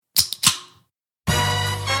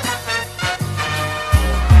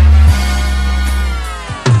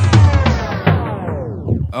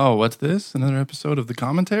Oh, what's this? Another episode of the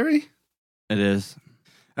commentary? It is.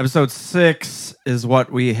 Episode 6 is what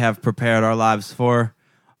we have prepared our lives for.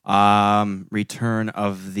 Return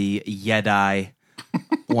of the Jedi.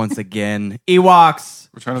 Once again. Ewoks.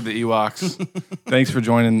 Return of the Ewoks. Thanks for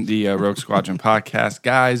joining the Rogue Squadron podcast.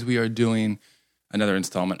 Guys, we are doing another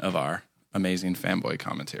installment of our amazing fanboy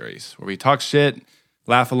commentaries where we talk shit,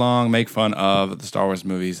 laugh along, make fun of the Star Wars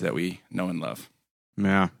movies that we know and love.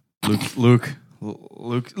 Yeah. Luke's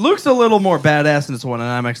a little more badass in this one, and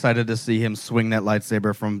I'm excited to see him swing that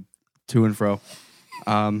lightsaber from to and fro.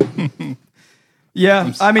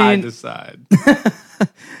 Yeah, From I mean, side to side.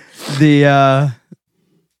 the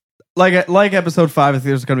like episode 5, I think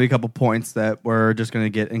there's going to be a couple points that we're just going to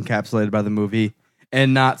get encapsulated by the movie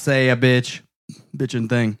and not say a bitchin'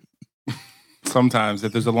 thing. Sometimes,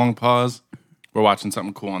 if there's a long pause, we're watching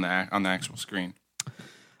something cool on the actual screen.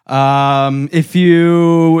 If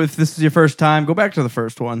this is your first time, go back to the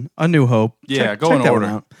first one, A New Hope. Yeah, Check in that order.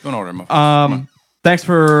 one out. Go in order, motherfucker. Thanks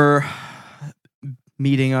for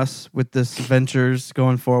meeting us with this ventures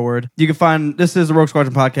going forward. You can find this is a Rogue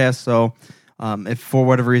Squadron podcast, so if for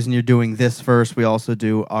whatever reason you're doing this first, we also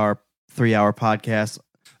do our 3-hour podcast.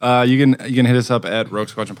 You can hit us up at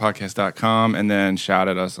roguesquadronpodcast.com and then shout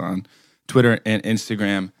at us on Twitter and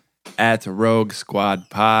Instagram at Rogue Squad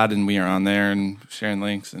Pod, and we are on there and sharing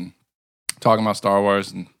links and talking about Star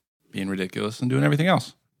Wars and being ridiculous and doing everything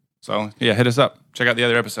else. So yeah, hit us up. Check out the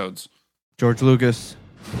other episodes. George Lucas.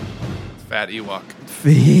 Fat Ewok.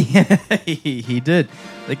 he did.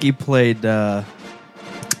 I think he played Jar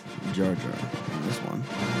Jar in this one.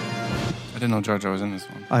 I didn't know Jar Jar was in this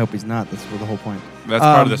one. I hope he's not. That's the whole point. That's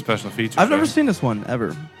part of the special feature. I've never seen this one,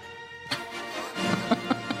 ever.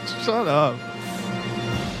 Shut up.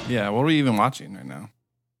 Yeah, what are we even watching right now?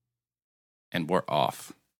 And we're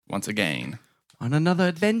off once again. On another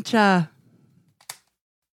adventure.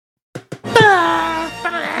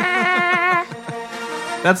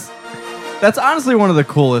 That's honestly one of the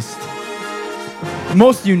coolest,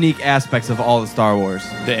 most unique aspects of all the Star Wars.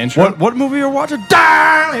 The intro? What movie you're watching? Here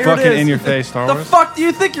Fucking it is. in your face Star Wars. The fuck do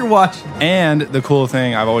you think you're watching? And the cool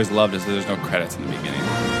thing I've always loved is that there's no credits in the beginning.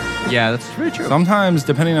 Yeah, that's very true. Sometimes,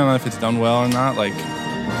 depending on if it's done well or not, like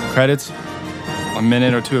credits, a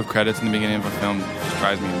minute or two of credits in the beginning of a film just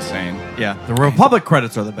drives me insane. Yeah, the Republic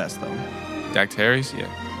credits are the best, though. Dactaries? Yeah.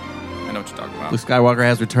 I know what you're talking about. Luke Skywalker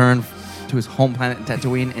has returned to his home planet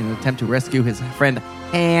Tatooine in an attempt to rescue his friend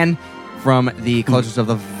Han from the clutches of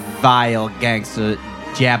the vile gangster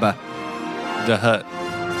Jabba. The Hutt.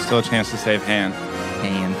 Still a chance to save Han.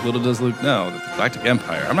 Little does Luke know that the Galactic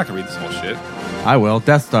Empire. I'm not going to read this whole shit. I will.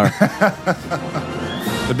 Death Star.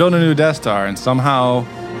 They're building a new Death Star, and somehow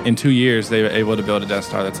in 2 years they were able to build a Death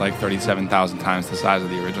Star that's like 37,000 times the size of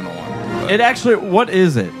the original one. But It actually, what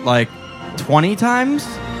is it? Like 20 times?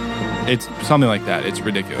 it's something like that. It's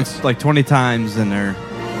ridiculous. It's like 20 times, and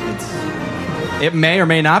it may or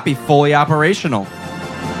may not be fully operational.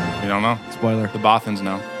 You don't know? Spoiler. The Bothans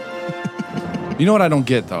know. You know what I don't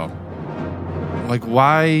get, though? Like,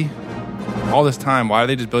 why, all this time, why are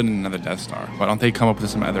they just building another Death Star? Why don't they come up with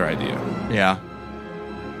some other idea? Yeah.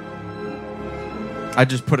 I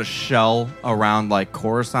just put a shell around like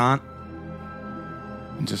Coruscant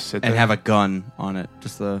And just sit there? and have a gun on it.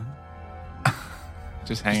 Just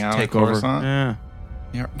Just hang out take with over. Coruscant?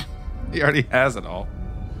 Yeah. He already has it all.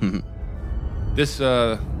 This,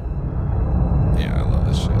 yeah, I love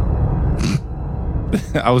this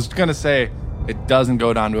shit. I was going to say it doesn't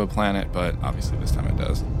go down to a planet, but obviously this time it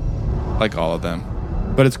does. Like all of them.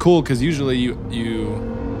 But it's cool because usually you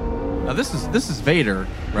Now this is Vader,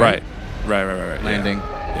 Right. Landing.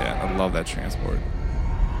 Yeah, I love that transport.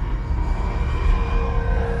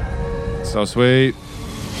 So sweet.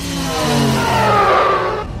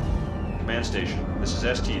 Command station, this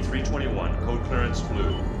is ST-321, code clearance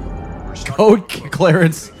blue. We're starting Code our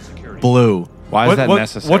clearance security. blue. Why is that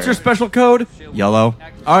necessary? What's your special code? Yellow.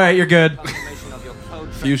 All right, you're good.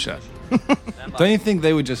 Fuchsia? Don't you think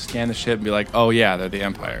they would just scan the ship and be like, oh yeah, they're the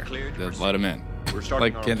Empire. They'll let them in. We're starting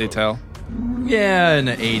Like, our can't they approach. tell? Yeah, in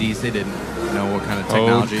the 80s, they didn't know what kind of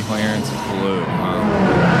technology. Code clearance blue. Wow.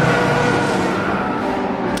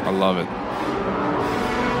 I love it.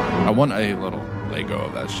 I want a little Lego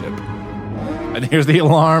of that ship. And here's the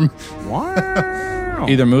alarm. Wow.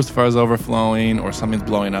 Either Mustafar is overflowing, or something's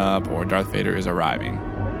blowing up, or Darth Vader is arriving.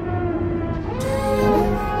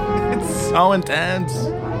 It's so intense.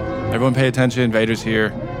 Everyone pay attention. Vader's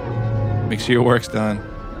here. Make sure your work's done.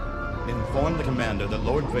 Inform the commander that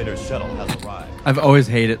Lord Vader's shuttle has arrived. I've always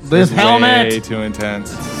hated this It's helmet. way too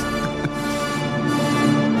intense.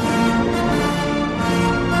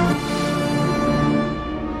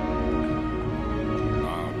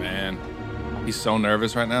 He's so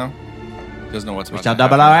nervous right now. He doesn't know what's about We shall to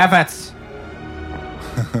double happen. our efforts.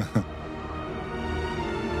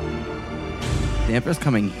 The Emperor's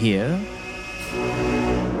coming here.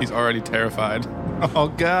 He's already terrified.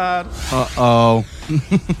 Oh, God. Uh-oh. I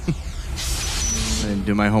didn't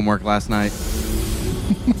do my homework last night.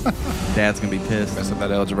 Dad's going to be pissed. Messed up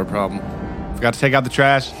that algebra problem. Forgot to take out the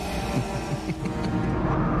trash.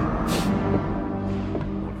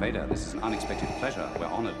 Lord Vader, this is an unexpected pleasure. We're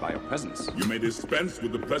honored by your presence. You may dispense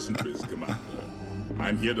with the pleasantries, Commander.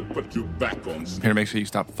 I'm here to put you back on Here to schedule. make sure you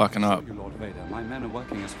stop fucking up. You, Lord Vader, my men are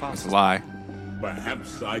working as fast It's a as lie.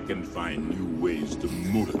 Perhaps I can find new ways to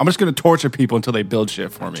motivate. I'm just going to torture people until they build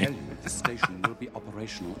shit for I me. tell you, this station will be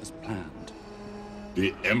operational as planned.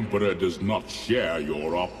 The Emperor does not share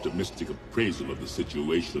your optimistic appraisal of the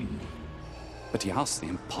situation. But he asks the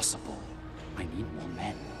impossible. I need more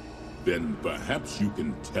men. Then perhaps you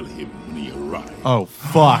can tell him when he arrives. Oh,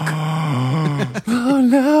 fuck. Oh,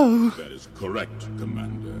 no. That is correct,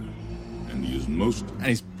 Commander. And he is most And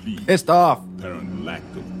he's pleased pissed off. with the apparent lack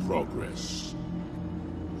of progress.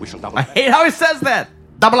 We shall double. I hate how he says that.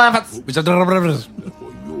 Double efforts. That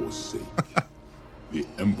for your sake, the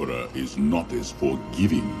Emperor is not as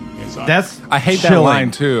forgiving as I. That's I hate that chilling. line,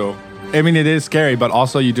 too. I mean, it is scary, but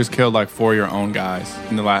also you just killed like 4 of your own guys.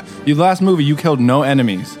 In the last movie, you killed no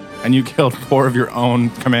enemies, and you killed 4 of your own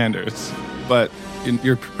commanders. But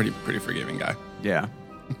you're a pretty forgiving guy. Yeah.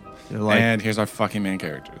 They're like, And here's our fucking main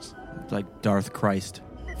characters. like Darth Christ.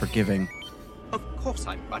 Forgiving. Of course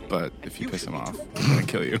I'm running. But And if you piss should him be off, too. I'm gonna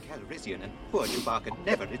kill you. Calrissian and poor Chewbacca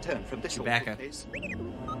never return from this Chewbacca. awful place.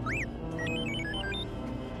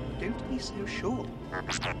 Don't be so sure.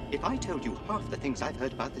 If I told you half the things I've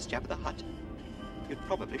heard about this Jabba the Hutt, you'd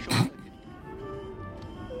probably shoot.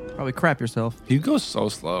 Probably crap yourself. He goes so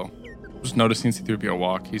slow. Just noticing C-3PO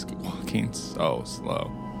walk, he's walking so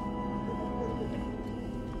slow.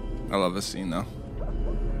 I love this scene though.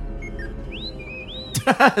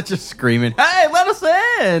 Just screaming, hey, let us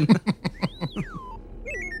in!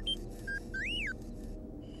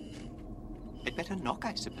 I'd better knock,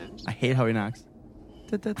 I suppose. I hate how he knocks.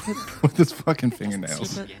 With his fucking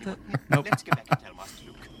fingernails. Nope. Let's go back and tell Master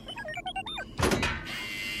Luke.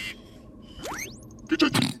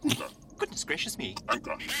 Goodness gracious me.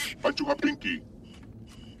 Anka, I do a blinky.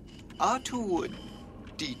 R2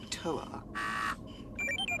 detour.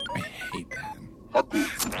 I hate that.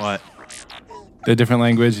 What? The different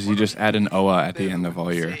language is you just add an oa at the end of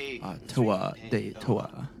all your. Toa de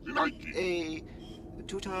Toa. A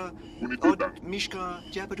tuta od Mishka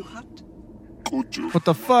Jabba the Hutt. What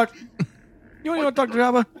the fuck? You want to talk to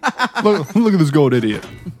Jabba? Look at this gold idiot.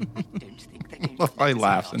 Don't think they don't He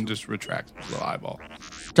laughs and just retracts his little eyeball.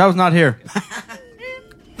 Jabba's not here.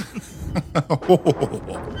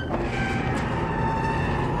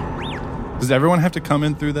 Does everyone have to come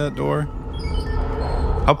in through that door?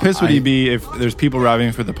 How pissed would he be if there's people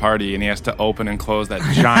arriving for the party and he has to open and close that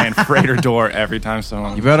giant freighter door every time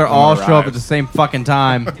someone? You better all show up at arrives? the same fucking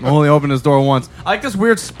time. Only open this door once. I like this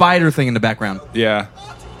weird spider thing in the background. Yeah.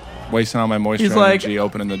 Wasting all my moisture He's like, energy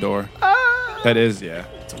opening the door. That is, yeah.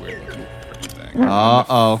 It's a weird looking freaking thing.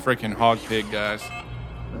 Uh-oh. Freaking hog pig, guys.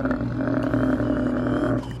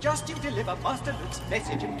 Just you deliver Master Luke's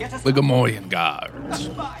message and get us The Gamorrean guards.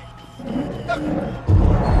 by.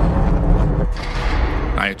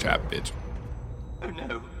 Now you're trapped, bitch. Oh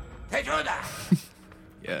no.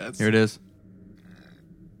 Yes. Here it is.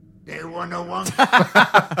 They wanna one.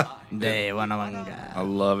 Day one of I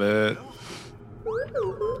love it.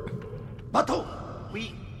 Bato.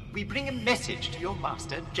 We bring a message to your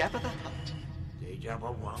master, Jabba the Hutt. They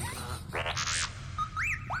Jabba one.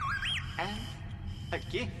 And a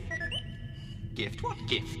gift. Gift? What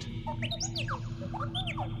gift?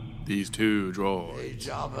 These 2 droids. They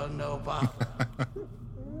Jabba no papa.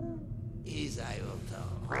 Izayoto.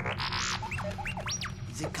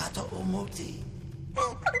 Zikato Umuti.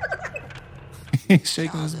 He's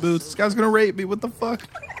shaking his boots. This guy's gonna rape me. What the fuck?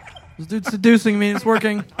 This dude's seducing me. It's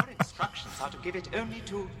working. Our instructions are to give it only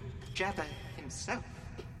to Jabba himself.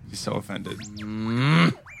 He's so offended.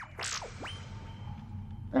 When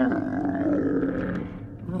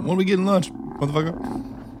are we getting lunch, motherfucker?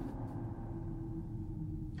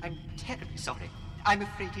 I'm terribly sorry. I'm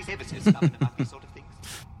afraid he's ever so stubborn about these sort of things.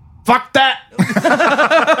 Fuck that! I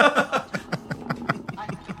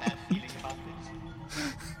have a bad feeling about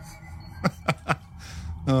this.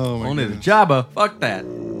 Oh my Only the goodness. Jabba. Fuck that.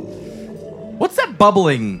 What's that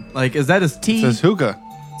bubbling? Like, is that his tea? It says hookah.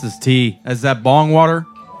 It's his tea. Is that bong water?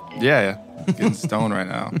 Yeah. Getting stoned right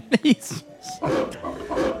now.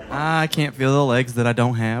 I can't feel the legs that I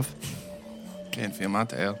don't have. Can't feel my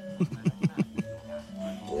tail.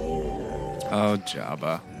 Oh,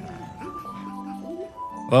 Jabba.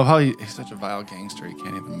 Love how he's such a vile gangster. He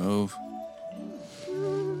can't even move.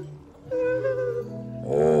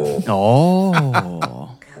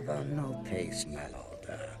 Oh. Cover no pace, my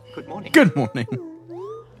lord. Good morning. Good morning.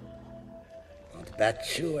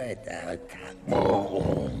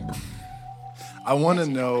 I want to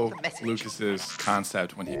know Lucas's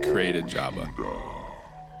concept when he created Jabba.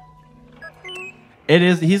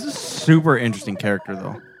 He's a super interesting character,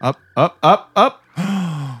 though. Up.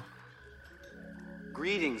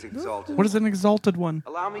 Greetings, Exalted. What is an exalted one?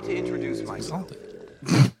 Allow me to introduce myself.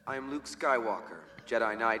 I am Luke Skywalker,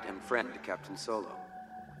 Jedi Knight and friend to Captain Solo.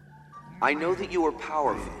 I know that you are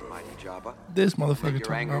powerful, mighty Jabba. This And motherfucker your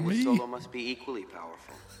talking anger about with me. Solo must be equally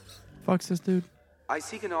powerful. Fuck's this dude. I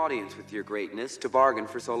seek an audience with your greatness to bargain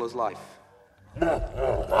for Solo's life.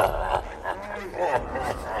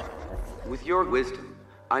 With your wisdom,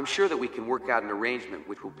 I'm sure that we can work out an arrangement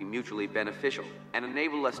which will be mutually beneficial and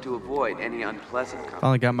enable us to avoid any unpleasant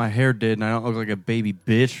Finally got my hair did, and I don't look like a baby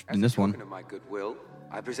bitch in this one. Of my goodwill,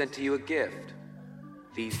 I present to you a gift.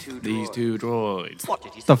 These two droids. What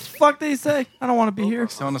did he say? The fuck did he say? I don't want to be here.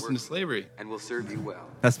 Selling us into slavery. and will serve you well.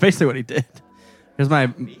 That's basically what he did. Here's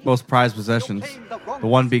my most prized possessions. The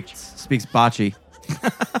one speaks bocce.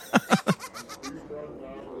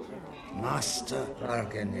 Master,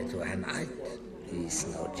 bargain into a knight. He's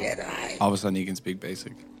no Jedi. All of a sudden, he can speak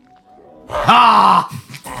basic. Ah!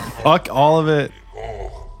 Fuck all of it.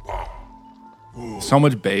 So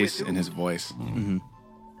much bass in his voice. Mm-hmm.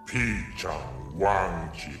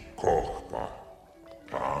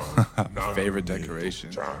 Favorite decoration.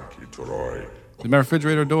 It's my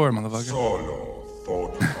refrigerator door, motherfucker.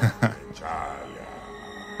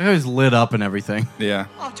 He's lit up and everything. Yeah.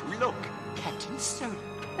 R2, look. Captain Solo.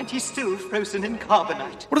 And he's still frozen in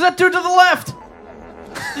carbonite. What is that dude to the left?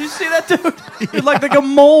 Did you see that dude? He's like a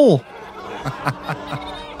mole.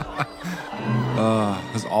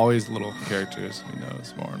 There's always little characters we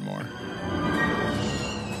notice more and more.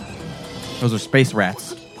 Those are space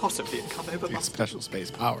rats. Possibly have come over my Special space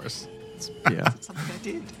powers. Yeah. something I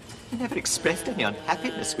did. I never expressed any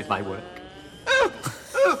unhappiness with my work. Oh,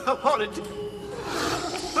 how horrid.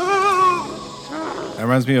 That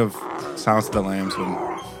reminds me of Silence of the Lambs when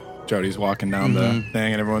Jodie's walking down the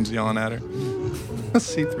thing and everyone's yelling at her.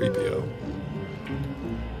 C-3PO.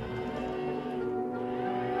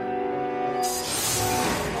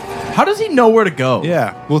 How does he know where to go?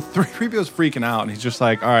 Yeah. Well, 3PO's freaking out and he's just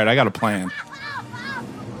like, all right, I got a plan.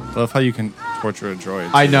 I love how you can torture a droid.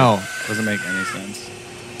 I know. Doesn't make any sense.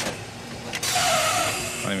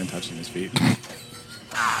 Not even touching his feet. It's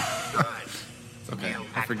okay.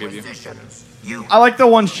 I forgive you. I like the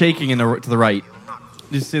one shaking to the right.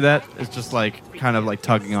 Do you see that? It's just like kind of like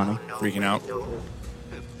tugging on him. Freaking out.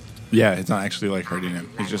 Yeah, it's not actually like hurting him.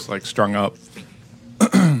 He's just like strung up.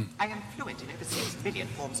 I am fluent in over 6 million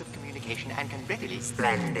forms of communication and can readily...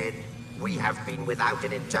 Splendid. We have been without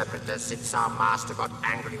an interpreter since our master got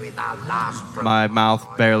angry with our last My mouth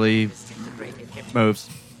barely moves.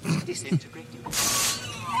 disintegrated.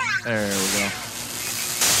 There we go.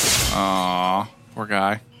 Aw, poor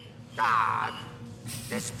guy. guard.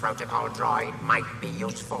 This protocol droid might be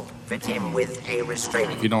useful. Fit him with a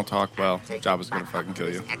restraining. If you don't talk well, Jabba's gonna fucking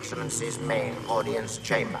kill you. Excellency's main audience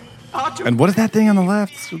chamber. And what is that thing on the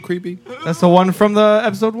left? It's so creepy. That's the one from the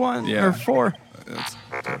episode 1 Yeah. or 4. It's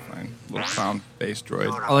terrifying. Little clown face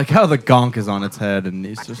droid. I like how the gonk is on its head and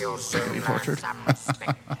he's But just you'll sick of soon being learn tortured. some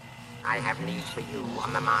respect. I have need for you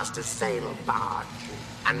on the master's sail barge,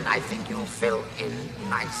 and I think you'll fill in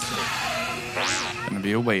nicely. Gonna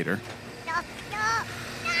be a waiter.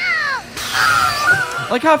 I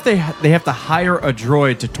like how if they have to hire a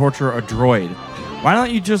droid to torture a droid. Why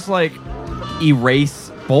don't you just like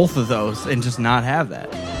erase both of those and just not have that?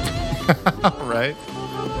 Right?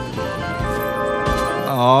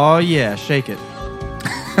 Oh yeah, shake it.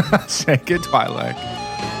 Shake it, Twi'lek.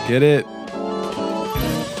 Get it.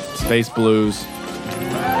 Space blues.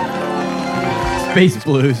 Space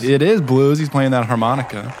blues. It is blues. He's playing that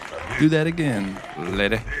harmonica. Do that again,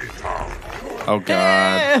 lady. Oh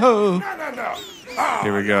God. Oh.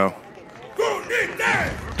 Here we go.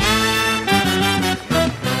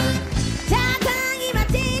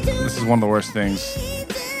 This is one of the worst things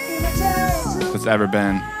that's ever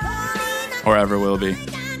been or ever will be.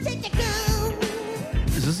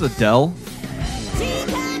 Is this Adele?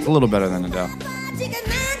 It's a little better than Adele.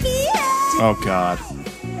 Oh God.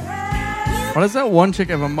 What is that one chick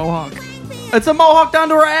have a mohawk? It's a mohawk down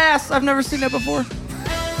to her ass. I've never seen that before.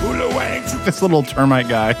 This little termite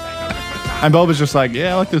guy. And Boba's just like,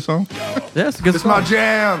 yeah, I like this song. Yeah, it's a good It's my song.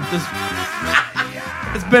 jam.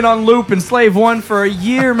 It's been on loop in Slave 1 for a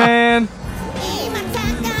year, man.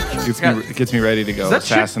 It gets me ready to go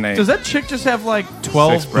assassinate. Does that chick just have like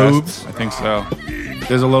 12 6 breasts. boobs? I think so.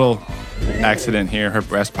 There's a little accident here. Her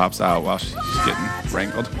breast pops out while she's getting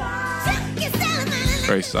wrangled.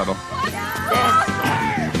 Very subtle.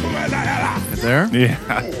 Is there? Yeah.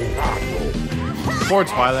 Poor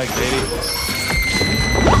Twilight lady.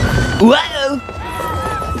 Whoa!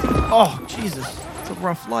 Oh, Jesus. It's a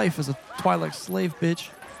rough life as a Twilight slave, bitch.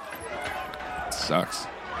 Sucks.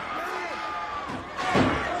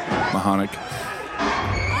 Mahonic.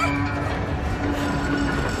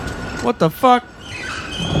 What the fuck?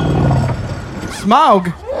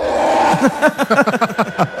 Smaug!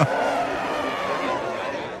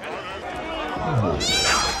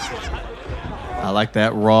 I like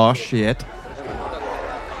that raw shit.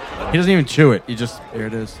 He doesn't even chew it. He just, here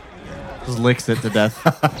it is. Just licks it to death.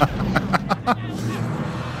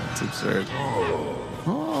 It's absurd.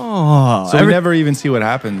 Oh. So we never even see what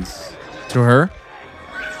happens to her?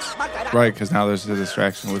 Right, because now there's a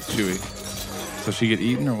distraction with Chewie. So she get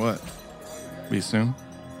eaten or what? We assume?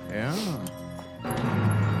 Yeah.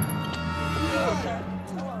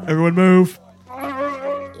 Everyone move.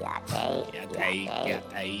 At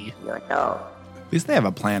least they have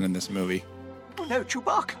a plan in this movie. Oh no,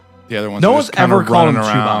 Chewbacca. The other ones No are one's just kinda ever called him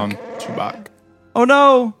running around. Chewbacca. Oh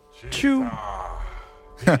no. Chew.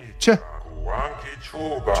 Chuba.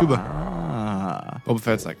 Ah. Boba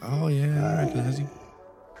Fett's like, oh yeah, I recognize you.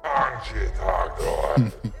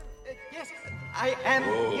 Yes, I am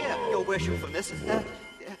here, Your Worshipfulness.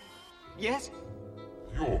 Yes?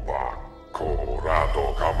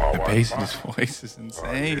 The bass in his voice is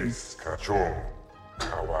insane.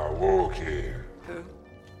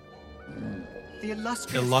 The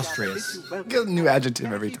Illustrious. Get a new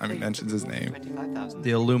adjective every time he mentions his name.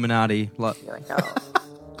 The Illuminati.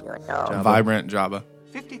 Vibrant Jabba.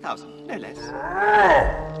 50,000, no less.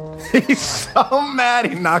 He's so mad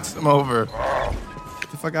he knocks him over.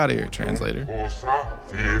 Get the fuck out of here, translator.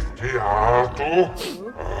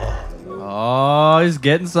 Oh, he's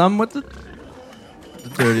getting some with the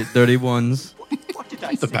dirty ones. What did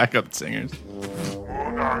I The say? backup singers. The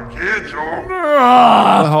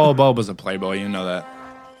whole Boba's a playboy, you know that.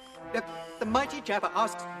 The mighty Jabba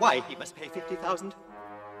asks why he must pay 50,000.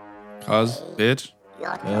 Cause, bitch.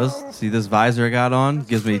 Yes. See this visor I got on?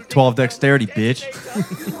 Gives me 12 dexterity, bitch.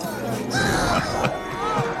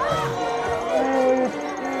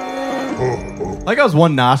 Like I was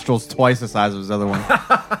one nostril's twice the size of his other one.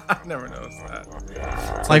 I never noticed that.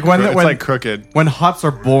 It's Like when it's when like crooked. when Hutts are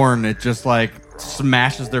born, it just like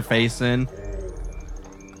smashes their face in.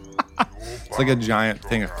 It's like a giant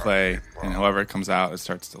thing of clay, and however it comes out, it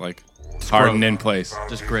starts to like harden in place.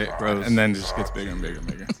 Just great, gross. And then just gets bigger and bigger and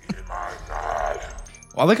bigger.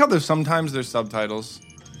 Well, I like how there's subtitles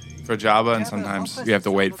for Jabba, and sometimes you have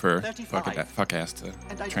to wait for fuck ass to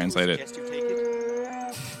translate it. Suggest you take it.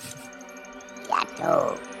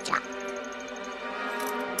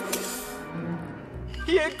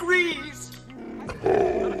 He agrees.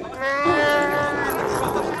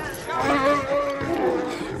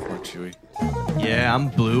 Poor Chewie. Yeah, I'm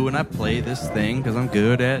blue and I play this thing because I'm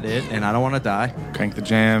good at it and I don't want to die. Crank the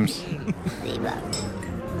jams.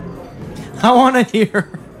 I want to hear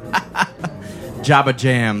Jabba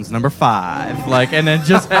Jams #5, like, and then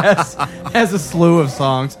just has a slew of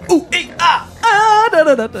songs. Ooh, da,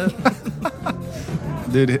 da, da, da.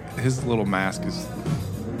 Dude, his little mask is...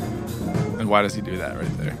 And why does he do that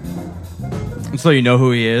right there? So you know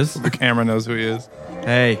who he is. The camera knows who he is.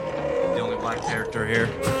 Hey, the only black character here.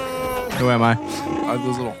 Who am I?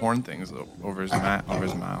 Those little horn things over his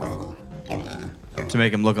mouth. To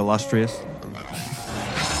make him look illustrious.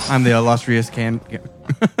 I'm the illustrious He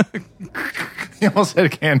almost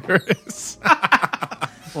said Canderous.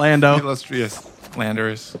 Lando. Illustrious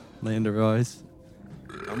Landerous. Lando Royce.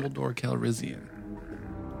 Dumbledore Calrissian.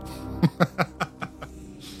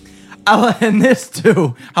 And this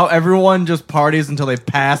too, how everyone just parties until they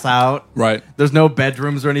pass out. Right. There's no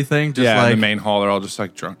bedrooms or anything. Just Yeah, like in the main hall, they're all just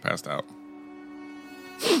like drunk, passed out.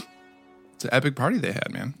 It's an epic party they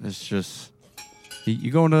had, man. It's just,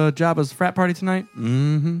 you going to Jabba's frat party tonight?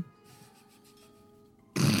 Mm-hmm.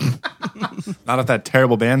 Not if that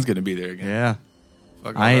terrible band's gonna be there again. Yeah.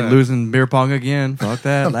 Fuck I all ain't that. losing beer pong again. Fuck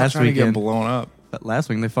that. I'm not Last trying to get weekend. blown up. But last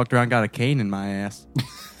week they fucked around, got a cane in my ass.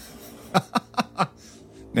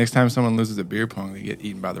 Next time someone loses a beer pong, they get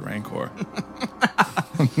eaten by the Rancor.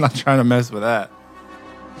 I'm not trying to mess with that.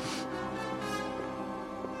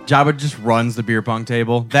 Jabba just runs the beer pong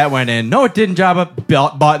table. That went in. No, it didn't, Jabba.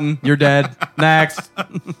 Belt button. You're dead. Next.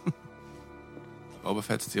 Boba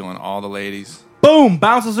Fett's stealing all the ladies. Boom.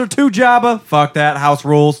 Bounces her to Jabba. Fuck that. House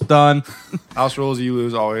rules. Done. House rules, you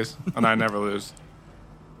lose always, and I never lose.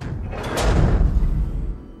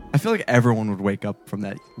 feel like everyone would wake up from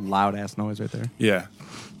that loud ass noise right there. Yeah.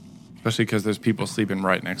 Especially because there's people sleeping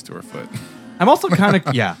right next to her foot. I'm also kind of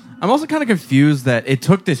I'm also kind of confused that it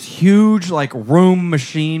took this huge like room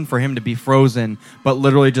machine for him to be frozen, but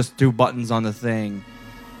literally just 2 buttons on the thing,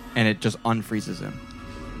 and it just unfreezes him.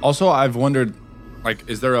 Also, I've wondered, like,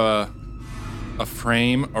 is there a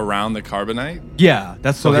frame around the carbonite? Yeah,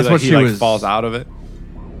 that's what he she like, was. falls out of it.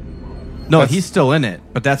 No, he's still in it,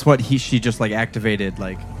 but that's what she just like activated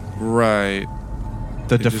like Right.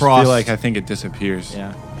 the I just defrost. feel like I think it disappears.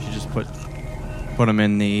 Yeah, she just put him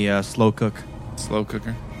in the slow cook. Slow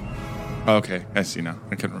cooker. Oh, okay, I see now.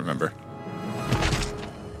 I couldn't remember.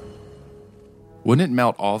 Wouldn't it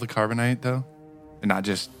melt all the carbonite though, and not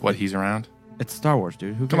just what he's around? It's Star Wars,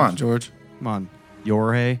 dude. Who cares? Come on, George. Come on,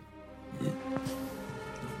 Yorhe.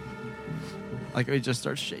 Like he just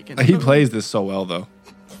starts shaking. He plays this so well though.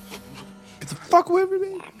 Get the fuck away from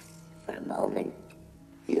me. For a moment,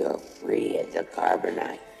 you're free of the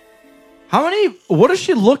carbonite. How many? What does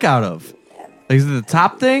she look out of? Like, is it the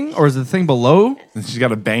top thing or is it the thing below? And she's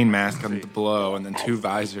got a Bane mask on the below, and then 2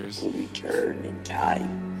 visors. Return in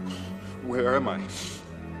time. Where am I?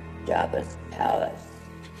 Jabba's palace.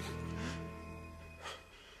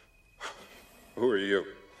 Who are you?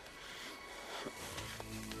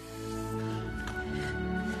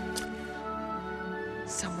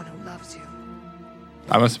 Someone who loves you.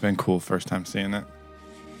 That must have been cool first time seeing it.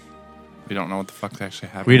 We don't know what the fuck's actually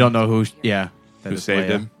happening. We don't know who. Yeah, who saved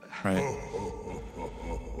Leia. him. Right.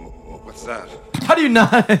 What's that? How do you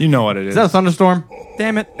not? You know what it is. Is that a thunderstorm?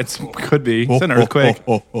 Damn it! It could be. It's an earthquake.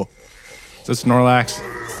 It's a Snorlax.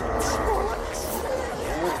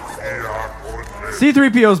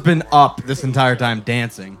 C-3PO's been up this entire time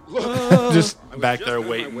dancing. Just back there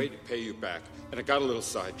waiting. Way to pay you back, and I got a little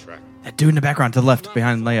sidetracked. That dude in the background to the left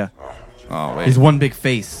behind Leia. Oh wait. He's one big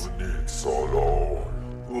face.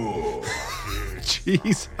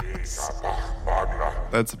 Jesus.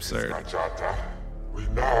 That's absurd.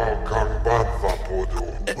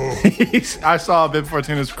 I saw Bib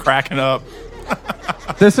Fortuna's cracking up.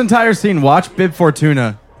 This entire scene, watch Bib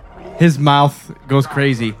Fortuna. His mouth goes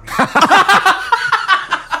crazy. You're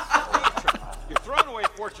throwing away a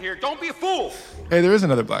fortune here. Don't be a fool. Hey, there is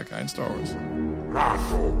another black guy in Star Wars.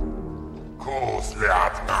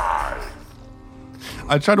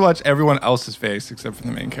 I tried to watch everyone else's face except for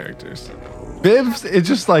the main characters. Bib's it's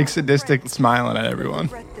just like sadistic smiling at everyone.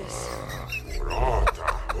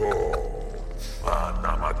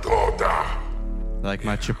 Like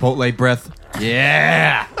my Chipotle breath.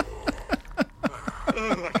 Yeah.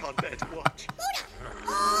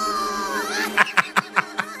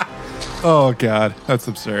 Oh god, that's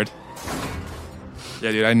absurd.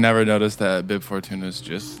 Yeah, dude, I never noticed that Bib Fortuna's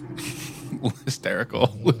just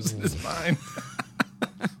hysterical, losing his mind.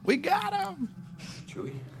 We got him.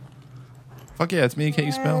 Chewie. Fuck yeah, it's me. Can't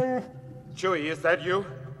you spell? Chewie, is that you?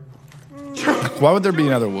 Why would there be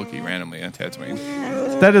another Wookiee randomly on Tatooine?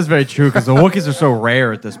 That is very true because the Wookiees are so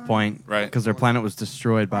rare at this point. Right. Because their planet was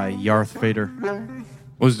destroyed by Darth Vader.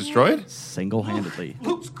 Was it destroyed? Single-handedly.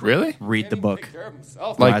 Really? Read the book.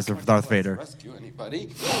 Like- Rise of Darth Vader.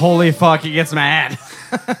 Holy fuck, he gets mad.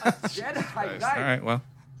 All right, well.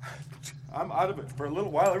 I'm out of it for a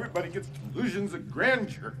little while. Everybody gets delusions of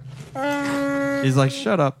grandeur. He's like,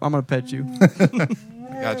 shut up. I'm going to pet you.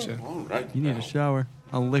 Gotcha. You need a shower.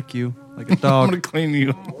 I'll lick you like a I'm dog. gonna clean you.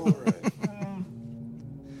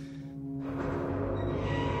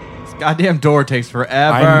 This goddamn door takes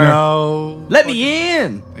forever. I know. Let me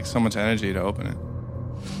in. Takes so much energy to open it.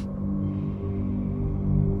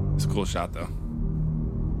 It's a cool shot, though.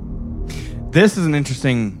 This is an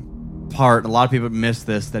interesting part. A lot of people miss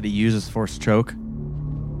this, that he uses Force Choke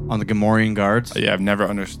on the Gamorrean guards. Yeah, I've never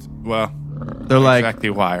understood. Well, They're like, exactly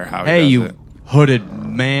why or how. hey, he you does it. hooded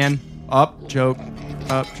man. Up, choke.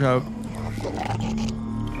 Up, choke.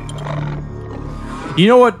 You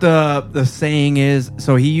know what the saying is?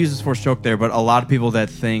 So he uses Force Choke there, but a lot of people that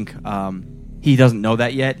think he doesn't know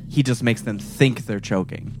that yet, he just makes them think they're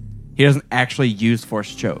choking. He doesn't actually use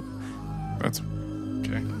Force Choke. That's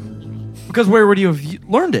okay. Because where would you have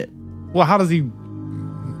learned it? Well, how does he?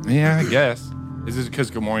 Yeah, I guess. Is it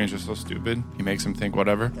because Gamorreans are so stupid? He makes them think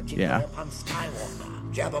whatever. Yeah.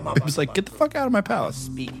 It was like, get the fuck out of my palace.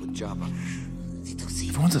 Speak with Jabba.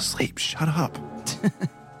 Everyone's asleep. Shut up.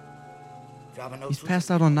 He's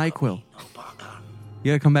passed out on NyQuil.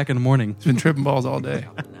 You gotta come back in the morning. He's been tripping balls all day.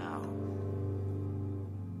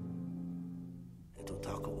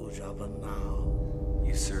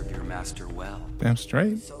 You serve your master well, Damn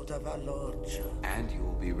straight. and you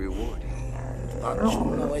will be rewarded.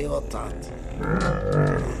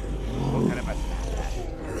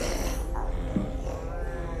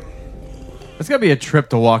 gotta be a trip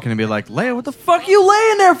to walk in and be like, Leia, what the fuck are you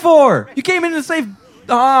laying there for? You came in to save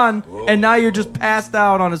Han, and now you're just passed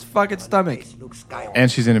out on his fucking stomach.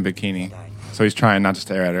 And she's in a bikini, so he's trying not to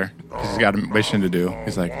stare at her because he's got a mission to do.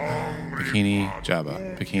 He's like, bikini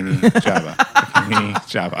Jabba, bikini Jabba, bikini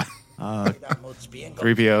Jabba.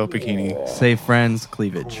 3PO bikini. Save friends,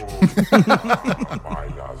 cleavage.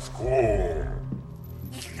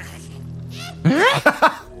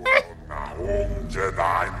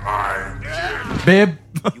 Bib.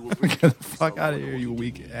 Get the fuck out of here, you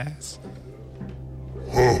weak ass.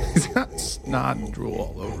 He's got snot and drool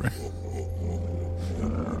all over him.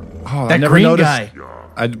 Oh, That I never green noticed. guy.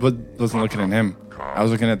 I wasn't looking at him. I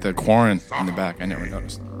was looking at the Quarren in the back. I never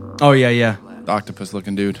noticed. Oh, yeah. The octopus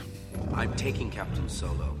looking dude. I'm taking Captain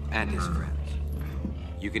Solo and his friends.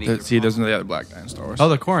 You can either See, doesn't the other black guy in Star Wars? Oh,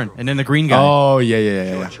 the Corrin. And then the green guy. Oh,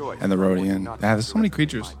 yeah. And the Rhodian. Yeah, there's so many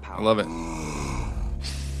creatures. I love it.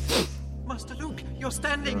 Master Luke, you're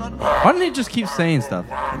standing on. Why don't he just keep saying stuff?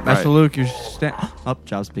 Master Luke, you're Oh,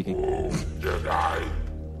 Job speaking.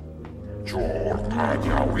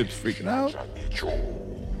 It's freaking out.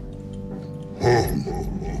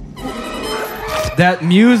 That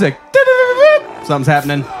music. Something's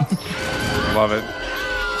happening. I love it.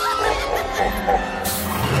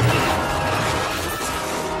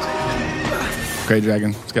 Great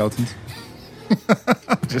dragon skeletons.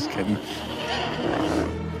 Just kidding.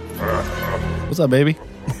 What's up, baby?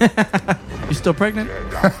 You still pregnant?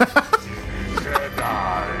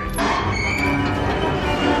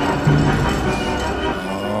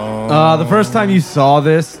 The first time you saw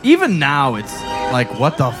this, even now, it's like,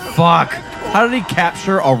 what the fuck? How did he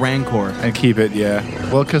capture a Rancor? And keep it, yeah.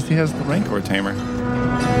 Well, because he has the Rancor tamer.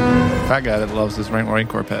 Fat guy that loves his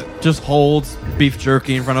Rancor pet. Just holds beef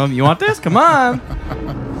jerky in front of him. You want this? Come on.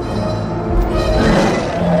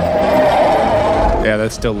 Yeah,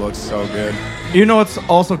 that still looks so good. You know what's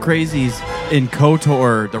also crazy is in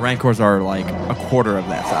KOTOR, the Rancors are like a quarter of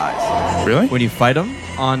that size. Really? When you fight them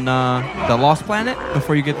on the Lost Planet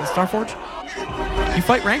before you get to Starforge, you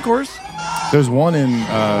fight Rancors. There's one in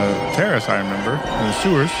Terrace, I remember, in the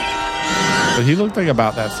sewers. But he looked like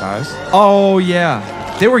about that size. Oh, yeah.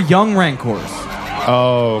 They were young Rancors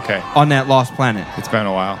Oh, okay. on that Lost Planet. It's been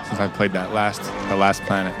a while since I played the last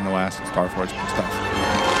planet and the last Starforge stuff.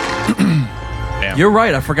 Damn. You're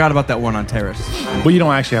right. I forgot about that one on Terrace. Well, you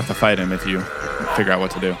don't actually have to fight him if you figure out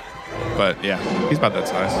what to do. But yeah, he's about that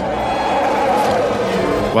size.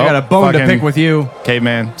 Well, I got a bone to fucking pick with you.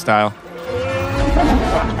 Caveman style.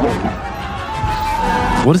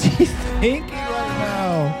 What is he thinking right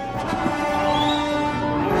now?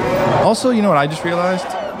 Also, you know what I just realized?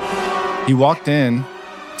 He walked in.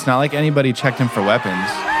 It's not like anybody checked him for weapons.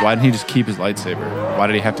 Why didn't he just keep his lightsaber? Why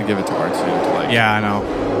did he have to give it to R2 to like? Yeah, I know.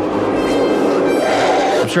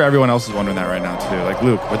 I'm sure everyone else is wondering that right now too. Like,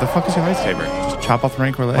 Luke, what the fuck is your lightsaber? Just chop off the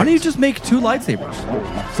Rancor legs. Why don't you just make 2 lightsabers?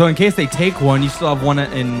 So in case they take one, you still have one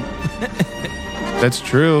in... That's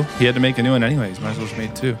true. He had to make a new one anyways. Might as well just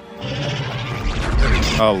make 2.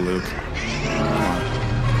 Oh, Luke.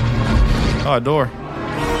 Oh, a door.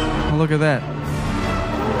 Oh, look at that.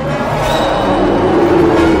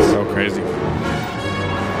 So crazy.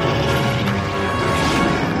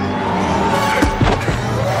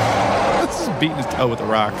 This is beating his toe with a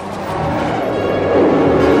rock.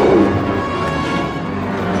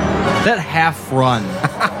 That half run.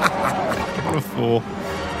 What a fool.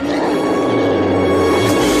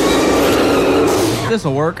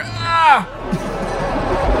 This'll work. Ah!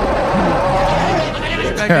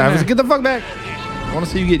 Yeah, I was get the fuck back. I want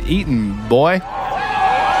to see you get eaten, boy.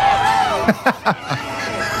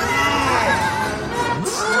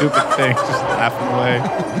 Stupid thing, just laughing away.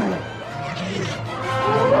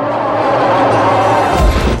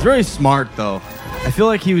 It's very smart, though. I feel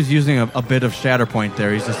like he was using a bit of Shatterpoint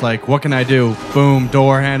there. He's just like, what can I do? Boom,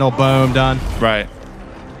 door handle, boom, done. Right.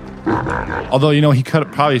 Although, you know, he could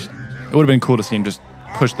have probably... It would have been cool to see him just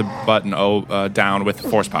push the button down with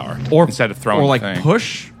force power. Or instead of throwing or like the thing.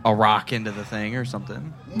 push a rock into the thing or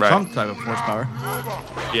something. Right. Some type of force power.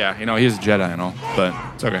 Yeah, you know, he's a Jedi and all, but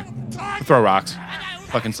it's okay. Throw rocks.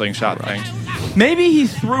 Fucking slingshot thing. Maybe he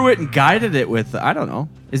threw it and guided it with, I don't know.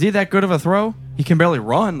 Is he that good of a throw? He can barely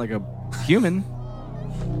run like a human.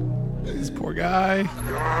 This poor guy.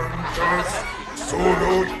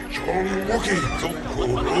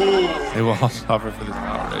 They will all suffer for this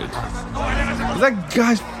outrage. That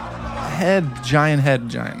guy's head, giant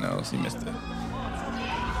nose. He missed it.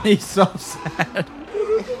 He's so sad.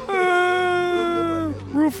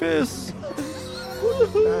 Rufus.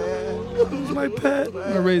 He's my pet. I'm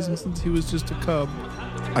gonna raise him since he was just a cub.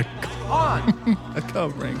 A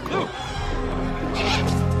cub Rancor.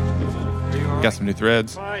 Got some new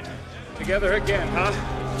threads. Fine. Together again, huh?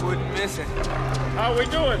 Wouldn't miss it. How we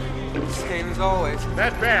doing? Same as always.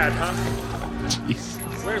 That bad, huh? Jeez.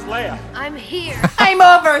 Where's Leia? I'm here. I'm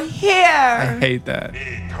over here. I hate that.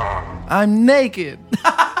 I'm naked.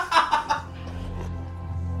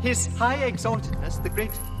 His High Exaltedness, the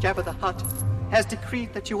great Jabba the Hutt, has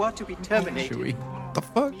decreed that you are to be terminated. Chewie. What the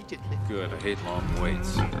fuck? Immediately. Good, I hate long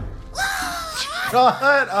waits.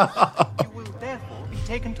 Shut up. You will therefore be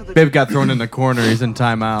taken to the Bib got thrown in the corner. He's in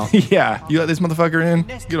timeout. Yeah, you let this motherfucker in?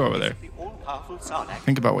 Get over there. the all-powerful Sarlacc.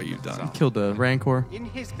 Think about what you've done. Killed the Rancor. In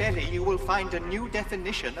his belly, you will find a new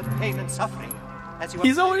definition of pain and suffering. As you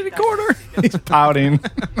He's are- only in the corner. He's pouting.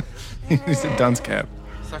 He's a dunce cap.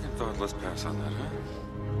 Second thought, let's pass on that,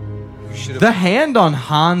 huh? You should have. The hand on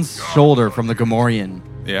Han's shoulder from the Gamorrean.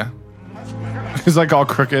 Yeah. He's like all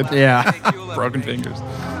crooked. Yeah. Broken fingers.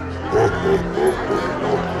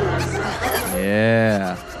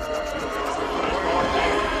 Yeah.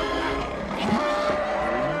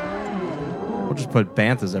 We'll just put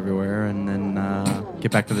banthas everywhere and then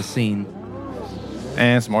get back to the scene.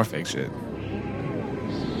 And some more fake shit.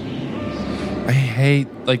 I hate,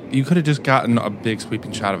 like, you could have just gotten a big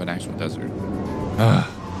sweeping shot of an actual desert.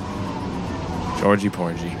 Ugh. Georgie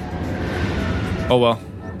Porgy. Oh well.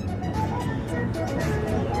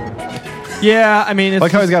 Yeah, I mean, it's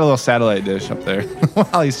Like how he's just- got a little satellite dish up there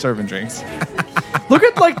while he's serving drinks. look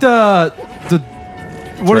at like the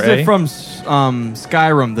what is Tray? it from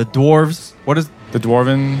Skyrim? The dwarves. What is The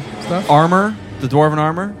dwarven stuff? armor? The dwarven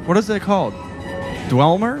armor. What is it called?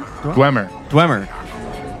 Dwemer. Dwemer.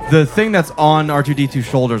 Dwemer. The thing that's on R2D2's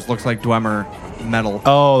shoulders looks like Dwemer metal.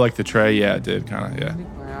 Oh, like the tray? Yeah, it did, kind of, yeah.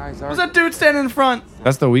 My eyes Who's are. that dude standing in front?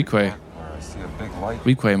 That's the Weequay. I see a big light.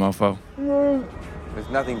 Weequay, mofo. There's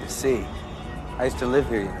nothing to see. I used to live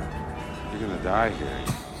here, you know. You're gonna die here.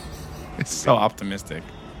 It's so optimistic.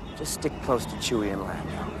 Just stick close to Chewie and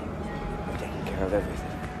Lando. We're taking care of everything.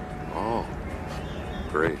 Oh,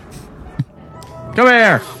 great. Come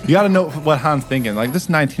here. You gotta know what Han's thinking. Like, this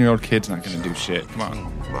 19-year-old kid's not gonna do shit. Come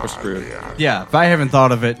on. We're screwed. Yeah, if I haven't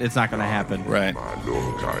thought of it, it's not going to happen. Right.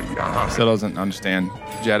 Still doesn't understand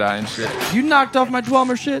Jedi and shit. You knocked off my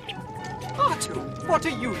Dwemer shit. R2, what are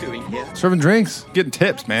you doing here? Serving drinks. Getting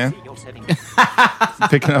tips, man. You're serving.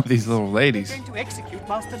 Picking up these little We're ladies. going to execute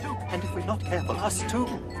Master Luke, and if we're not careful, us too.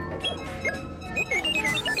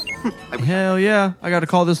 Hell yeah. I got to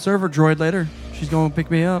call this server droid later. She's going to pick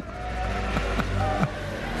me up.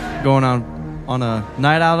 Going on a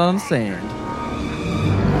night out on sand.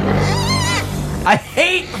 I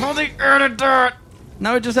hate how they added that.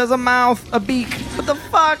 Now it just has a mouth, a beak. What the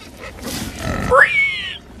fuck?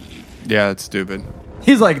 Yeah, that's stupid.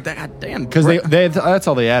 He's like, God damn. Because that's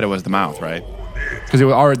all they added was the mouth, right? Because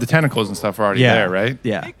the tentacles and stuff were already Yeah. there, right?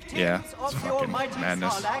 Yeah. Yeah. Of It's the fucking Almighty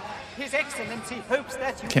madness. Sarlacc, His Excellency hopes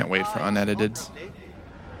that you Can't wait for die unedited. honorably.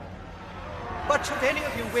 But should any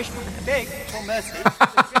of you wish to beg for mercy, the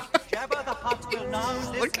great Jabba the Hutt will now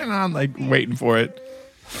listen. Looking on, like, waiting for it.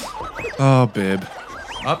 Oh, Bib.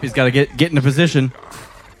 Up, he's got to get in a position.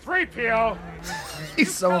 3PO!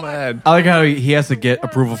 He's so mad. I like how he has to get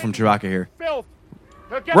approval from Chewbacca here. Filth!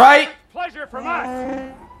 They'll get Right. pleasure from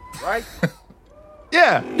us! Right?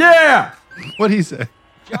 Yeah. Yeah. What'd he say?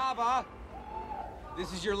 Jabba,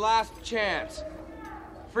 this is your last chance.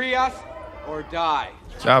 Free us or die.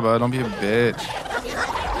 Jabba, don't be a bitch.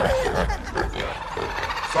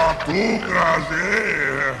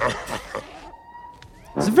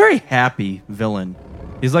 He's a very happy villain.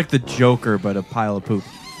 He's like the Joker, but a pile of poop.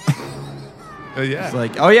 Yeah. It's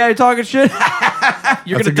like, oh yeah, you're talking shit?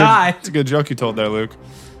 You're That's gonna die. It's a good joke you told there, Luke.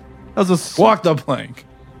 That was a Walk the plank.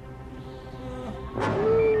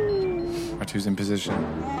 R2's in position.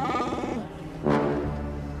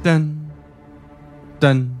 Dun.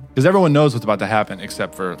 Dun. Because everyone knows what's about to happen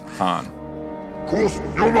except for Han.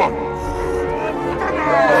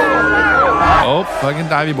 Oh, fucking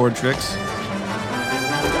divey board tricks.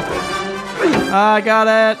 I got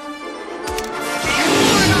it.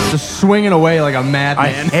 Just swinging away like a I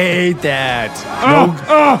madman. hate that.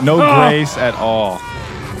 No grace at all.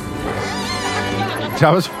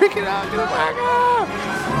 Jabba's freaking out. Get back up.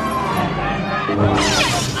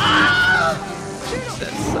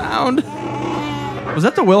 That sound. Was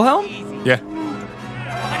that the Wilhelm? Yeah.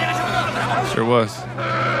 Sure was.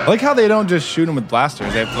 I like how they don't just shoot him with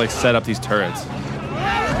blasters. They have to like set up these turrets.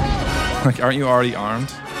 Like, aren't you already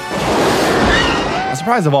armed? I'm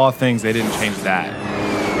surprised of all things they didn't change that.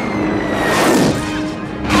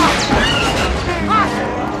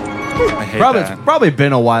 I hate It's that. probably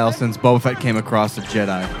been a while since Boba Fett came across a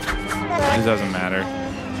Jedi. It doesn't matter.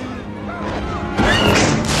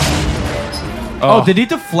 Oh, did he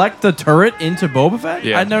deflect the turret into Boba Fett?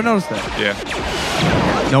 Yeah. I never noticed that.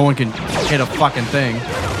 Yeah. No one can hit a fucking thing.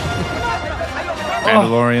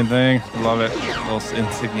 Mandalorian thing. Love it. Little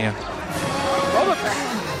insignia.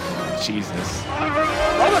 Jesus.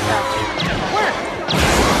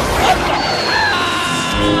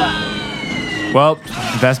 Well,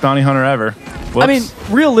 best bounty hunter ever. Whoops. I mean,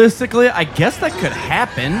 realistically, I guess that could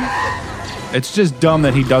happen. It's just dumb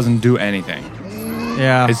that he doesn't do anything.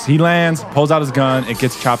 Yeah. He lands, pulls out his gun, it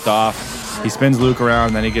gets chopped off. He spins Luke around,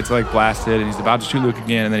 and then he gets like blasted, and he's about to shoot Luke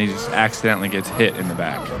again, and then he just accidentally gets hit in the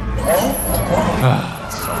back.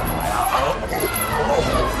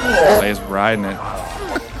 Leia's riding it.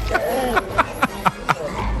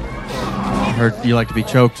 I heard you like to be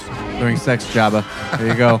choked during sex, Jabba. There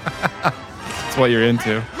you go. That's what you're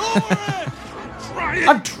into.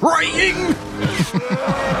 I'm trying.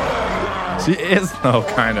 She is, though,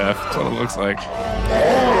 kind of. That's what it looks like.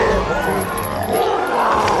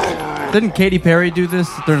 Didn't Katy Perry do this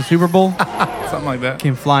during the Super Bowl? Something like that.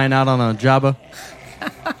 Came flying out on a Jabba.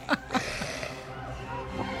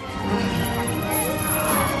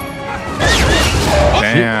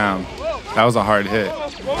 Damn. That was a hard hit.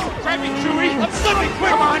 Grab me, Chewie! I'm slipping!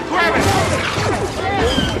 Come on, grab it!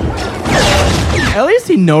 At least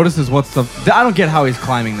he notices what's the... I don't get how he's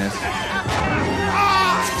climbing this.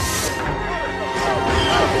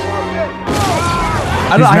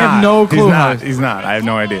 I have no clue how... He's not. I have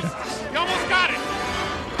no idea. You almost got it!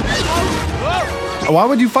 Why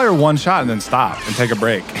would you fire one shot and then stop and take a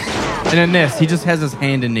break? And then this, he just has his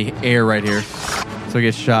hand in the air right here. So he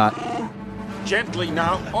gets shot. Gently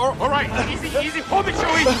now. All right, easy, easy. Hold me,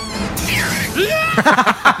 Chewie!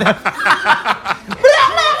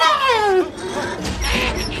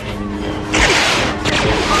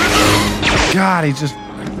 God, he's just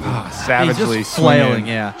savagely He's just flailing, swinging.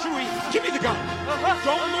 yeah. Chewie, give me the gun.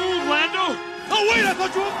 Don't move, Lando. Oh, wait, I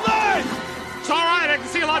thought you were flying. It's all right, I can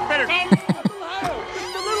see a lot better.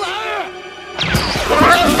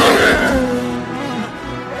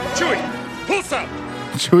 Chewie, pull some.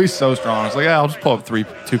 Chewie's so strong. It's like, yeah, I'll just pull up two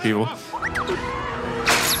people. Come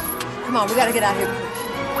on, we gotta get out of here.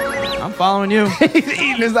 I'm following you. He's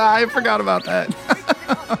eating his eye. I forgot about that.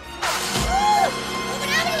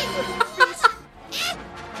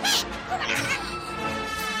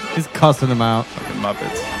 He's cussing him out. Fucking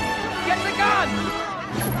Muppets. Get the gun.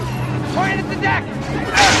 Point at the deck.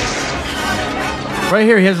 Right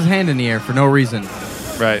here, he has his hand in the air for no reason.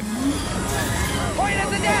 Right. Point at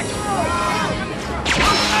the deck.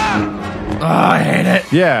 Oh, I hate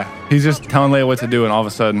it. Yeah, he's just telling Leia what to do, and all of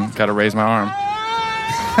a sudden, got to raise my arm.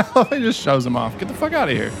 He just shows him off. Get the fuck out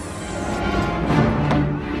of here.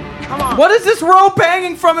 Come on. What is this rope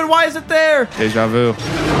hanging from, and why is it there? Deja vu.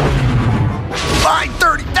 Flying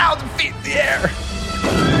 30,000 feet in the air.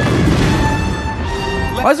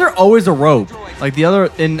 Why is there always a rope? Like the other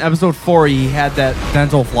in episode 4, he had that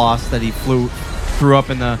dental floss that he threw up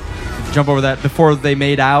in the jump over that before they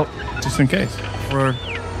made out. Just in case. Just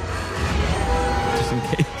in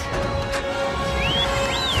case.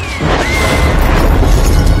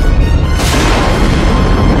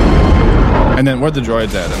 And then where'd the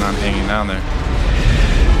droids at? They're not hanging down there.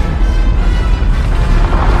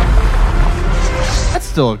 That's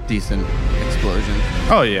still a decent explosion.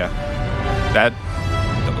 Oh yeah, that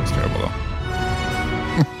looks terrible though.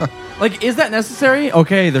 Like, is that necessary?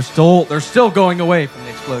 Okay, they're still going away from the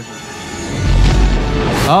explosion.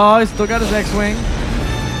 Oh, he still got his X-wing.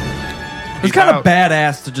 It's kind of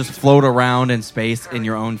badass to just float around in space in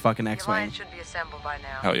your own fucking X-wing. Should be assembled by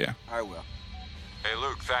now. Hell yeah. I will. Hey,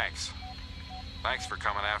 Luke, thanks. Thanks for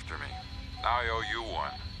coming after me. Now I owe you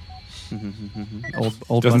one.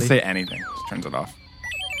 old Doesn't buddy. say anything. Just turns it off.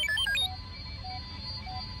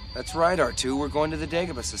 That's right, R2. We're going to the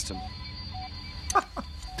Dagobah system.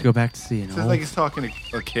 To go back to see an It's old. like he's talking to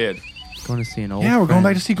a kid. Going to see an old. Yeah, we're going friend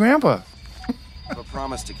back to see Grandpa. I have a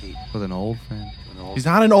promise to keep. with an old friend. He's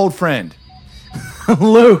not an old friend.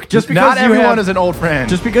 Luke, just because not you everyone have- is an old friend.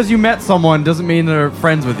 Just because you met someone doesn't mean they're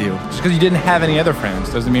friends with you. Just because you didn't have any other friends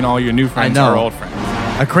doesn't mean all your new friends know. are old friends.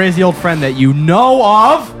 A crazy old friend that you know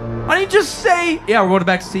of. Why don't you just say, yeah, we're going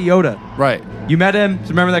back to see Yoda. Right. You met him. So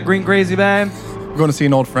remember that green crazy man? We're going to see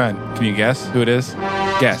an old friend. Can you guess who it is?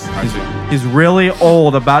 Guess. R2. He's really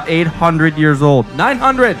old, about 800 years old.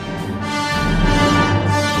 900.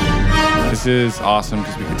 This is awesome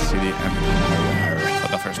because we get to see the Empire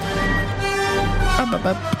for the first time.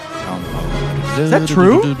 Is that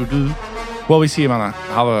true? Well, we see him on a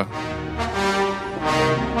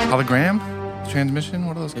hologram transmission.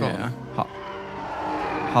 What are those called? Yeah.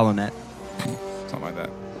 HoloNet. Something like that.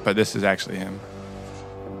 But this is actually him.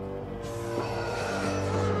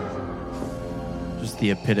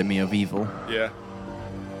 the epitome of evil. Yeah.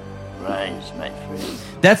 Rise, my friend.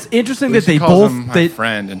 That's interesting At that least he they calls both him my they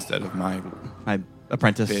friend instead of my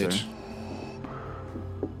apprentice. bitch.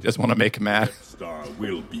 Just want to make him mad. Star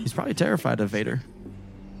will be. He's probably terrified of Vader.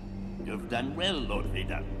 You've done well, Lord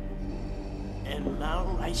Vader. And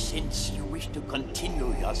now I sense you wish to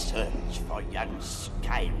continue your search for young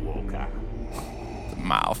Skywalker. The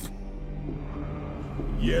mouth.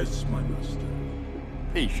 Yes, my master.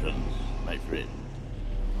 Patience, my friend.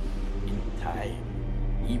 In time,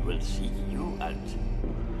 he will seek you out.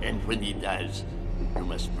 And when he does, you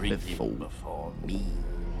must bring him before me.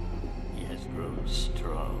 He has grown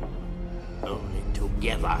strong. Only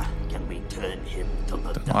together can we turn him to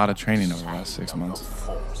the Done a lot of training over the last 6 months.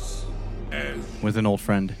 Force. With an old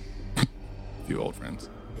friend. A few old friends.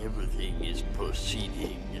 Everything is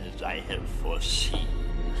proceeding as I have foreseen.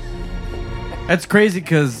 That's crazy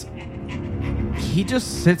because he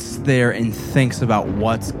just sits there and thinks about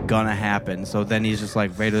what's gonna happen. So then he's just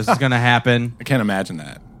like, Vader, this is gonna happen. I can't imagine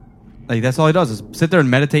that. Like that's all he does is sit there and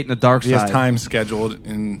meditate in the dark He side. has time scheduled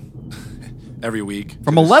in every week.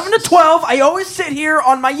 From 11 to 12, I always sit here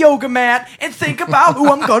on my yoga mat and think about who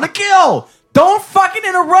I'm gonna kill. Don't fucking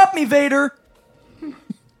interrupt me, Vader.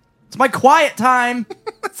 It's my quiet time.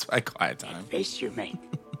 That's my quiet time. Face you make.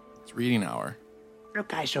 It's reading hour.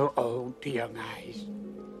 Look, I so old to young eyes.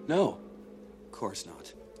 No, of course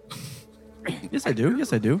not. Yes, I do.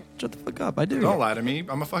 Yes, I do. Shut the fuck up. I do. Don't lie to me.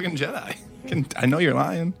 I'm a fucking Jedi. I know you're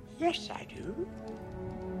lying. Yes, I do.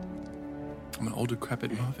 I'm an old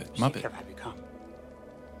decrepit Muppet. Sick have I become.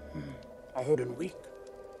 Old and weak.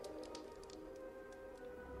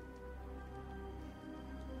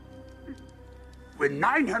 When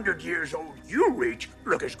 900 years old you reach,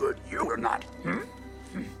 look as good you will not. And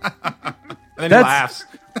then he laughs.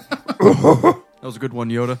 That was a good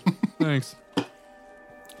one, Yoda. Thanks.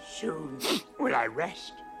 Soon will I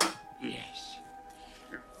rest. Yes.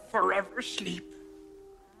 Forever sleep.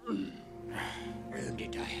 Earned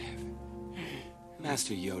it I have.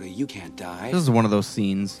 Master Yoda, you can't die. This is one of those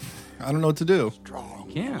scenes. I don't know what to do.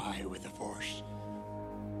 Strong Yeah. am I with the Force,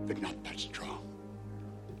 but not that strong.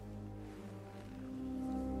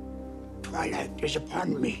 Twilight is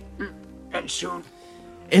upon me, and soon.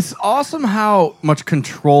 It's awesome how much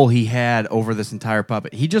control he had over this entire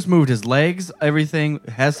puppet. He just moved his legs, everything.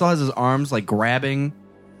 Still has his arms like grabbing.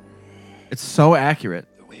 It's so accurate.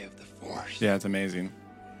 The way of the Force. Yeah, it's amazing.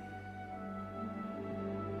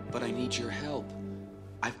 But I need your help.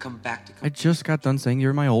 I've come back to. I just got done saying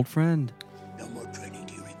you're my old friend. No more training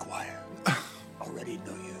do you require. Already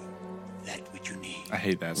know you. That which you need. I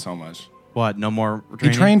hate that so much. What? No more He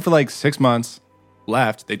training? trained for like 6 months,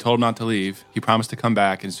 left. They told him not to leave. He promised to come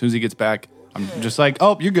back. And as soon as he gets back, I'm just like,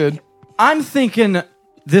 oh, you're good. I'm thinking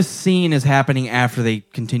this scene is happening after they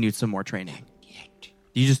continued some more training.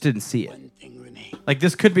 You just didn't see it. Like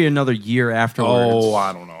this could be another year afterwards. Oh,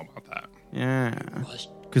 I don't know about that. Yeah.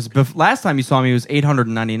 Because last time you saw me, he was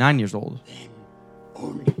 899 years old.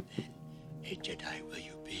 Only then a Jedi will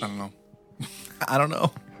you be. I don't know. I don't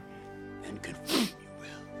know. And confirm you will.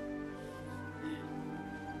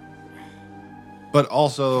 But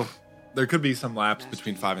also, there could be some lapse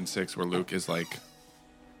between 5 and 6 where Luke is like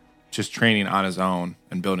just training on his own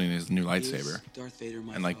and building his new lightsaber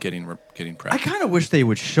and like getting prepped. I kind of wish they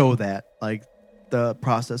would show that, like the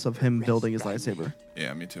process of him building his lightsaber.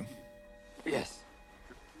 Yeah, me too. Yes.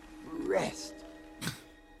 Rest.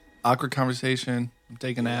 Awkward conversation. I'm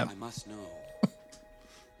taking a nap. I must know.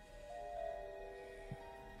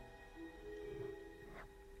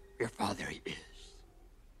 Your father is.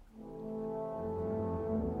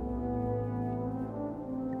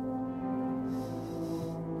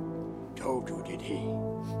 Told you, did he?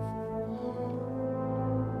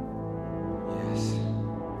 Yes.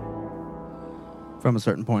 From a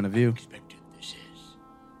certain point of view.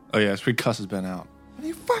 Oh yeah, Street Cuss has been out. How do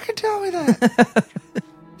you fucking tell me that?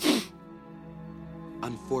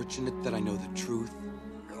 Unfortunate that I know the truth.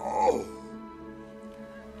 No.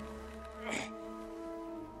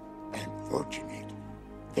 Unfortunate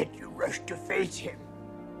that you rushed to face him.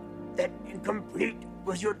 That incomplete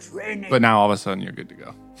was your training. But now all of a sudden you're good to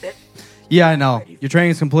go. Yeah, I know. Your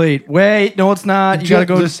training's complete. Wait, no, it's not. You gotta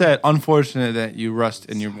go. Just said, unfortunate that you rushed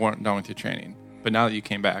and you weren't done with your training. But now that you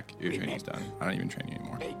came back, your training's done. I don't even train you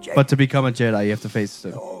anymore. But to become a Jedi, you have to face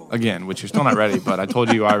it. Again, which you're still not ready, but I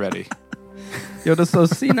told you are ready. Yoda's so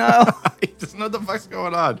senile. He doesn't know what the fuck's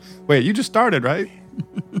going on. Wait, you just started, right?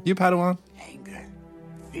 You Padawan?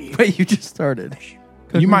 Wait, you just started.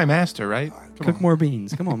 You my master, right? Cook more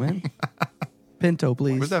beans. Come on, man. Pinto,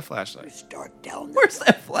 please. Where's that flashlight? Start down. Where's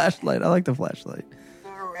that flashlight? I like the flashlight.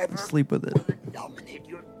 Forever Sleep with it. dominate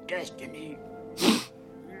your destiny.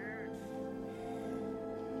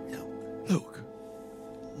 Luke.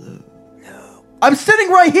 I'm sitting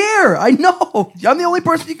right here. I know. I'm the only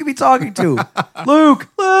person you could be talking to. Luke.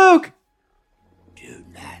 Luke. Do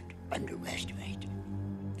not underestimate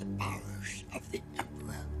the powers of the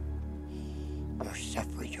Emperor. Or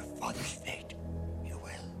suffer your father's fate. You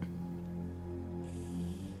will.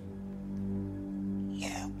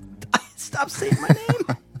 You. Stop saying my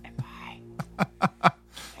name.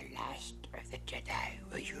 The last of the Jedi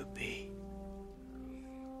will you be?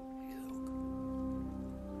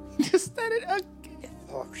 Just said it again. The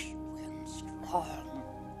Force will strong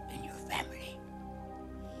in your family.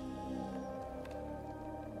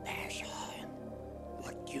 Pass on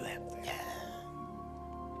what you have learned.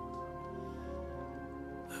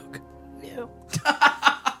 Luke. Luke.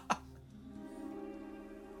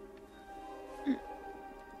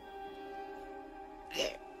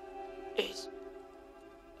 There is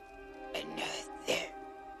another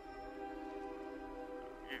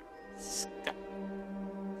sky.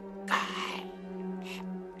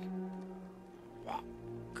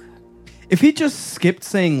 If he just skipped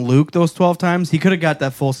saying Luke those 12 times, he could have got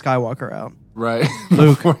that full Skywalker out. Right.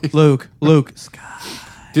 Luke, Luke, Sky.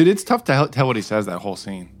 Dude, it's tough to tell what he says that whole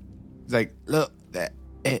scene. He's like, look, that,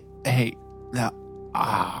 hey, no,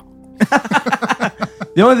 ah.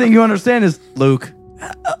 The only thing you understand is Luke.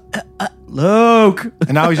 Luke.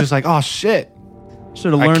 And now he's just like, oh, shit.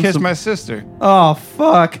 Should have learned I kissed my sister. Oh,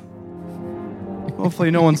 fuck. Hopefully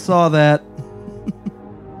no one saw that.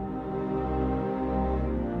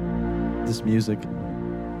 This music.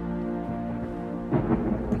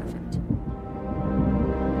 Perfect.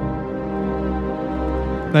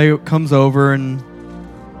 Now he comes over and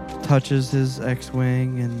touches his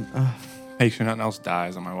X-Wing and... Make sure nothing else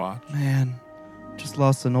dies on my watch. Man, just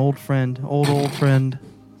lost an old friend. Old friend.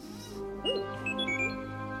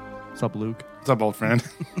 What's up, Luke? What's up, old friend?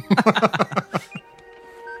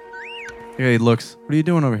 Here he looks. What are you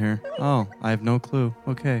doing over here? Oh, I have no clue.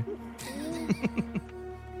 Okay.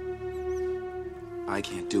 I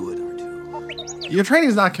can't do it, R2. Your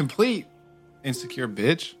training's not complete, insecure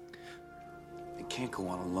bitch. I can't go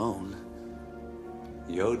on alone.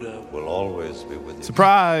 Yoda will always be with you.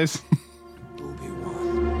 Surprise!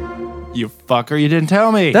 Obi-Wan. You fucker, you didn't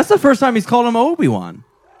tell me. That's the first time he's called him Obi-Wan.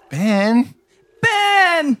 Ben!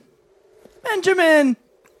 Benjamin!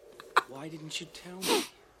 Why didn't you tell me?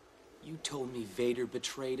 You told me Vader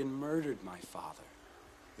betrayed and murdered my father.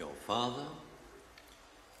 Your father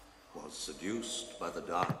was seduced by the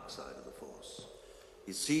dark side of the Force.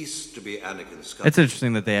 He ceased to be Anakin Skywalker. It's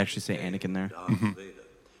interesting that they actually say Anakin there.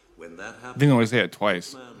 When that I think they only say it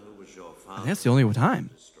twice. That's the only time.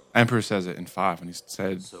 Emperor says it in 5 when he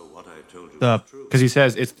said... So what I told you Because he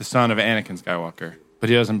says it's the son of Anakin Skywalker. But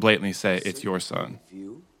he doesn't blatantly say it's your son.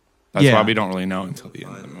 That's why we don't really know until the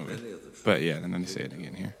end of the movie. But yeah, and then they say it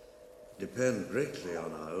again here. Depend greatly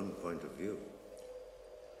on our own point of view.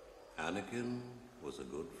 Anakin was a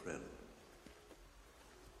good friend.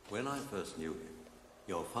 When I first knew him,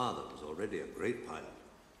 your father was already a great pilot,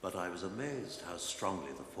 but I was amazed how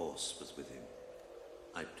strongly the Force was with him.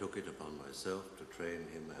 I took it upon myself to train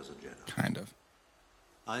him as a Jedi. Kind of.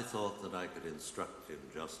 I thought that I could instruct him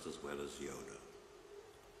just as well as Yoda.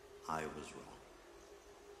 I was wrong.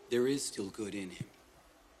 There is still good in him.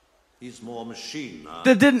 He's more machine now.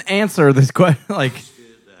 That didn't answer this question. Like,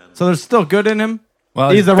 so there's still good in him? Well,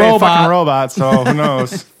 he's a robot. Fucking robot, so who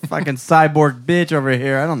knows? Fucking cyborg bitch over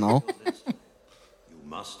here. I don't know. You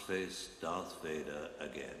must face Darth Vader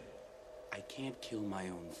again. I can't kill my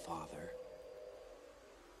own father.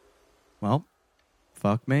 Well,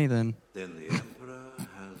 fuck me then. Then the Emperor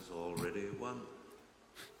has already won.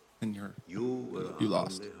 And you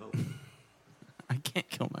lost. I can't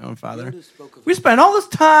kill my own father. We spent all this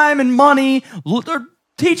time and money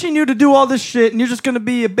teaching you to do all this shit, and you're just going to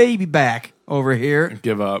be a baby back over here.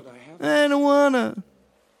 Give up. I don't want to.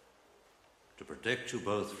 To protect you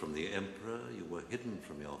both from the Emperor, you were hidden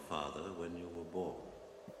from your father when you were born.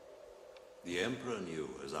 The Emperor knew,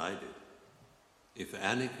 as I did, if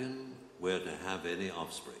Anakin were to have any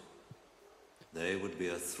offspring, they would be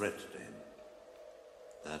a threat to him.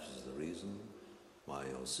 That is the reason why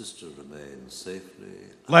your sister remains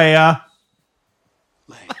safely... Leia.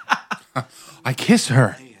 I kiss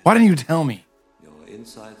her. Why didn't you tell me? Your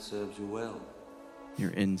insight serves you well.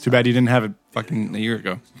 Your insight. Too bad you didn't have it fucking a year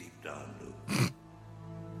ago. Deep down, Luke.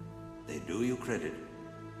 They do you credit,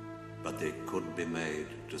 but they couldn't be made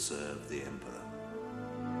to serve the Emperor.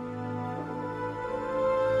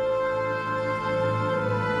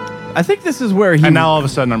 I think this is where he... And now all of a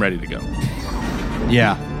sudden I'm ready to go.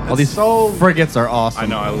 Yeah. All these frigates are awesome. I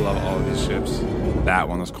know, I love all of these ships. That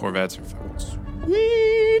one, those Corvettes are fucking sweet.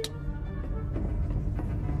 Sweet.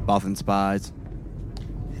 Bothan spies.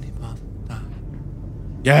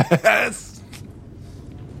 Yes.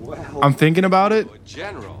 I'm thinking about it.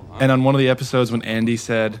 General, huh? And on one of the episodes when Andy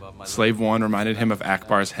said Slave One reminded him of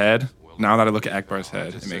Akbar's head, now that I look at Akbar's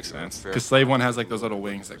head, it makes sense. Because Slave One has like those little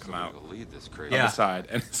wings that come out on the side.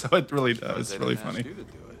 And so it really does. It's really funny.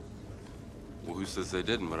 Well, who says they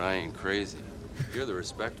didn't, but I ain't crazy. You're the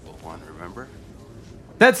respectable one, remember?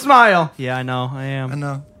 That smile. Yeah, I know. I am. I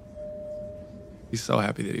know. He's so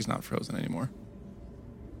happy that he's not frozen anymore.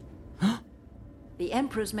 The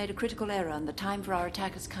Emperor's made a critical error and the time for our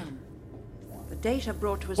attack has come. The data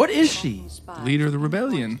brought to us... What is she? Leader of the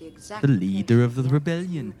rebellion. The leader of the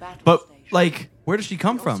rebellion. But, like, where does she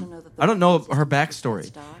come from? I don't know her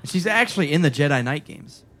backstory. She's actually in the Jedi Knight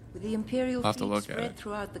games. With the Imperial I'll have to fleet look at spread it.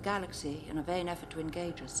 throughout the galaxy in a vain effort to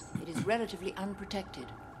engage us, it is relatively unprotected.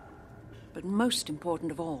 But most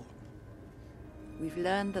important of all, we've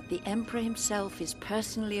learned that the Emperor himself is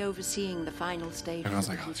personally overseeing the final stages Everyone's of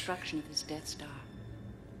like, the construction of his Death Star.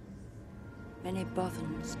 Many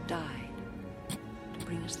Bothans died to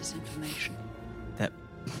bring us this information. That.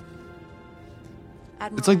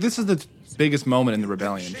 It's like this is the biggest moment in the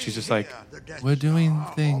rebellion. She's just like, we're doing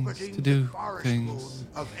things to do things.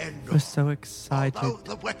 We're so excited. Although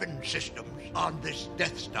the weapon systems on this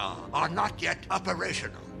Death Star are not yet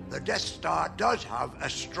operational, the Death Star does have a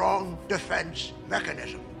strong defense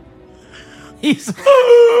mechanism. He's all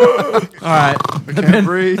right. I can't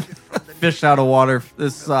breathe. Fish out of water.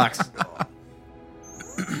 This sucks.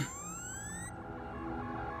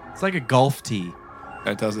 It's like a golf tee.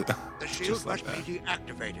 That does it. The shield must be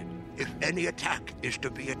deactivated if any attack is to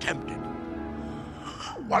be attempted.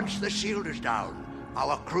 Once the shield is down,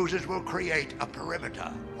 our cruisers will create a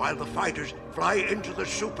perimeter while the fighters fly into the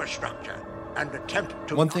superstructure and attempt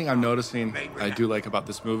to... One thing I'm noticing I do like about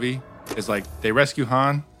this movie is like they rescue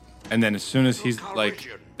Han, and then as soon as he's like,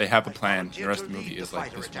 they have a plan. The rest of the movie is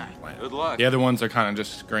like this one plan. Good luck. The other ones are kind of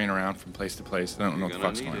just scurrying around from place to place. They don't know what the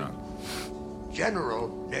fuck's going on.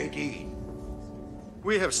 General Nadine.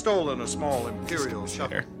 We have stolen a small Imperial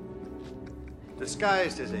shuttle.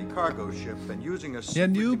 Disguised as a cargo ship and using a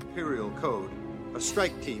secret Imperial code, a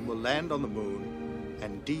strike team will land on the moon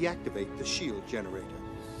and deactivate the shield generator.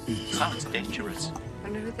 Sounds dangerous.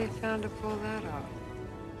 Wonder who they found to pull that off.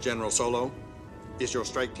 General Solo, is your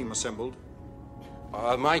strike team assembled?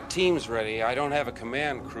 My team's ready. I don't have a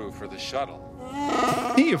command crew for the shuttle.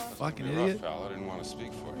 You fucking You're idiot. rough, pal. I didn't want to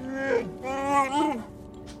speak for you.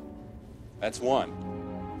 That's one.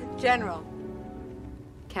 General,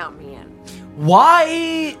 count me in.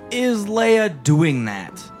 Why is Leia doing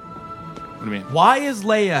that? What do you mean? Why is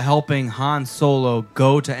Leia helping Han Solo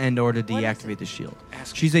go to Endor to deactivate the shield?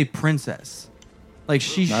 She's a princess. Like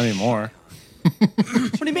she's Not anymore.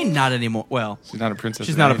 What do you mean not anymore? Well, She's not a princess.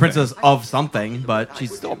 she's of not a anything. princess of something, but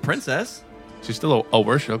she's still a princess. She's still a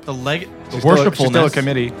worship. The She's worshipfulness. Still, she's still a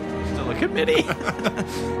committee. Still a committee.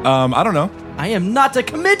 I don't know. I am not a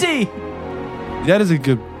committee. That is a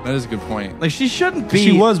good point. Like she shouldn't be.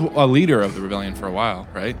 She was a leader of the rebellion for a while,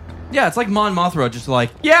 right? Yeah, it's like Mon Mothra, just like,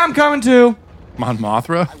 yeah, I'm coming too, Mon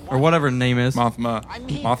Mothra or whatever her name is. Mothma.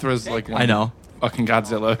 Mothra's like one I know. fucking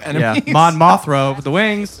Godzilla Yeah, enemies. Mon Mothra with the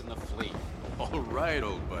wings. All right,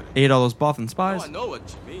 old buddy. Ate all those Bothan spies. Oh, I know what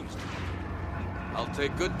she means to me. I'll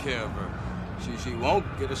take good care of her. She won't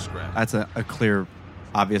get a scratch. That's a clear,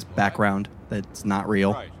 obvious background that's not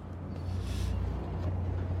real. Right.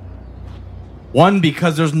 One,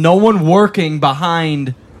 because there's no one working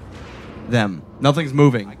behind them. Nothing's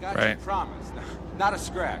moving. I got Right. you promised. Not a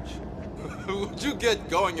scratch. Would you get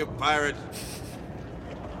going, you pirate?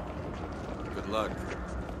 Good luck.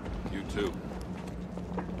 You too.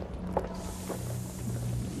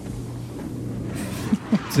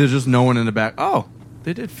 See, there's just no one in the back. Oh,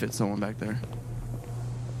 they did fit someone back there.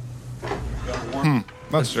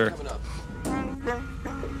 Not sure.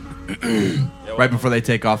 Right before they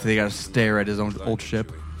take off, they gotta stare at his own old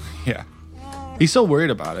ship. Yeah. He's so worried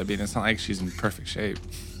about it. I mean, it's not like she's in perfect shape.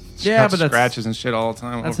 She Yeah, has but that's- scratches and shit all the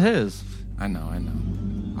time. That's his. I know. I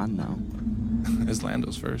know. It's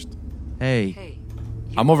Lando's first. Hey.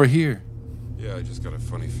 I'm over here. Yeah, I just got a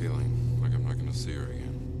funny feeling. Like I'm not gonna see her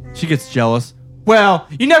again. She gets jealous. Well,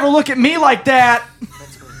 you never look at me like that.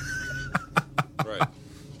 Right.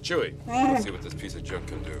 Chewie, let's see what this piece of junk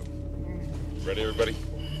can do. Ready, everybody?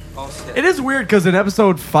 All set. It is weird because in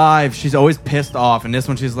episode 5, she's always pissed off, and this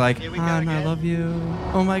one she's like, Han, I love you.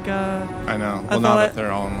 Oh my god. I know. I Well, now thought that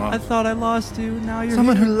they're all in love. I thought I lost you. Now you're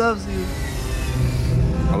Someone here. who loves you.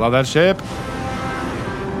 I love that ship.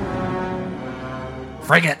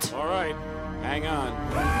 Frigate. All right. Hang on.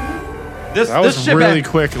 That was really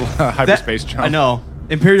quick hyperspace jump. I know.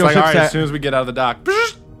 Imperial It's like, ships. all right, as soon as we get out of the dock.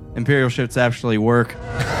 Imperial ships actually work.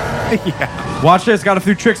 Yeah. Watch this. Got a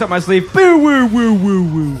few tricks up my sleeve. Boo woo woo woo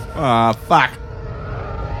woo. Ah, fuck.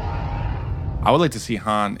 I would like to see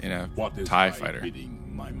Han in a TIE fighter.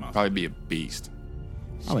 Probably be a beast.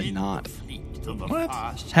 Probably not. What?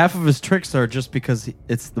 Half of his tricks are just because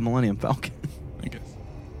it's the Millennium Falcon. I guess.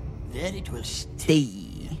 There it will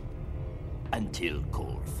stay until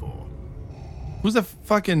called for. Who's the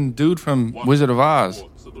fucking dude from Wizard of Oz?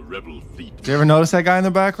 Did you ever notice that guy in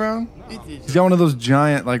the background? He's got one of those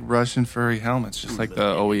giant, like, Russian furry helmets, just like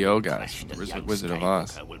the OEO guys from Wizard of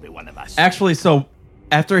Oz. Actually, so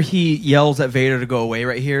after he yells at Vader to go away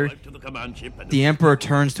right here, the Emperor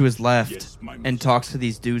turns to his left and talks to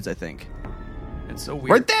these dudes, I think. It's so weird.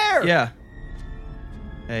 Right there! Yeah.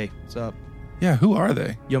 Hey, what's up? Yeah, who are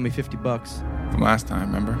they? You owe me $50. From last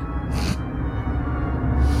time, remember?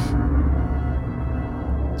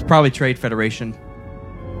 It's probably Trade Federation.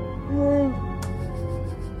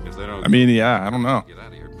 I mean, yeah, I don't know.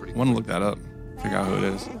 I want to look that up. Figure out who it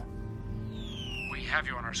is. We have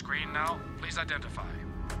you on our screen now. Please identify.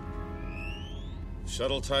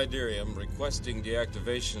 Shuttle Tiderium requesting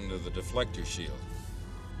deactivation of the deflector shield.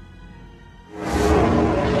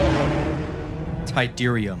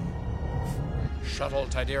 Tiderium. Shuttle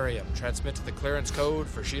Tiderium, transmit the clearance code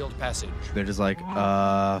for shield passage. They're just like,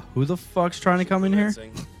 who the fuck's trying to come in here?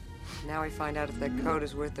 Now we find out if that code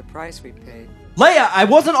is worth the price we paid. Leia, I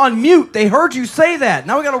wasn't on mute. They heard you say that.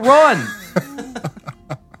 Now we gotta run.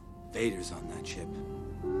 Vader's on that ship.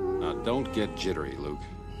 Now, don't get jittery, Luke.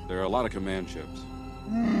 There are a lot of command ships.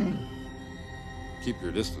 Keep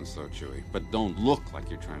your distance, though, Chewie. But don't look like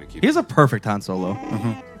you're trying to keep... He's a perfect Han Solo.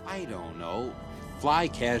 I don't know. Fly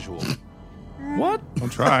casual. What? I'll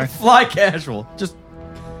try. Fly casual. Just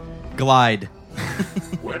glide.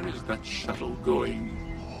 Where is that shuttle going?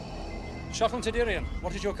 Shuttle Tiderium,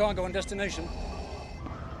 what is your cargo and destination?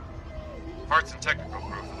 Parts and technical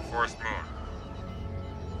crew for the Forest Moon.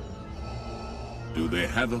 Do they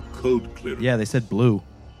have a code clearance? Yeah, they said blue.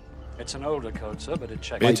 It's an older code, sir, but it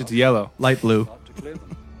checks. Bitch, it's yellow. Light blue.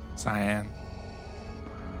 Cyan.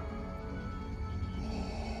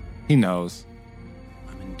 He knows.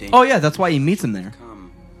 Oh, yeah, that's why he meets him there.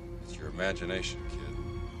 It's your imagination, kid.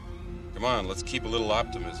 Come on, let's keep a little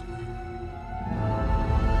optimism.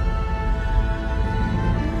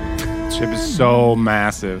 The ship is so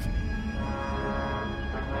massive.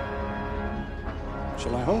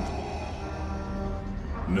 Shall I hold?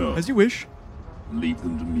 No. As you wish. Leave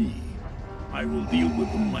them to me. I will deal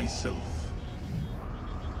with them myself.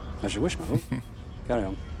 As you wish, my lord. Carry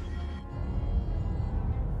on.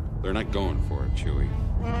 They're not going for it, Chewie.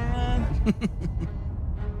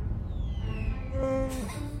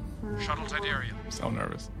 Shuttle Tiderium. So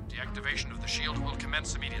nervous. Deactivation of the shield will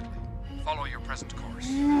commence immediately. Follow your present course.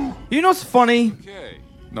 You know what's funny? Okay.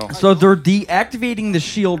 No. So they're deactivating the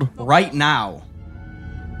shield right now.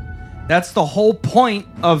 That's the whole point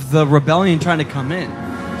of the rebellion trying to come in.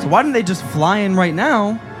 So why didn't they just fly in right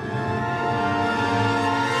now?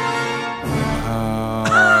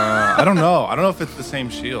 I don't know. I don't know if it's the same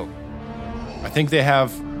shield. I think they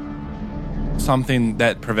have something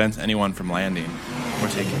that prevents anyone from landing or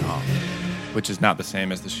taking off, which is not the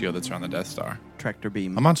same as the shield that's around the Death Star. Tractor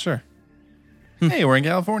beam. I'm not sure. Hey, we're in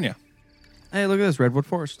California. Hey, look at this, Redwood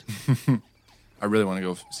Forest. I really want to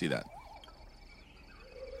go see that.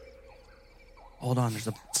 Hold on, there's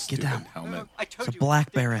a... Stupid Get down. helmet. There's a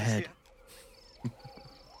black bear ahead.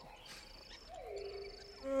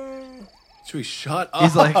 Chewie, shut up.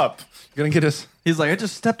 He's like... You're going to get us... He's like, I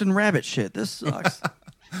just stepped in rabbit shit. This sucks.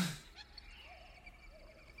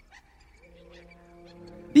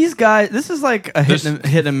 These guys, this is like a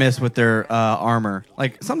hit and miss with their armor.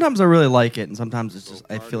 Like, sometimes I really like it, and sometimes it's just,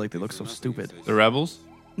 I feel like they look so stupid. The Rebels?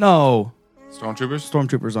 No. Stormtroopers?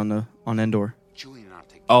 Stormtroopers on Endor.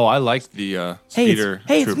 Oh, I like the speeder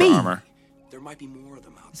it's me. armor. There might be more of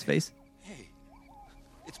them out His face. Hey,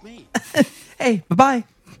 it's me. Hey, bye-bye.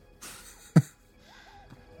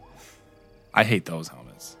 I hate those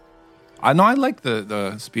helmets. I like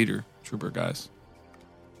the speeder trooper guys.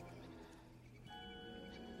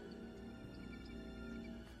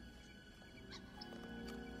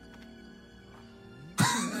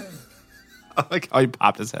 I like how he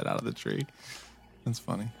popped his head out of the tree. That's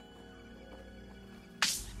funny.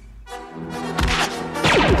 Go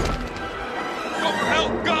for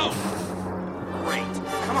help, go! Great.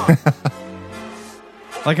 Come on.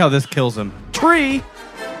 I like how this kills him. Tree!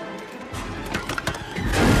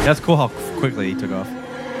 That's cool how quickly he took off.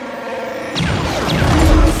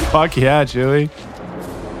 Fuck yeah, Chewie.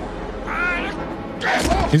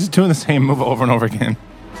 He's just doing the same move over and over again.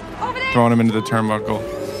 Throwing him into the turnbuckle.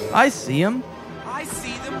 I see him. I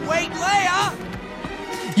see them. Wait,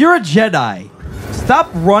 Leia! You're a Jedi. Stop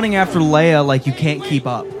running after Leia like you can't keep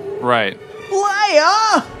up. Right.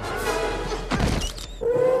 Leia!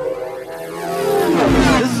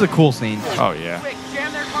 This is a cool scene. Oh, yeah. Quick,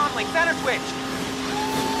 jam their comm link. Center switch.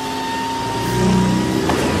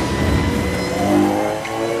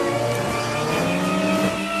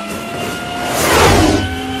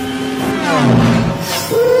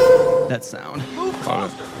 That sound. Move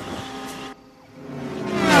closer.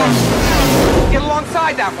 Get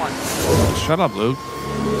alongside that one. Shut up, Luke.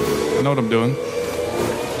 I know what I'm doing.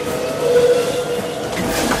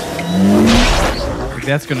 If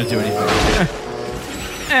that's gonna do anything.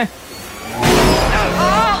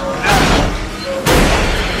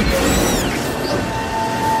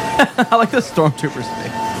 I like the stormtroopers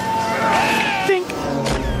thing. Think.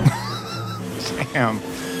 Damn.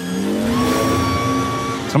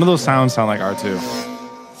 Some of those sounds sound like R2.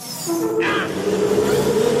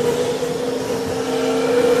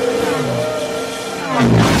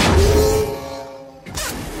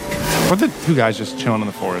 What are the two guys just chilling in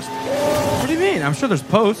the forest? What do you mean? I'm sure there's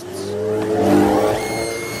posts.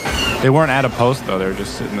 They weren't at a post, though. They were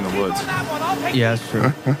just sitting in the woods. Yeah, that's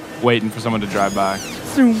true. Waiting for someone to drive by.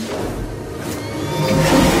 Zoom.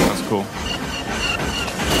 That's cool.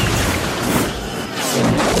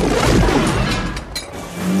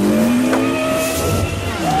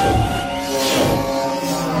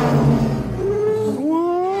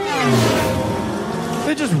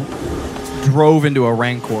 They just drove into a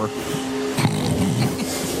Rancor.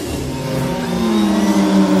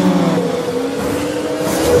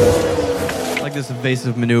 Like this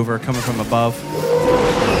evasive maneuver coming from above.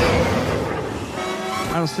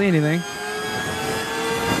 I don't see anything.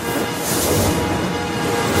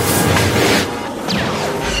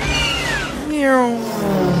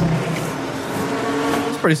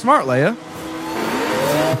 That's pretty smart, Leia.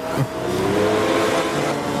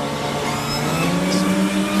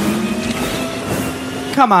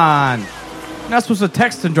 Come on. You're not supposed to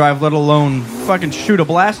text and drive, let alone fucking shoot a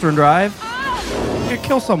blaster and drive. You could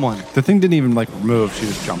kill someone. The thing didn't even, like, move. She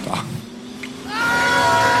just jumped off.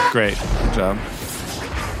 Great. Good job.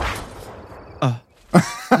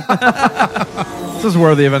 This is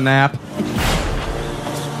worthy of a nap.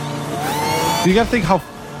 You gotta think how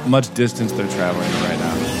much distance they're traveling right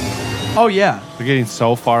now. Oh, yeah. They're getting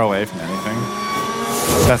so far away from anything.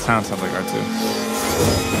 That sounds like R2.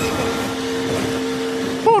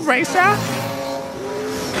 Board racer!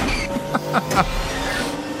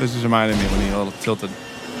 This just reminded me when he a little tilted.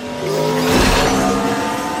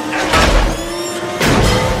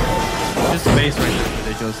 His face right there is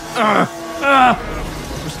ridiculous.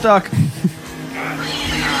 We're stuck.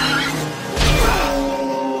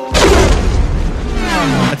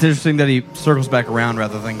 It's interesting that he circles back around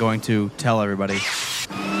rather than going to tell everybody.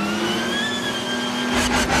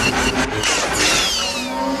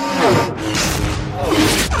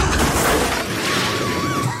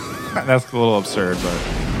 That's a little absurd, but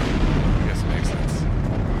I guess it makes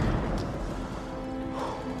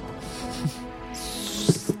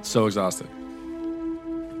sense. So exhausted.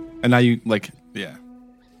 And now you, like, yeah.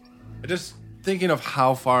 Just thinking of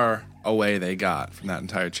how far away they got from that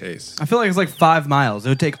entire chase. I feel like it's like 5 miles. It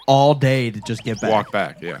would take all day to just get back. Walk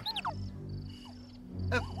back, yeah.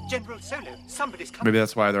 General Solo, somebody's coming. Maybe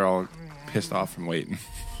that's why they're all pissed off from waiting.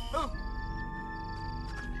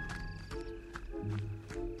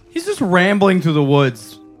 He's just rambling through the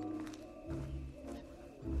woods.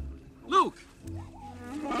 Luke!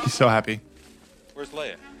 He's so happy. Where's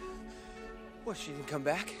Leia? Well, she didn't come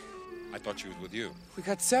back. I thought she was with you. We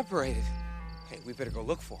got separated. Hey, we better go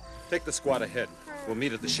look for her. Take the squad ahead. We'll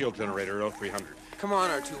meet at the shield generator at 0300. Come on,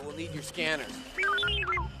 R2. We'll need your scanners.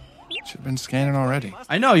 Should have been scanning already.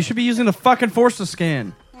 I know. You should be using the fucking Force to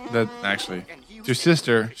scan. That actually, it's your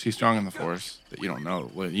sister. She's strong in the Force. That you don't know.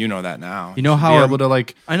 Well, you know that now. You know how be her- able to,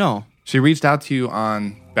 like. I know. She reached out to you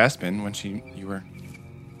on Bespin when you were.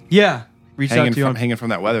 Yeah, reached out to you hanging from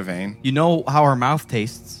that weather vane. You know how her mouth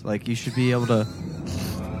tastes. Like you should be able to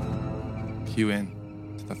cue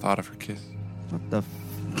in to the thought of her kiss. What the?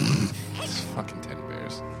 These fucking teddy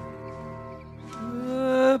bears.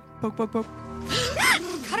 Poke, poke, poke.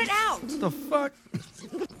 Cut it out! What the fuck?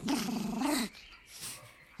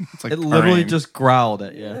 It's like it literally purring. just growled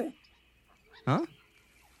at you. Huh?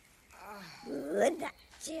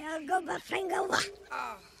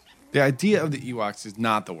 The idea of the Ewoks is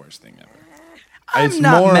not the worst thing ever. I'm It's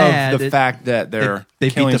not more mad. of the fact that they're they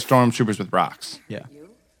beat killing the- stormtroopers with rocks. Yeah.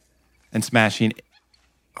 And smashing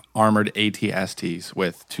armored AT-STs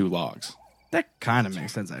with 2 logs. That kind of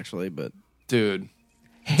makes sense, actually, but dude,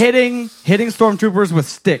 hitting stormtroopers with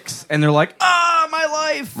sticks, and they're like, "Ah, my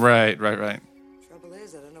life!" Right. Trouble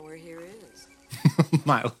is, I don't know where here is.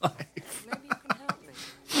 My life. Maybe you can help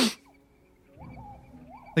me.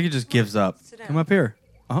 I think he just gives up. Come up here.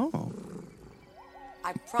 Oh,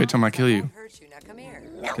 Wait till I kill you. Hurt you. Now come here.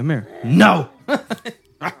 come here. No. You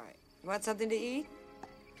want something to eat?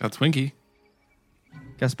 Got Twinkie.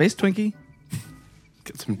 Got space Twinkie.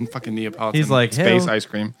 Get some fucking Neapolitan. He's like, space "Hell, ice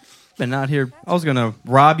cream. Been not here. I was gonna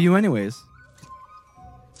rob you anyways.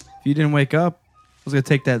 If you didn't wake up, I was gonna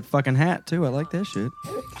take that fucking hat too. I like that shit."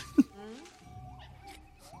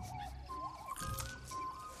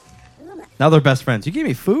 Now they're best friends. You gave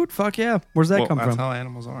me food? Fuck yeah. Where's that come that's from? how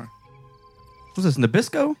animals are. What's this,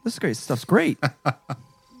 Nabisco? This is great. Stuff's great.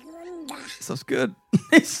 Stuff's good.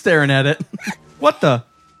 He's staring at it. What the?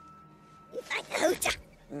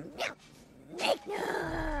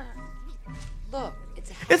 Look,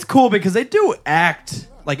 it's a It's cool because they do act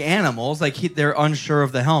like animals. Like they're unsure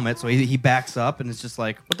of the helmet, so he backs up and it's just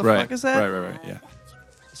like, what the fuck is that? Right. Yeah.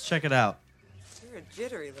 Let's check it out. You're a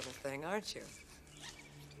jittery little thing, aren't you?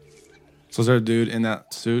 So is there a dude in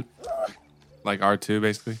that suit, like R2,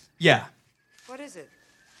 basically? Yeah. What is it?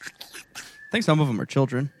 I think some of them are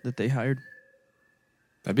children that they hired.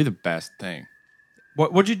 That'd be the best thing.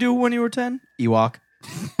 What'd you do when you were 10? Ewok.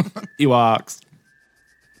 Ewoks.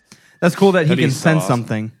 That's cool that he That'd can be so sense awesome.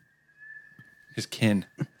 something. His kin.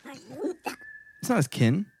 It's not his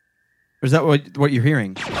kin. Or is that what you're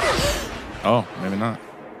hearing? Oh, maybe not.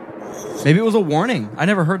 Maybe it was a warning. I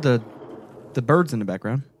never heard the birds in the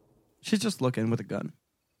background. She's just looking with a gun.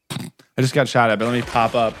 I just got shot at, but let me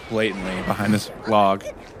pop up blatantly behind this log.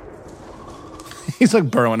 He's like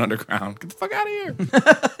burrowing underground. Get the fuck out of here.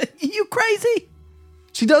 You crazy?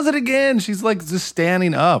 She does it again. She's like just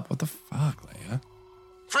standing up. What the fuck, Leia?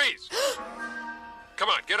 Freeze! Come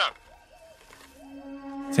on, get up.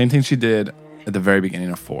 Same thing she did at the very beginning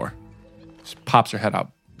of 4. Just pops her head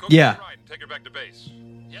up. Yeah. Take her back to base.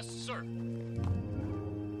 Yes, sir.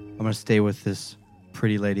 I'm going to stay with this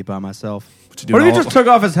pretty lady by myself. What you doing What if he all- just took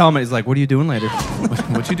off his helmet? He's like, what are you doing later?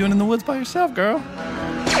 What you doing in the woods by yourself, girl?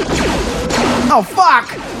 Oh, fuck!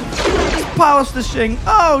 Just polished the shing.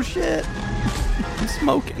 Oh, shit. I'm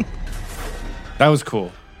smoking. That was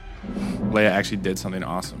cool. Leia actually did something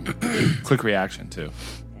awesome. Quick reaction, too.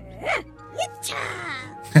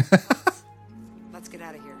 Let's get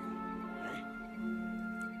out of here.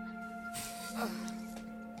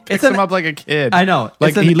 Picks him up like a kid. I know. Like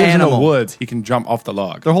It's an he lives in animal. the woods. He can jump off the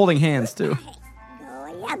log. They're holding hands, too.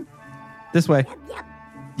 This way.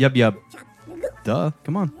 Yub. Duh.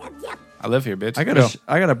 Come on. I live here, bitch.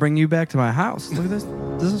 I gotta bring you back to my house. Look at this.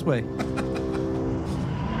 This way.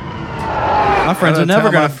 My friends are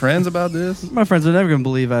never gonna. My friends about this. My friends are never gonna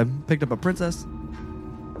believe I picked up a princess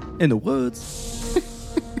in the woods.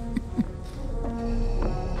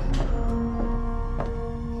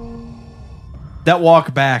 That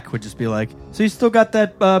walk back would just be like, so you still got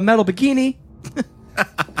that metal bikini?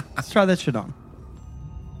 Let's try that shit on.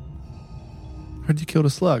 Heard you killed a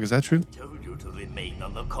slug. Is that true? Told you to remain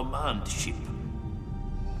on the command ship.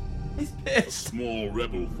 A small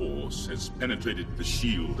rebel force has penetrated the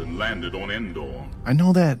shield and landed on Endor. I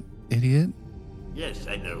know that, idiot. Yes,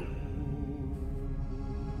 I know.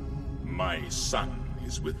 My son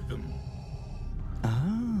is with them.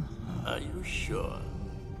 Are you sure?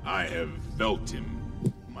 I have felt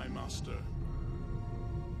him, my master.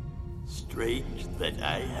 Strange that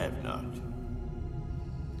I have not.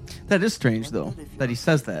 That is strange, though, that he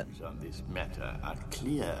says that. On this matter are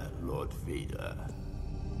clear, Lord Vader.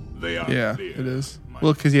 They are Yeah, clear. it is.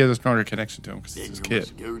 Well, because he has a stronger connection to him because Then it's his you kid.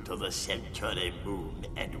 must go to the Centauri moon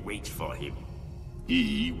and wait for him.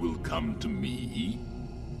 He will come to me.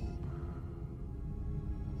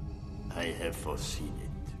 I have foreseen it.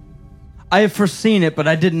 I have foreseen it, but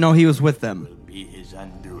I didn't know he was with them. Be his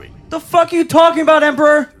undoing. The fuck are you talking about,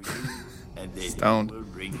 Emperor? And then Stoned. he will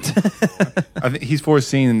bring I think he's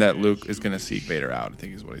foreseeing that Luke is going to seek Vader out. I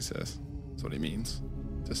think is what he says. That's what he means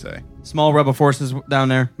to say. Small rebel forces down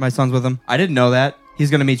there. My son's with him. I didn't know that. He's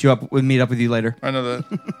gonna meet up with you later. I know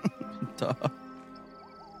that. Duh.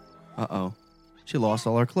 Uh-oh. She lost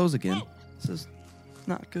all her clothes again. This is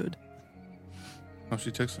not good. Oh, she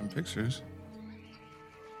took some pictures.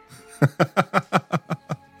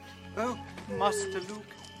 Oh, Master Luke.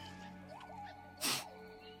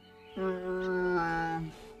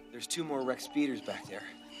 There's 2 more Rex speeders back there.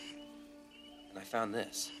 And I found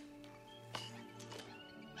this.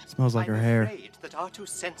 Smells like her hair. I'm afraid that our 2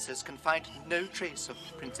 senses can find no trace of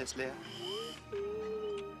Princess Leia.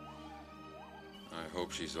 I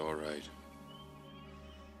hope she's all right.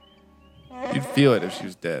 You'd feel it if she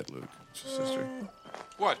was dead, Luke. It's your sister.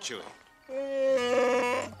 What, Chewie?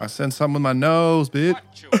 I sent something with my nose, bitch.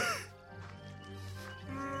 What, Chewie?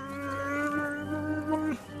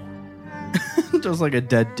 Just like a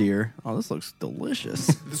dead deer. Oh, this looks delicious.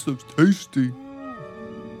 This looks tasty.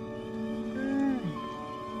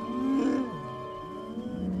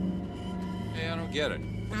 Hey, I don't get it.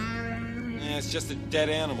 It's just a dead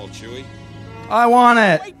animal, Chewie. I want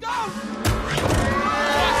it.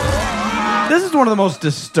 This is one of the most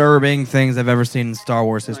disturbing things I've ever seen in Star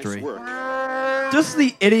Wars history. Just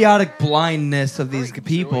the idiotic blindness of these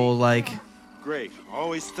people, like... Great.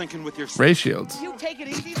 Always thinking with your... Ray shields. You take it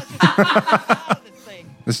easy.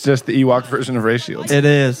 It's just the Ewok version of Ray shields. It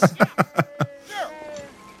is.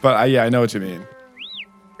 But I know what you mean.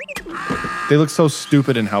 They look so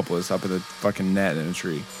stupid and helpless up in the fucking net in a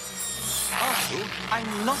tree.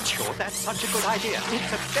 I'm not sure that's such a good idea.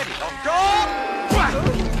 It's a very long drop.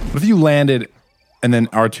 What if you landed and then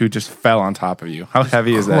R2 just fell on top of you? How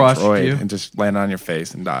heavy is that droid? you. And just landed on your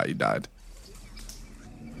face and you died.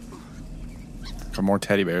 For more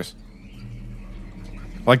teddy bears. I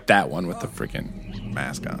like that one with the freaking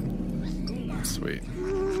mask on. Sweet.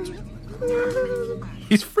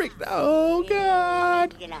 He's freaked out. Oh,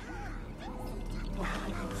 God.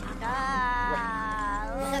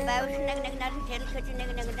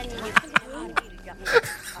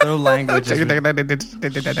 No language.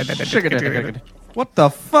 What the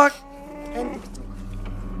fuck?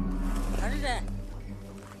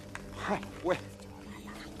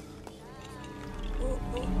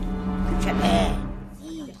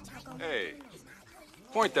 Hey,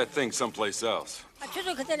 point that thing someplace else.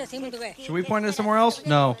 Should we point it somewhere else?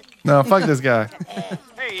 No. No, fuck this guy.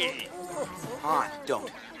 Hey. Ah,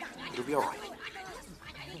 don't. It'll be all right.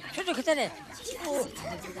 Give me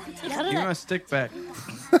my stick back.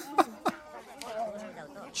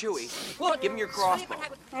 Chewie, give him your crossbow.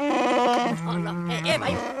 Oh,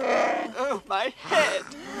 my head.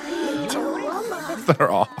 They're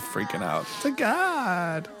all freaking out. To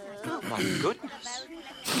God. My goodness.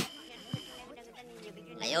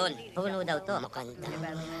 Ayun, puno daw to.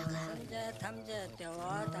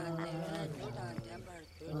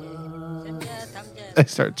 They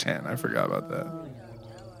start chanting. I forgot about that.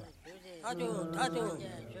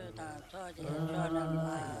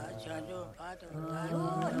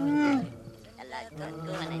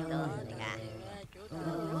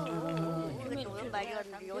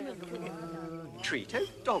 Trito,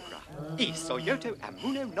 Dogra, Isoyoto,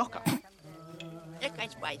 Amuno, Noka.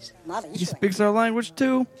 He speaks our language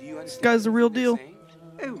too. This guy's the real deal.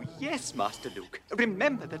 Oh, yes, Master Luke.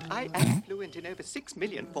 Remember that I am fluent in over 6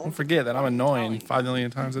 million forms. Don't forget that I'm annoying 5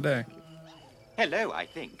 million times a day. Hello, I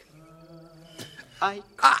think. I'm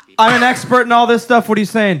an expert in all this stuff. What are you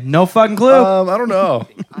saying? No fucking clue. I don't know.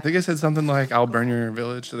 I think I said something like, I'll burn your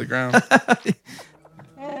village to the ground.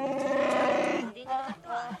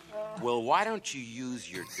 Well, why don't you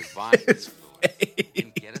use your divine influence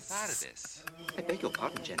and get us out of this? I beg your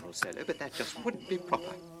pardon, General Solo, but that just wouldn't be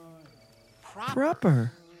proper.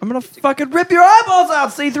 Proper. I'm gonna fucking rip your eyeballs out,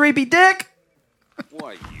 C3P dick.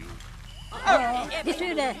 Why, you?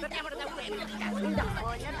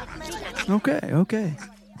 Okay.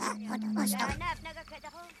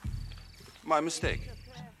 My mistake.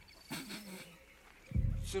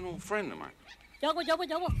 It's an old friend of mine. No.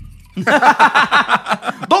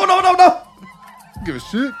 Give a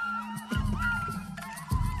shit.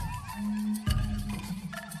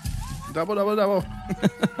 Double.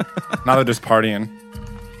 Now they're just partying.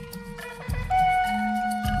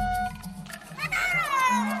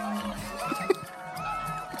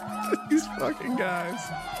 These fucking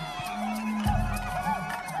guys.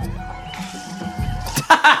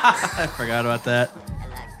 I forgot about that.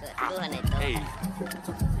 Hey.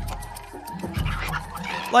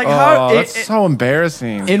 Like how that's so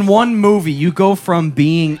embarrassing. In one movie, you go from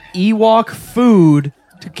being Ewok food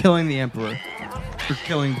to killing the Emperor. Or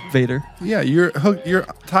killing Vader. Yeah, you're hooked. You're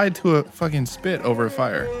tied to a fucking spit over a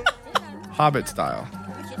fire, Hobbit style.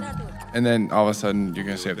 And then all of a sudden, you're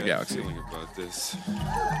gonna save the galaxy. About this.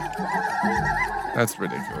 That's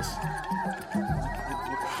ridiculous.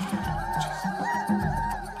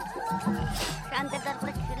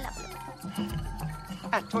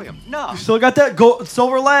 You still got that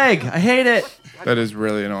silver leg. I hate it. That is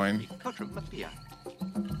really annoying.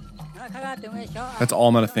 That's all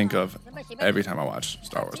I'm gonna think of every time I watch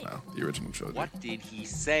Star Wars now, the original trilogy. What did he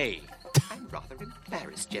say? I'm rather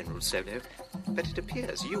embarrassed, General Solo, but it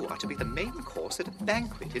appears you are to be the main course at a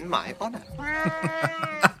banquet in my honor.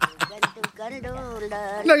 You're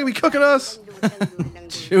not gonna be cooking us.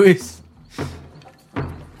 Chewie's.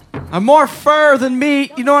 I'm more fur than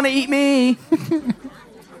meat. You don't want to eat me.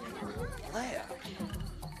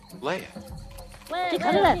 Leia.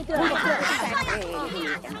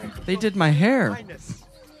 They did my hair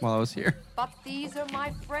while I was here. But these are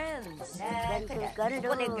my friends.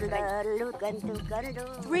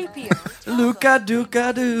 3PO. Luca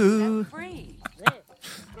Duca Doo.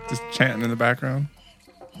 Just chanting in the background.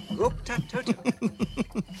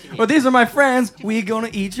 Well, these are my friends. We gonna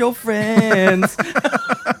eat your friends.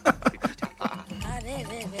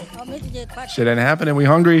 Shit ain't happening. We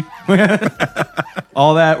hungry.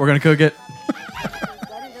 All that. We're gonna cook it.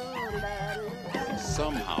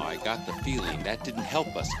 Somehow I got the feeling that didn't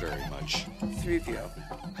help us very much. 3PO.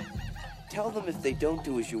 Tell them if they don't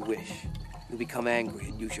do as you wish, you'll become angry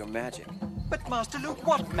and use your magic. But Master Luke,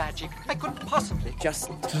 what magic? I couldn't possibly. Just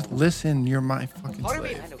listen. You're my fucking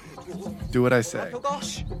slave. Do what I say.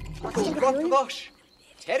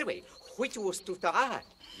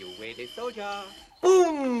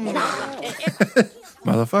 Boom!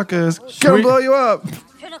 Motherfuckers. Gonna blow you up.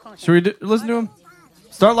 Should we listen to him?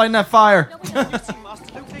 Start lighting that fire. Master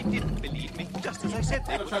Luke, they didn't believe me, just as I said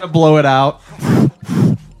they would. Trying to blow it out.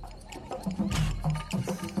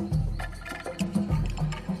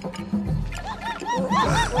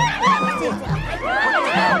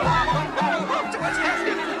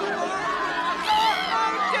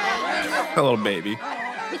 A little baby.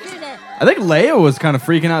 I think Leia was kind of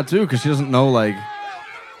freaking out too because she doesn't know like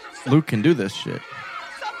Luke can do this shit.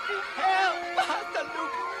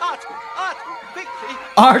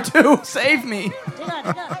 R2, save me!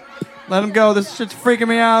 Let him go. This shit's freaking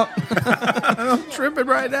me out. I'm tripping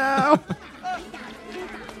right now.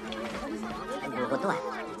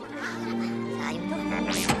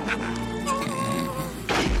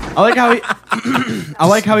 I like how he. I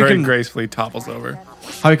like how he Very can gracefully topples over.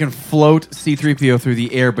 How he can float C-3PO through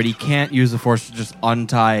the air, but he can't use the Force to just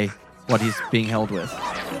untie what he's being held with.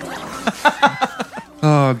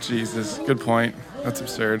 Oh Jesus! Good point. That's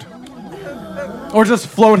absurd. Or just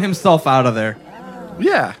float himself out of there.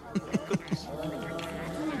 Yeah.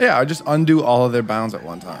 Yeah, or just undo all of their bounds at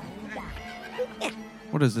one time.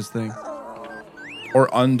 What is this thing? Or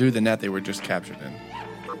undo the net they were just captured in.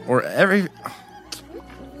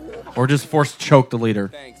 Or just force choke the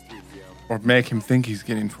leader. Or make him think he's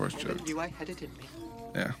getting force choked. I had it in me.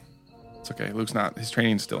 Yeah. It's okay. Luke's not. His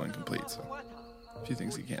training's still incomplete, so a few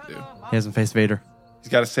things he can't do. He hasn't faced Vader. He's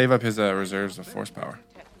got to save up his reserves of force power.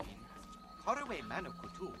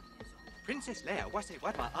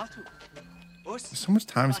 There's so much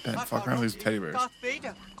time spent fucking around with these teddy bears. Darth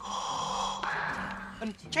Vader.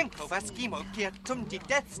 And Chenko Vaskimo geared zum die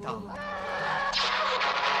Death Star.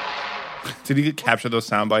 Did he capture those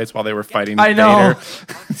sound bites while they were fighting I know. Vader?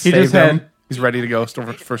 He Save just them. had- He's ready to go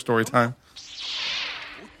for story time.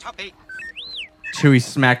 Chewie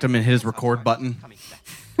smacked him and hit his record button.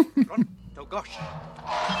 Oh gosh.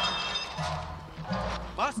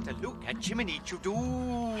 Master Luke had Chimney Chudu.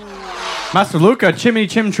 Master Luca, Chimney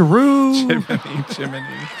Chim Charoo. Chimney.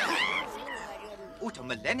 Uto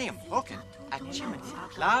Millennium Falcon at Chimney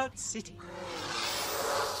Cloud City.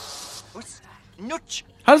 Us Nutch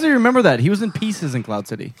How does he remember that? He was in pieces in Cloud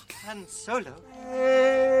City. Han Solo.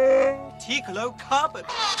 Ticolo Carbon.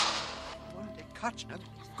 Wonde Kachner.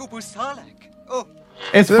 Gubu Sarlacc. Oh.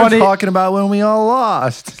 It's They're funny. talking about when we all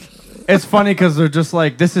lost. It's funny because they're just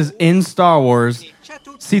like, this is in Star Wars.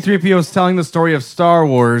 C-3PO is telling the story of Star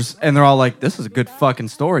Wars, and they're all like, this is a good fucking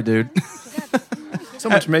story, dude. So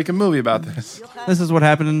much make a movie about this. This is what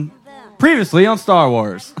happened previously on Star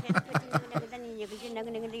Wars. I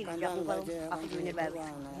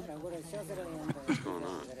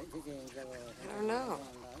don't know.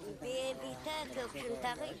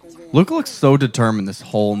 Luke looks so determined this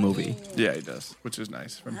whole movie. Yeah, he does, which is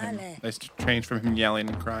nice from him. Nice change from him yelling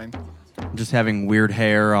and crying. Just having weird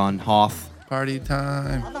hair on Hoth. Party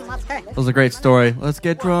time. That was a great story. Let's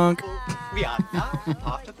get drunk. We are now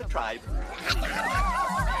part of the tribe.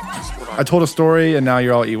 I told a story, and now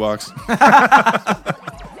you're all Ewoks.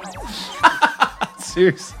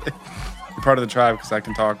 Seriously. You're part of the tribe because I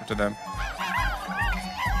can talk to them.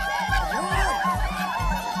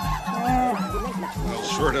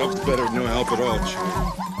 Short help's better than no help at all.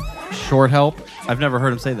 Short help? I've never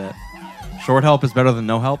heard him say that. Short help is better than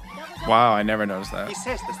no help? Wow, I never noticed that. He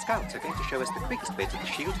says the scouts are going to show us the quickest way to the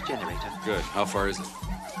shield generator. Good. How far is it?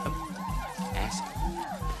 Ask.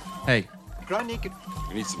 Hey. Gronik.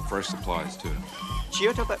 We need some fresh supplies, too.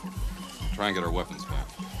 Chiotoba. Try and get our weapons back.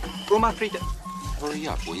 Uma Frida. Hurry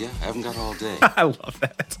up, will you? I haven't got all day. I love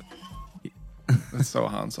that. That's so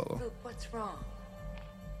Han Solo. Luke, what's wrong?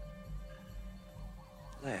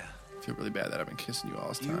 Leia. I feel really bad that I've been kissing you all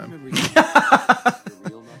this time.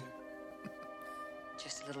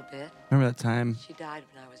 bit. Remember that time? She died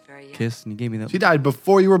when I was very young. Kissed and you gave me that. She died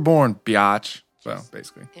before you were born, biatch. Well,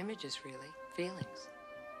 basically. Images, really. Feelings.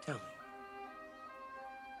 Tell me.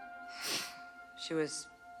 She was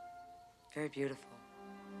very beautiful.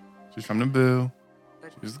 She's from Naboo.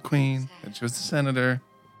 She was the queen. And she was the senator.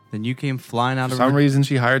 Then you came flying out For of some reason,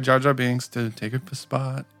 she hired Jar Jar Binks to take her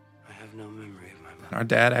spot. I have no memory of my mother. And our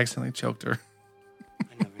dad accidentally choked her. I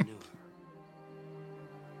never knew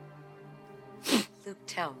her. Luke,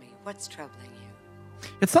 tell me, what's troubling you?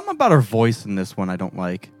 It's something about her voice in this one I don't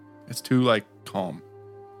like. It's too, like, calm.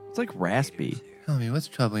 It's like raspy. Tell me, what's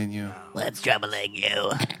troubling you? What's troubling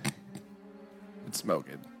you? It's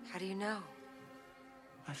smoking. How do you know?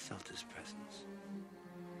 I felt his presence.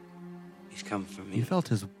 He's come for me. You felt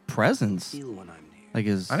his presence? Feel when I'm near. Like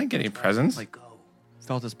his... I didn't get any presents. Let go.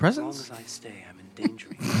 Felt his As presence? long as I stay, I'm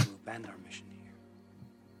endangering him to abandon our mission here.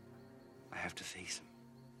 I have to face him.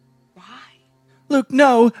 Why? Luke,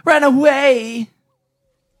 no! Run away!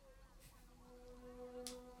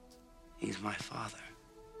 He's my father.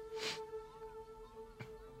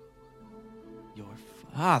 Your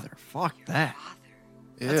father? Fuck that.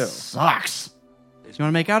 Ew. That sucks. Do you want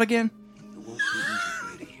to make out again? It won't be easy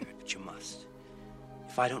for you to hear it, but you must.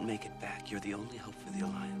 If I don't make it back, you're the only hope for the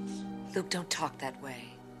Alliance. Luke, don't talk that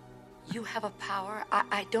way. You have a power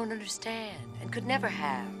I don't understand and could never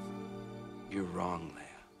have. You're wrong, Leia.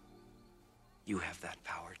 You have that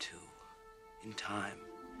power too. In time,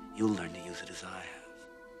 you'll learn to use it as I have.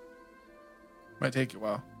 Might take you a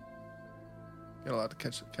while. Got a lot to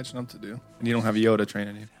catching up to do. And you don't have Yoda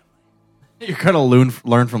training you. You're going to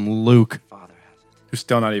learn from Luke. Father has it. You're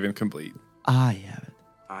still not even complete. I have it.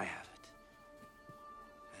 I have it.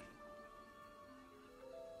 And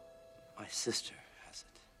my sister has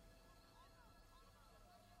it.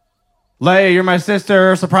 Leia, you're my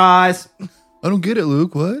sister. Surprise. I don't get it,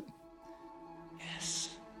 Luke. What? Yes.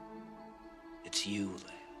 It's you, Leia.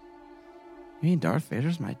 You mean Darth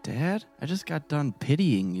Vader's my dad? I just got done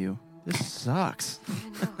pitying you. This sucks.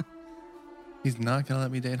 He's not going to let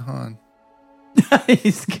me date Han.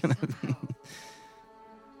 He's gonna.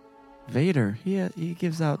 Vader, he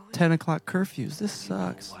gives out 10 o'clock curfews. This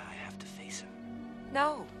sucks. Why I have to face him.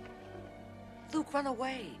 No. Luke, run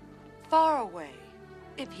away. Far away.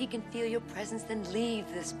 If he can feel your presence, then leave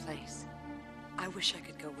this place. I wish I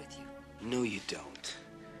could go with you. No, you don't.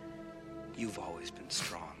 You've always been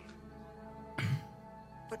strong.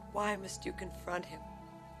 But why must you confront him?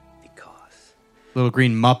 Because Little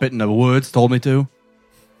green muppet in the woods told me to.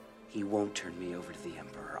 he won't turn me over to the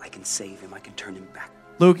Emperor. I can save him. I can turn him back.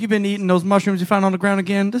 Luke, you've been eating those mushrooms you found on the ground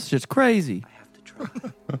again? This shit's crazy. I have to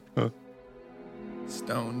try.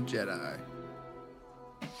 Stone Jedi.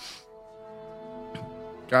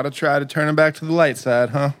 Gotta try to turn him back to the light side,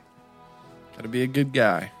 huh? Gotta be a good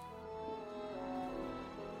guy.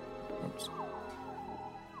 Oops.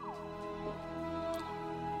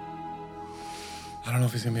 I don't know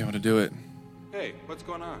if he's gonna be able to do it. Hey, what's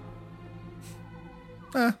going on?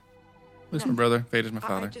 Luke's my brother. Vader's my I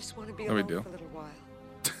father. just want to be No big alone deal. for a little while.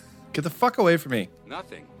 Get the fuck away from me.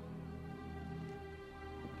 Nothing.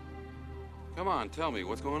 Come on, tell me,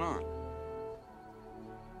 what's going on?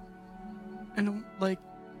 I don't like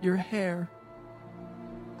your hair.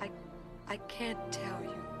 I can't tell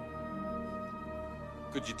you.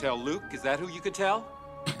 Could you tell Luke? Is that who you could tell?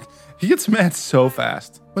 He gets mad so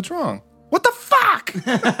fast. What's wrong? What the fuck?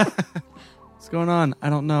 What's going on? I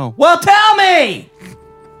don't know. Well, tell me!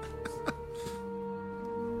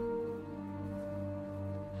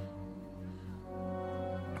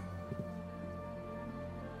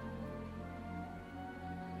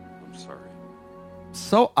 I'm sorry.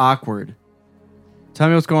 So awkward. Tell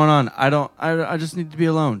me what's going on. I just need to be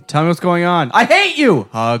alone. Tell me what's going on. I hate you!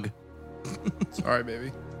 Hug. Sorry,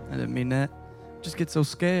 baby. I didn't mean that. Just get so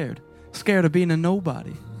scared. Scared of being a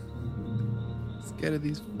nobody. Scared of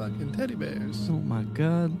these fucking teddy bears. Oh my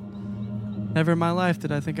god. Never in my life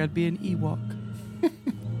did I think I'd be an Ewok.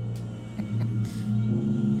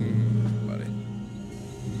 Buddy.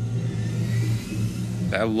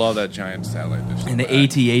 I love that giant satellite dish. And the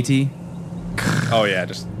AT-AT. Oh yeah,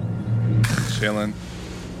 just chilling.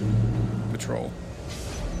 Patrol.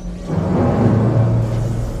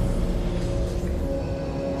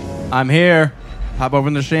 I'm here. Pop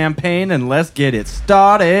open the champagne and let's get it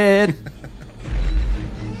started.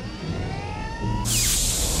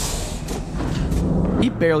 He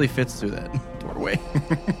barely fits through that doorway.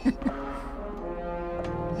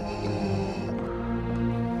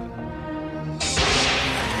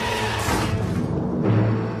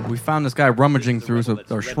 We found this guy rummaging through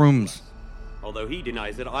our shrooms. Although he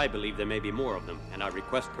denies it, I believe there may be more of them, and I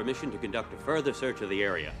request permission to conduct a further search of the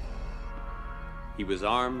area. He was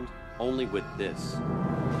armed only with this.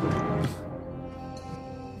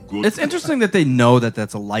 It's interesting that they know that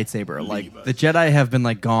that's a lightsaber. Like, the Jedi have been,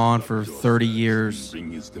 like, gone for 30 years.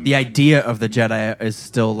 The idea of the Jedi is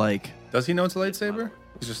still, like... Does he know it's a lightsaber?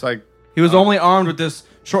 He's just like... He was only armed with this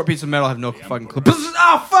short piece of metal. I have no fucking clue.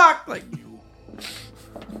 Oh, fuck! Like...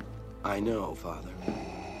 I know, Father.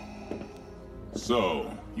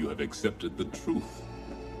 So, you have accepted the truth.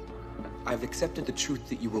 I've accepted the truth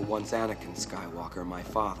that you were once Anakin Skywalker, my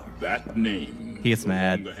father. That name he gets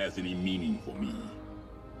mad. No longer has any meaning for me.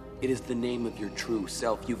 It is the name of your true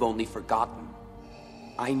self you've only forgotten.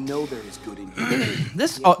 I know there is good in you.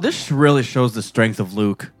 This really shows the strength of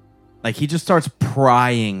Luke. Like, he just starts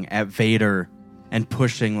prying at Vader and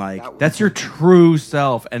pushing, like, that's your true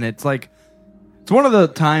self. And it's like, it's one of the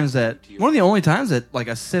only times that, like,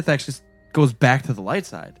 a Sith actually goes back to the light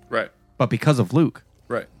side. Right. But because of Luke.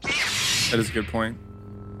 Right. That is a good point.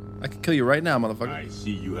 I could kill you right now, motherfucker. I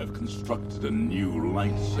see you have constructed a new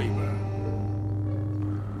lightsaber.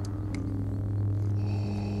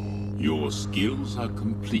 Your skills are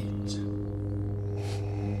complete.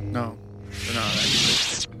 No, they're not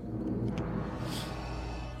actually.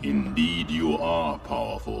 Indeed, you are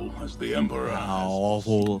powerful, as the Emperor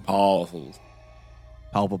has.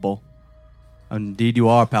 Palpable. Indeed, you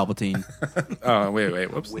are Palpatine. Oh,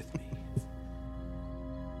 wait, whoops. With me.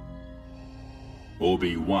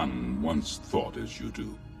 Obi-Wan once thought as you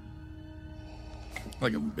do.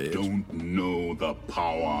 Like a bitch. Don't know the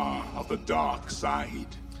power of the dark side.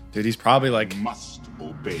 Dude, he's probably like... Must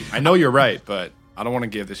obey. I know you're right, but I don't want to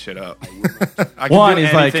give this shit up. I can do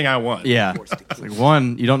anything I want. Yeah. It's like,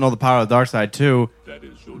 one, you don't know the power of the dark side. Two,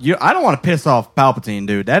 I don't want to piss off Palpatine,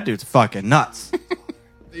 dude. That dude's fucking nuts.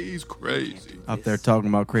 He's crazy. Up there talking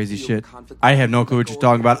about crazy shit. I have no clue what you're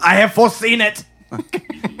talking about. I have foreseen it.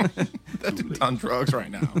 That dude's on drugs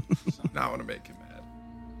right now. Now I want to make him mad.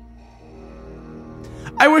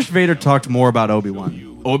 I wish Vader talked more about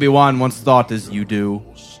Obi-Wan. Obi-Wan once thought as you do.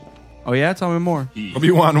 Oh yeah? Tell me more.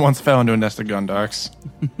 Obi-Wan once fell into a nest of Gundarks.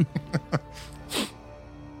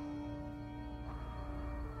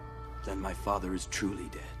 Then my father is truly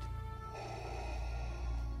dead.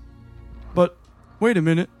 But, wait a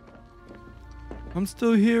minute. I'm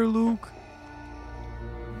still here, Luke.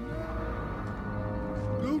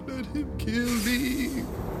 Don't let him kill me.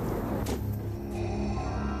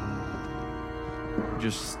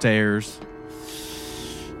 Just stares.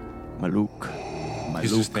 My Luke.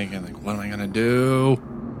 He's just thinking, like, what am I going to do?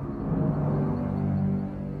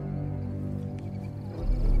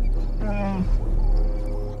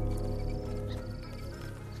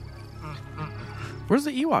 Where's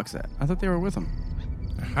the Ewoks at? I thought they were with him.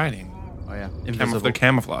 They're hiding. Oh, yeah. They're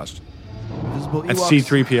camouflaged. Invisible And Ewoks.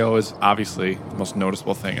 C-3PO is obviously the most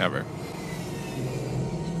noticeable thing ever.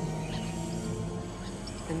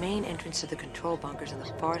 The main entrance to the control bunker's on the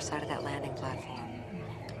far side of that landing platform.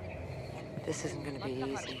 This isn't going to be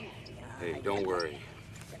easy. Hey, don't worry.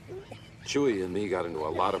 Chewie and me got into a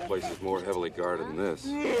lot of places more heavily guarded than this.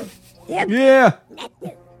 Yeah.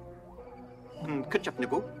 Ketchup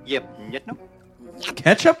Naboo? Yep, no.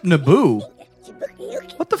 Ketchup Naboo?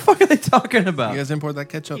 What the fuck are they talking about? You guys import that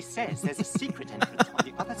ketchup? He says there's a secret entrance on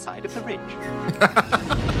the other side of the ridge. It's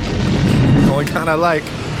the only kind I like.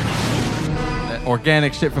 That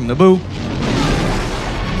organic shit from Naboo.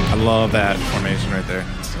 I love that formation right there.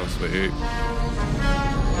 It's so sweet.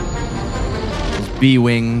 Those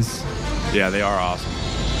B-wings. Yeah, they are awesome.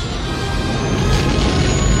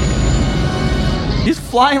 He's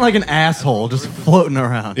flying like an asshole, just floating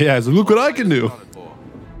around. Yeah, so look what I can do.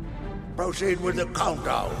 Proceed with the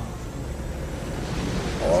countdown.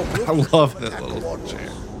 I love this little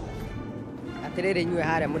chair.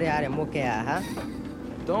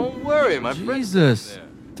 Don't worry, my friend. Jesus.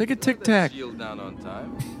 Take a tic-tac. Shield down on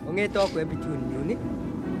time.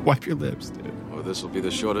 Wipe your lips, dude. Oh, this will be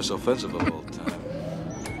the shortest offensive of all time.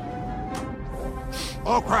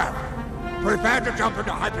 Oh crap! Prepare to jump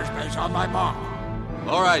into hyperspace on my mark.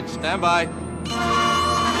 All right, stand by.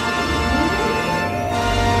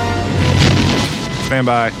 Stand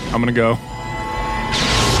by. I'm gonna go.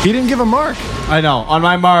 He didn't give a mark. I know. On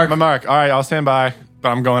my mark. My mark. All right, I'll stand by, but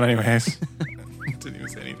I'm going anyways. Didn't even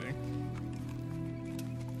say anything.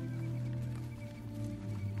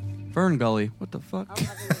 Fern Gully. What the fuck?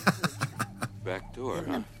 Back door,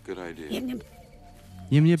 huh? Good idea. Yim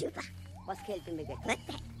yim. Good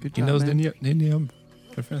He job, knows man. Ninium.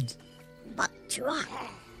 They're friends.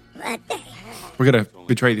 We're gonna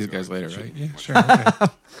betray these guys later, right? Yeah, sure.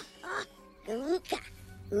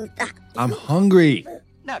 Okay. I'm hungry.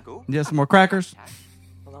 You have some more crackers?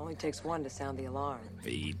 only takes one to sound the alarm.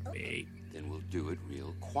 Feed me. Then we'll do it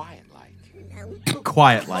real quiet-like.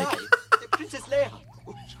 Quiet-like. Princess Leia.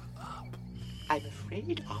 I'm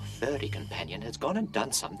afraid our furry companion has gone and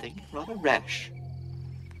done something rather rash.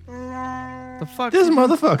 The fuck? This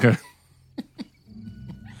motherfucker.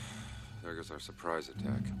 There goes our surprise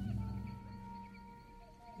attack.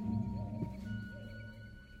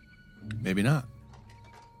 Maybe not.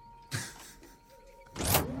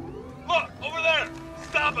 Look, over there!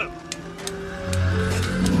 Stop him!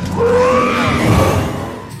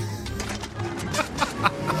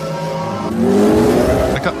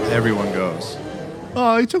 Like how everyone goes.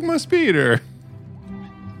 Oh, he took my speeder.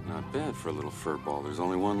 Not bad for a little furball. There's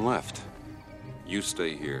only one left. You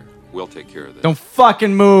stay here. We'll take care of this. Don't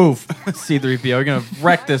fucking move, C-3PO. You're gonna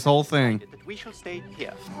wreck this whole thing. We shall stay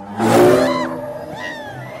here.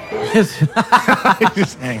 He's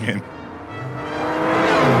just hanging.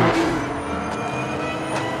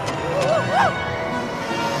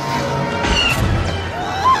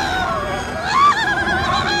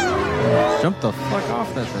 Jump the fuck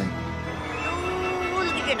off that thing.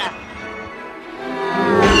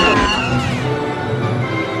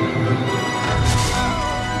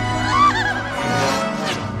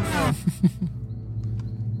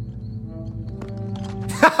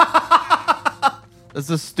 That's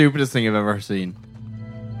the stupidest thing I've ever seen.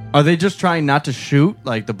 Are they just trying not to shoot,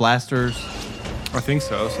 like the blasters? I think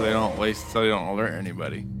so, so they don't alert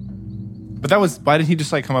anybody. But that was, why didn't he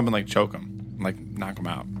just like come up and like choke him? Like knock him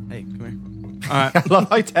out? Hey, come here. I love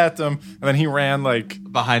how I tapped him, and then he ran like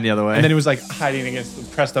behind the other way. And then he was like hiding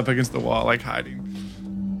pressed up against the wall, like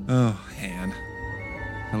hiding. Oh, Han.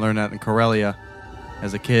 I learned that in Corellia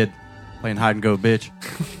as a kid, playing hide and go, bitch.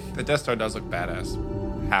 The Death Star does look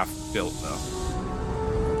badass. Half built, though.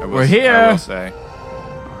 We're here. I will say.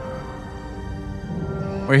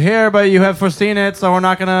 We're here, but you have foreseen it, so we're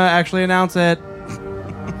not going to actually announce it.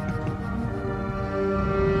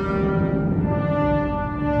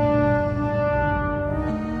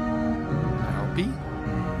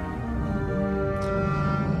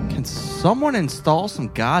 Can someone install some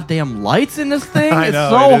goddamn lights in this thing? I It's know,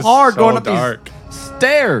 so it is hard so going up dark. these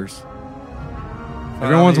stairs.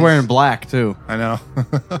 Everyone's wearing black, too. I know.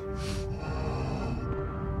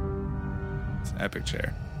 It's an epic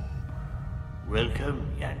chair. Welcome,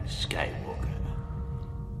 young Skywalker.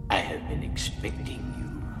 I have been expecting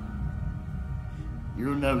you.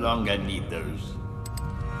 You no longer need those.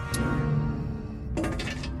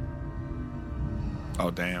 Oh,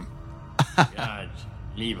 damn. Guards,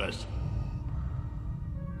 leave us.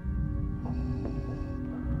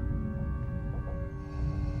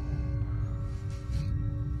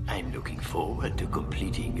 I'm looking forward to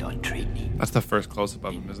completing your training. That's the first close-up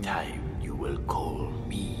of him, isn't it? Time you will call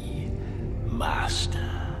me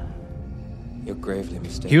Master. You're gravely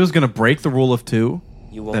mistaken. He was going to break the rule of two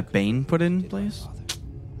You won't that Bane put in place?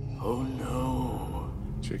 Oh no,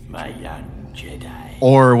 my young Jedi.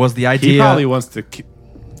 Or was the idea... He probably wants to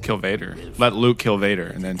kill Vader. Let Luke kill Vader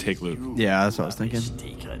and then take Luke. Yeah, that's what I was thinking.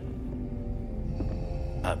 Mistaken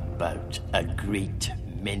about a great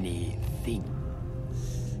many things.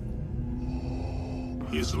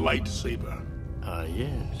 His lightsaber. Ah,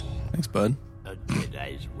 yes. Thanks, bud. A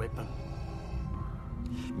Jedi's weapon.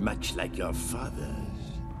 Much like your father's.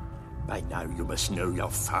 By now you must know your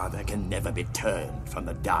father can never be turned from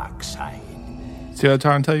the dark side. See what I'm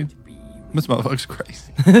trying to tell you? This motherfucker's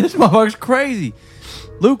crazy. This motherfucker's crazy.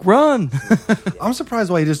 Luke, run. I'm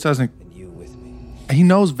surprised why he just doesn't... He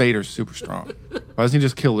knows Vader's super strong. Why doesn't he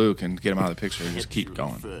just kill Luke and get him out of the picture and just keep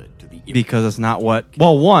going? Because it's not what...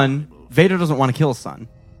 Well, one, Vader doesn't want to kill his son.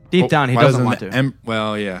 Deep down, he Why doesn't want to.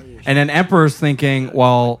 Well, yeah. And then Emperor's thinking,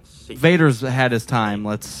 well, Vader's had his time.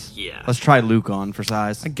 Let's try Luke on for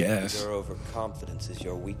size. I guess. Your overconfidence is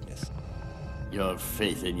your weakness. Your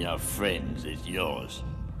faith in your friends is yours.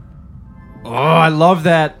 Oh, I love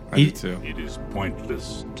that. I do too. It is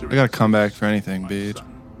pointless to... I gotta come back for anything, bitch.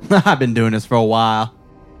 I've been doing this for a while.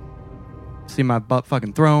 See my butt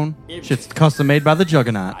fucking throne? Shit's custom made by the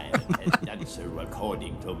Juggernaut. I have done so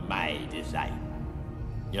according to my design.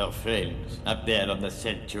 Your friends up there on the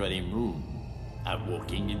Sanctuary Moon are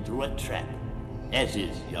walking into a trap, as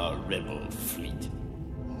is your rebel fleet.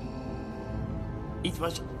 It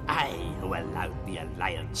was I who allowed the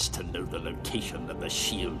Alliance to know the location of the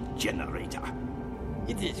shield generator.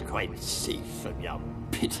 It is quite safe from your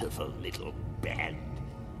pitiful little band.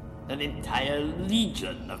 An entire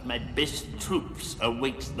legion of my best troops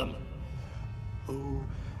awaits them. Oh,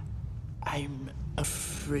 I'm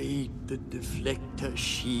afraid the deflector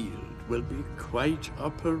shield will be quite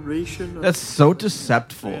operational. That's so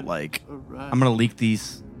deceptive. Like, I'm gonna leak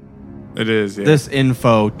these It is, yeah. this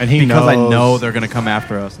info, And he because I knows. know they're gonna come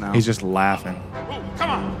after us now. He's just laughing.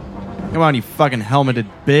 Come on, you fucking helmeted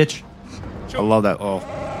bitch. I love that. Oh,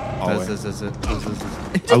 This is it.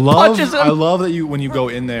 I love. punches him. I love that you when you go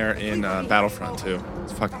in there in Battlefront too.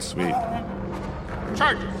 It's fucking sweet.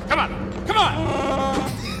 Charger, come on, come on!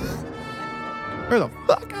 Where the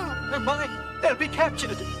fuck? They're mine. They'll be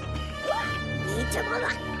captured.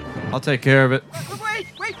 I'll take care of it.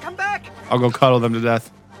 Wait, come back. I'll go cuddle them to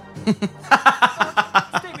death. Stay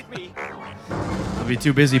with me. I'll be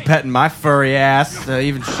too busy petting my furry ass to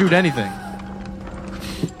even shoot anything.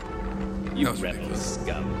 You rebel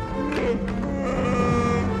scum.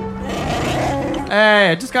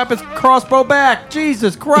 Hey, I just got this crossbow back.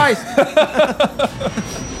 Jesus Christ.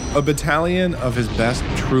 A battalion of his best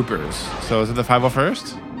troopers. So is it the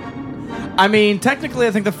 501st? I mean, technically,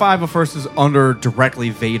 I think the 501st is under directly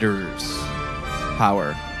Vader's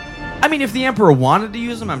power. I mean, if the Emperor wanted to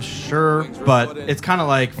use them, I'm sure, but it's kind of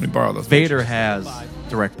like Vader has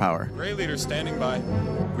direct power. Gray leader standing by.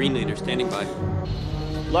 Green leader standing by.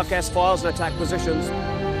 Luck ass falls and attack positions.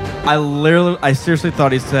 I seriously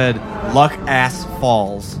thought he said, luck ass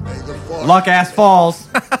falls. Luck ass falls.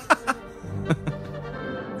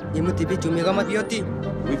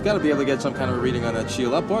 We've got to be able to get some kind of a reading on that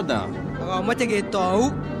shield, up or down. Well,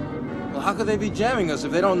 how could they be jamming us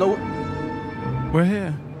if they don't know? We're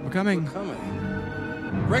here. We're coming.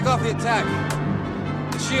 Break off the attack.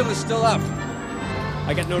 The shield is still up.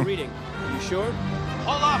 I got no reading. You sure?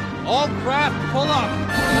 Pull up! All craft, pull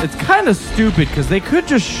up! It's kind of stupid because they could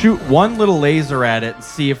just shoot one little laser at it and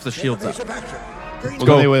see if the shield's up. Well,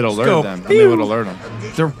 then they would alert them. Then they would alert them.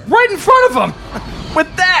 They're right in front of them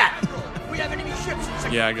with that. We have enemy ships.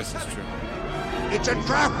 Yeah, I guess that's true. It's a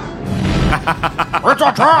trap. It's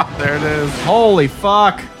a trap. There it is. Holy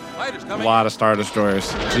fuck. A lot of Star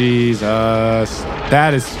Destroyers. Jesus.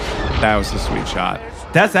 That was a sweet shot.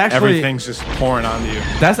 That's actually... Everything's just pouring onto you.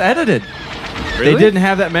 That's edited. Really? They didn't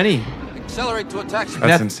have that many. Accelerate to attack.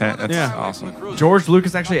 That's insane. That's awesome. George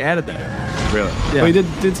Lucas actually added that. Really? Yeah. Well, he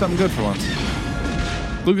did something good for once.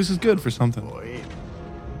 Lucas is good for something.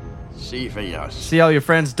 See for yourself. See all your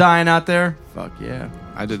friends dying out there? Fuck yeah.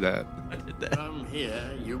 I did that. From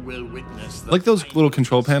here, you will witness the Like those little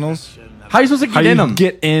control panels. How are you supposed to get in them?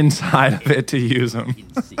 Get inside of it to use them.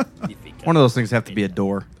 One of those things have to be a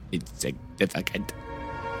door. It's significant.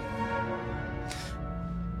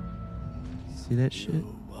 See that shit?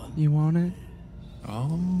 You want it?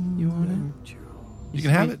 Oh. You want it? You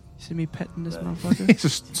can have it. You see me petting this motherfucker? He's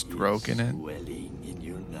just stroking it. Swelling in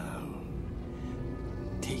you now.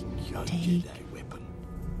 Take your Jedi weapon.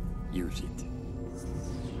 Use it.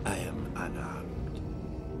 I am unarmed.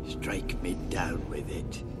 Strike me down with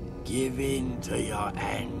it. Give in to your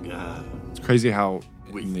anger. It's crazy how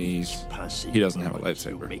in these he doesn't have a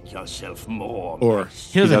lightsaber. Make yourself more. Or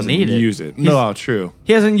He doesn't need it. use it. He's- No, true.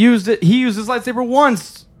 He hasn't used it. He used his lightsaber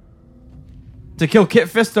once to kill Kit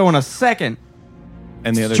Fisto in a second.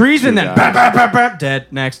 And the other treason. two Then guys- bam, bam, bam, bam, dead.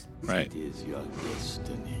 Next. Right. It is your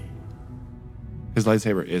destiny. His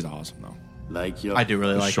lightsaber is awesome though. Like your I do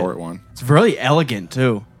really The like short it. one. It's really elegant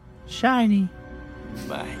too. Shiny.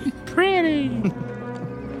 Pretty.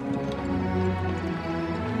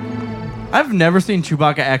 I've never seen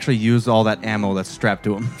Chewbacca actually use all that ammo that's strapped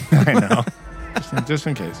to him. I know. just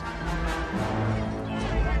in case.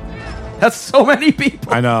 That's so many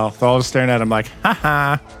people. I know. They're all just staring at him like,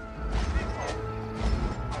 haha.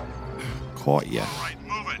 Caught ya.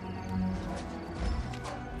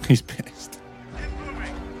 He's pissed.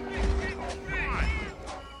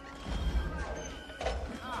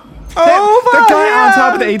 Oh, the guy on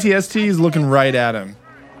top of the ATST is looking right at him.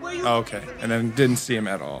 Oh, okay. And then didn't see him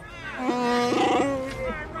at all. Bring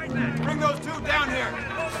those two down here.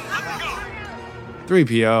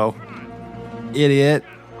 3PO. Idiot.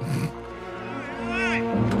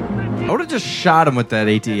 I would have just shot him with that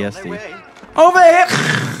ATST. Over here.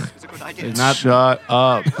 He's not. Shut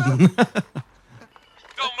up.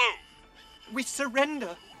 We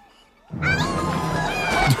surrender.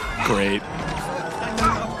 Great.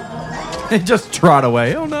 They just trot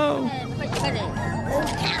away. Oh no.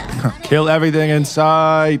 Kill everything in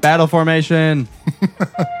sight. Battle formation.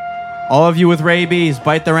 All of you with rabies,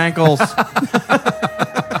 bite their ankles.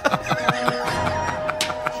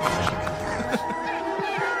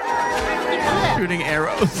 Shooting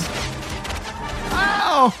arrows.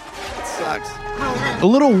 Oh, it sucks. A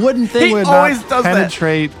little wooden thing He would always not does that.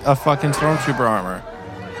 penetrate a fucking stormtrooper armor.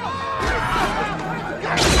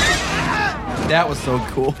 That was so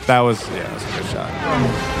cool. That was a good shot.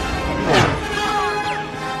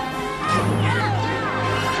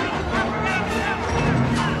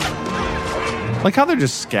 Like how they're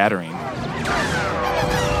just scattering.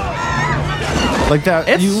 Like that.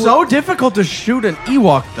 It's so difficult to shoot an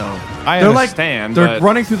Ewok, though. I they're understand, Like, they're but-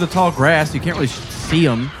 running through the tall grass. You can't really see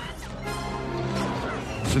them.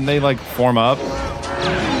 Shouldn't they like form up?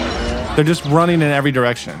 They're just running in every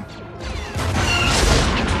direction.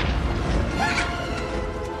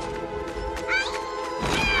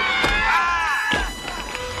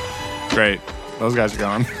 Great. Those guys are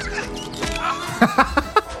gone. So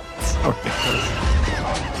ridiculous.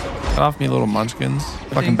 Get off me, little munchkins.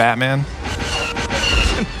 Fucking Batman.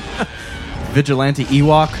 Vigilante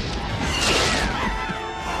Ewok.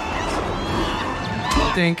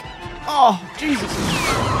 Dink. Oh, Jesus.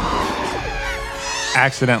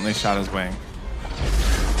 Accidentally shot his wing.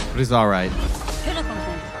 But he's all right.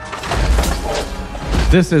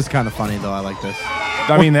 This is kind of funny, though. I like this.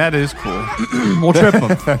 I mean, that is cool. We'll trip him.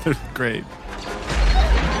 That is great.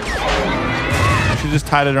 You should just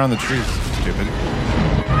tied it around the trees. Stupid.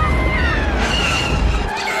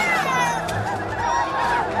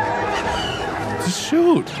 Just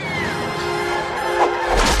shoot.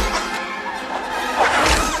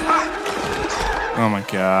 Oh my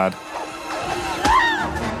god.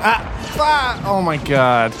 Oh my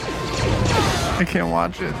god. I can't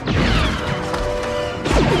watch it.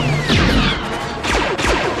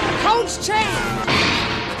 Coach Chan!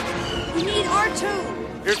 We need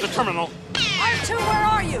R2. Here's the terminal. R2, where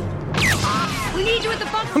are you? We need you at the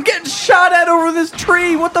bunker. I'm getting shot at over this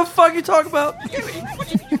tree. What the fuck are you talking about?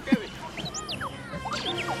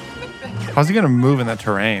 How's he gonna move in that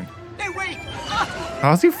terrain? Hey, wait!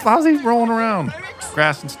 How's he rolling around?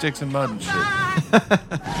 Grass and sticks and mud and shit.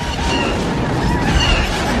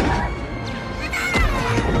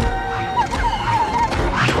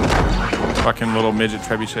 Fucking little midget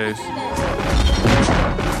trebuchets.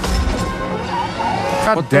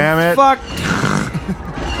 God damn it. Fuck.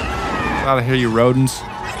 Out of here, you rodents.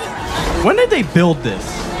 When did they build this?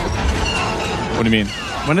 What do you mean?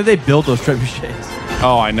 When did they build those trebuchets?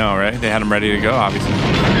 Oh, I know, right? They had them ready to go, obviously.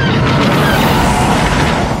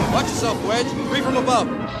 Watch yourself, Wedge. 3 from above.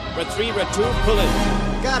 Red 3, Red 2, pull in.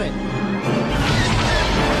 Got it.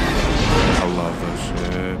 I love those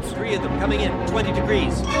shits. 3 of them coming in, 20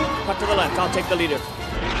 degrees. Cut to the left, I'll take the leader.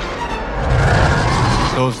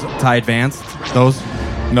 Those TIE Advanced? Those?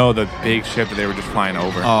 No, the big ship that they were just flying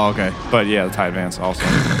over. Oh, okay. But yeah, the TIE Advance also.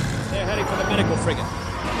 They're heading for the medical frigate.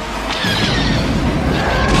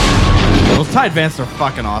 Those TIE Advanced are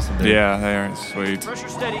fucking awesome, dude. Yeah, they are sweet. Pressure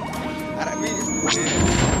steady.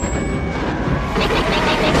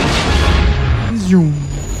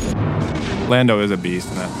 Lando is a beast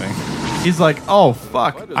in that thing. He's like, oh,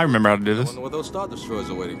 fuck. I remember how to do I this. wonder what those Star Destroyers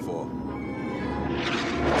are waiting for.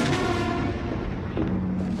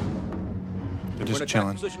 They're We're in just attack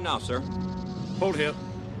chilling. position now, sir. Hold here.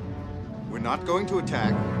 We're not going to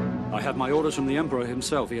attack. I have my orders from the Emperor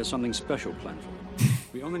himself. He has something special planned for him.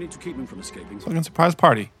 We only need to keep him from escaping. Fucking surprise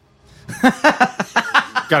party.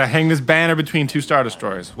 Gotta hang this banner between 2 Star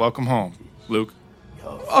Destroyers. Welcome home, Luke.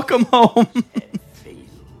 Welcome home.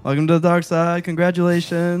 Welcome to the dark side.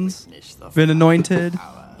 Congratulations. Been anointed.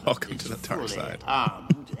 Welcome to the dark side.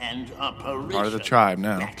 And Part of the tribe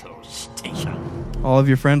now. All of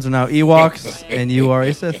your friends are now Ewoks, and you are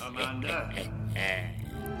a Sith.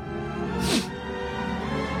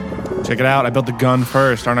 Check it out. I built the gun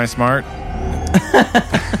first. Aren't I smart?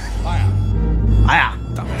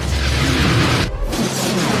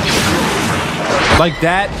 Like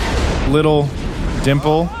that little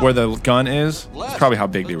dimple where the gun is probably how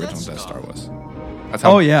big the original Death Star was. That's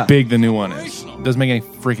how big the new one is. Doesn't make any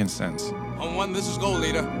freaking sense. On 1, this is go,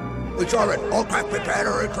 leader. We saw it. All craft prepare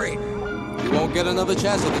to retreat. You won't get another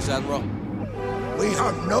chance at this, Admiral. We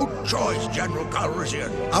have no choice, General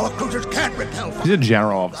Calrissian. Our cruisers can't repel. He's a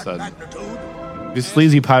general all of a sudden. This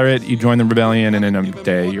sleazy pirate, you join the rebellion, and in a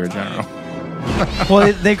day, you're a general.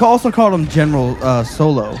 Well, they also called him General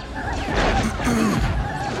Solo.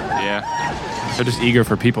 Yeah. They're just eager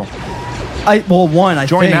for people. I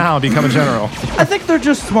Join think. now, become a general. I think they're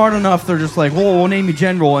just smart enough. They're just like, well, we'll name you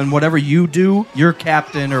General, and whatever you do, you're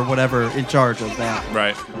captain or whatever in charge of that.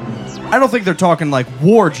 Right. I don't think they're talking like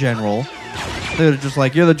War General. They're just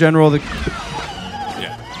like, you're the general of the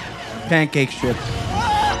pancake ship.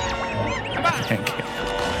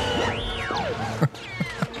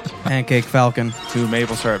 Pancake Falcon. 2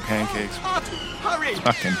 maple syrup pancakes. Hurry!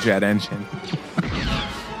 Fucking jet engine.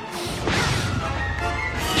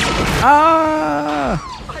 Ah!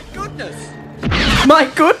 My goodness! My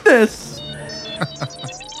goodness!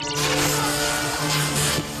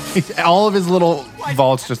 All of his little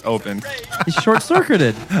vaults just opened. He's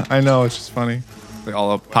short-circuited. I know, it's just funny. They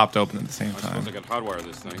all popped open at the same time. I got hardwire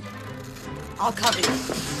this thing. I'll cover you.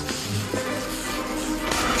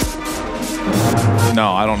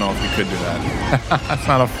 No, I don't know if we could do that. That's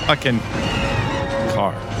not a fucking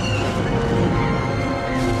car.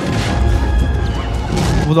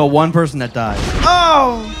 Well, the one person that died.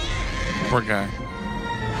 Oh! Poor guy.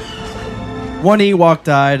 One Ewok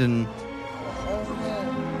died and...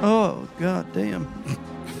 Oh, god damn.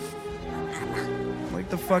 Wake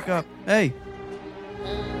the fuck up. Hey.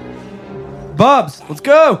 Bubs, let's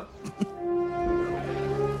go!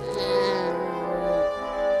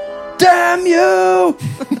 Damn you!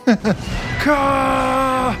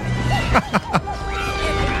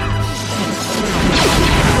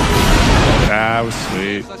 That was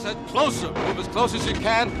sweet. As I said, closer. Move as close as you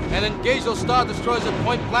can and engage those Star Destroyers at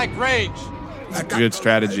point-blank range. Good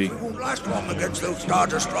strategy. We won't last long against those Star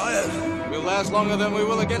Destroyers. We'll last longer than we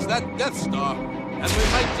will against that Death Star. And we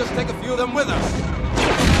might just take a few of them with us.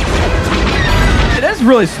 It is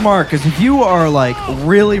really smart, because if you are, like,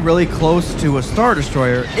 really, really close to a Star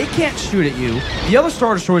Destroyer, it can't shoot at you. The other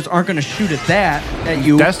Star Destroyers aren't going to shoot at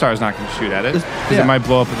you. Death Star's not going to shoot at it. Because it might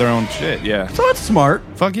blow up with their own shit, yeah. So it's smart.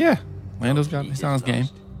 Fuck yeah. He's on his game.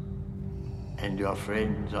 And your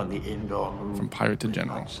friends on the indoor moon From pirate to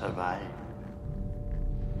general. survive.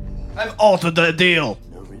 I've altered the deal.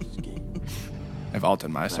 I've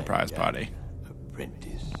altered my surprise party. Apprentice.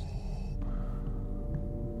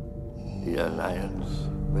 The Alliance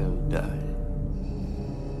will die.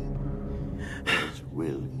 As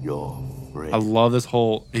will your friend. I love this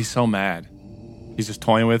whole... He's so mad. He's just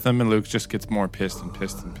toying with him, and Luke just gets more pissed and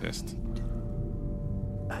pissed and pissed.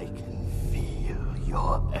 I can feel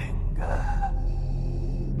your anger.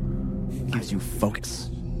 Gives you focus.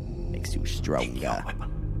 Makes you stronger.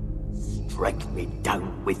 Strike me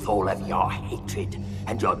down with all of your hatred,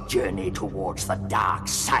 and your journey towards the dark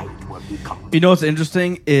side will become... You know what's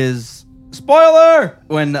interesting is... Spoiler!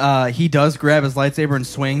 When he does grab his lightsaber and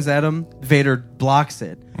swings at him, Vader blocks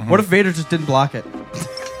it. What if Vader just didn't block it?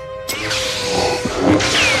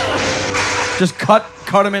 Just cut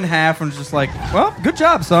him in half and just like, well, good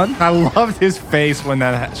job, son. I loved his face when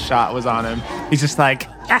that shot was on him. He's just like,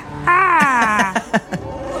 I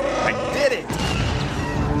did it.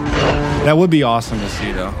 That would be awesome to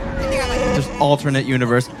see, though. Just alternate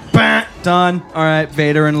universe. Bah! Done. All right,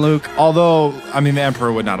 Vader and Luke. Although, I mean, the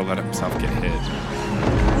Emperor would not have let himself get hit.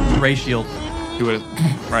 Ray shield. He would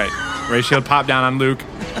have, right. Ray shield popped down on Luke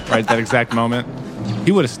right at that exact moment.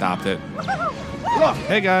 He would have stopped it. Look,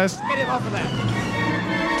 hey guys. Get him off of that.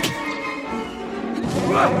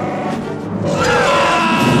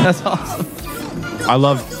 That's awesome. I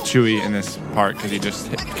love Chewie in this part because he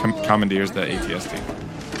just commandeers the AT-ST.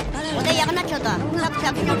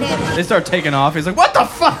 They start taking off. He's like, what the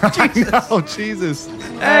fuck? Jesus. Oh, Jesus.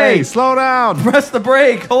 Hey, slow down. Press the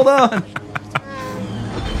brake. Hold on.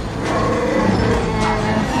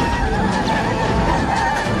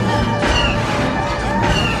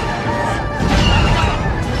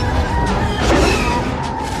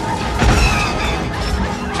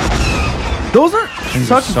 Those are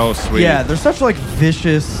such so sweet. Yeah, they're such like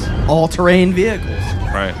vicious all-terrain vehicles.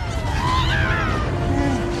 Right.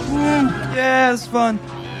 Yeah, it's fun.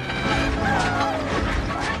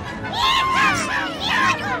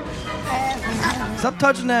 Stop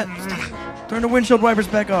touching that. Turn the windshield wipers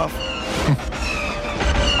back off.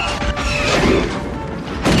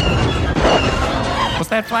 What's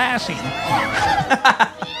that flashing?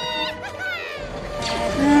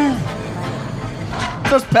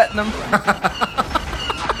 Just petting them.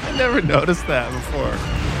 I never noticed that before.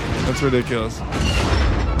 That's ridiculous.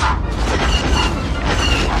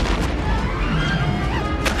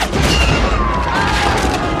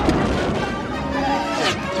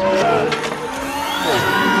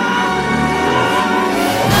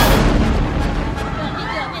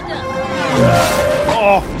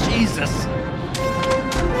 Oh, Jesus.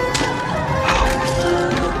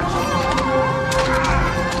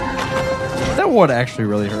 That would actually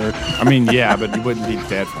really hurt. I mean, yeah, but you wouldn't be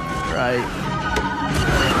dead from it. Right.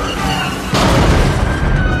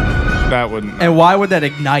 That wouldn't. And why would that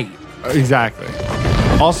ignite? Exactly.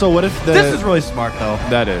 Also, what if the... This is really smart, though.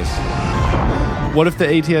 That is. What if the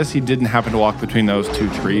AT-ST didn't happen to walk between those two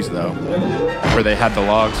trees, though? Where they had the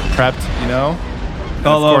logs prepped, you know? And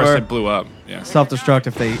All of course, over. it blew up. Yeah. Self-destruct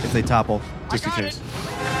if they topple. Just in case.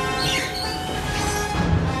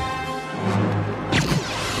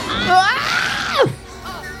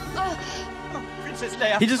 Princess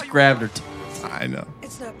Leia. He just grabbed her. I know.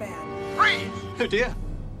 It's not bad. Freeze! Oh dear.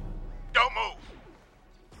 Don't move.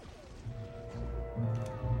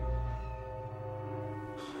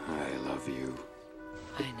 I love you.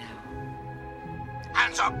 I know.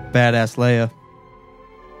 Hands up. Badass Leia.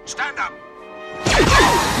 Stand up.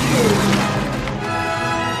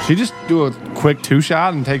 She just do a quick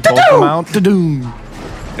 2-shot and take both of them out. Da-doom.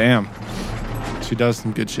 Damn. She does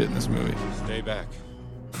some good shit in this movie. Stay back.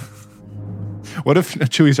 What if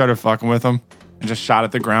Chewie started fucking with him and just shot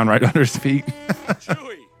at the ground right under his feet?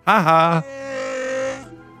 Chewie! Haha.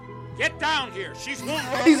 Get down here. She's one.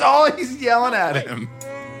 He's yelling at him.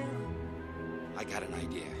 I got an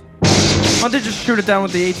idea. Why don't they just shoot it down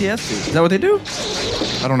with the ATS suit? Is that what they do?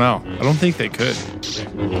 I don't know. I don't think they could. So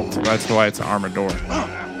that's why it's an armored door.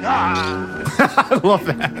 I love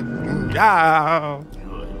that. Yeah.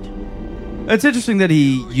 It's interesting that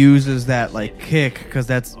he uses that like kick because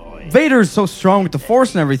that's Vader's so strong with the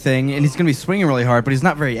Force and everything, and he's gonna be swinging really hard, but he's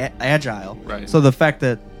not very agile. Right. So the fact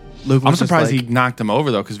that Luke, I'm surprised he knocked him over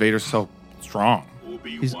though, because Vader's so strong.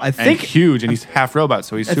 I think and huge, and he's half robot,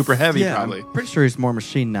 so he's super heavy. Probably. I'm pretty sure he's more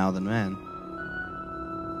machine now than man.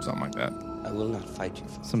 Something like that. I will not fight you.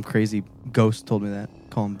 Some crazy ghost told me that.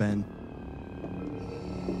 Call him Ben.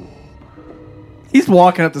 He's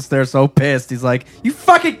walking up the stairs so pissed. He's like, "You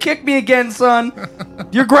fucking kicked me again, son.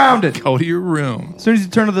 You're grounded. Go to your room. As soon as you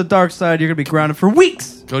turn to the dark side, you're gonna be grounded for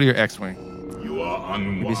weeks." Go to your X-wing. You are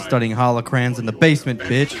unwise. You'll be studying holocrons in the basement,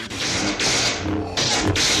 bitch.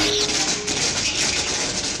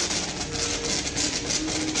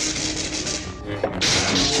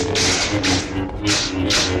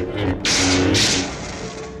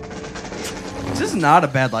 This is not a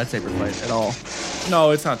bad lightsaber fight at all.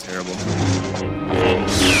 No, it's not terrible.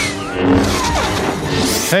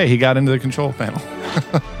 Hey, he got into the control panel.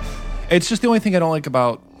 It's just the only thing I don't like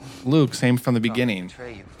about Luke, same from the beginning.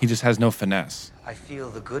 He just has no finesse. I feel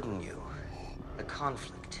the good in you. The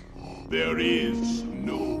conflict. There is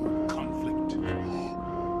no conflict.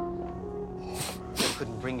 You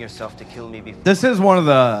couldn't bring yourself to kill me before. This is one of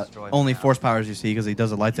the only Force powers you see because he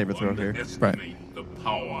does a lightsaber throw here. Underestimate the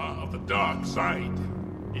power of the dark side.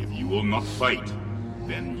 If you will not fight,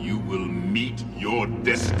 then you will meet your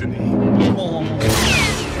destiny.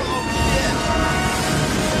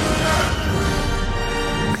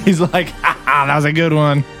 He's like, "Ha, that was a good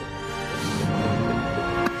one."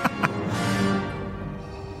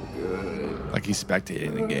 Like he's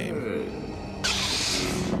spectating the game.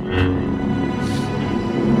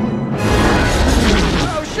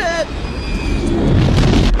 Oh shit!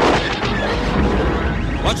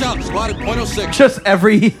 Watch out, squad at .06. Just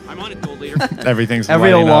every I'm on it, Gold Leader. Everything's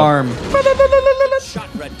every lighting up. alarm. Shot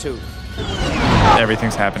Red Tooth.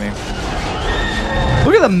 Everything's happening.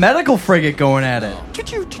 Look at the medical frigate going at it.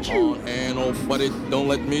 And oh, buddy, don't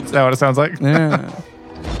let me. Is that what it sounds like? Yeah.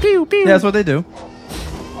 Pew, pew. Yeah, that's what they do.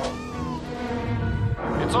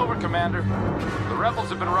 It's over, Commander. The rebels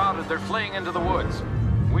have been routed. They're fleeing into the woods.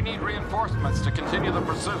 We need reinforcements to continue the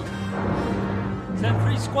pursuit. Send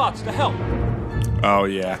 3 squads to help. Oh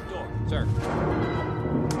yeah. Sir.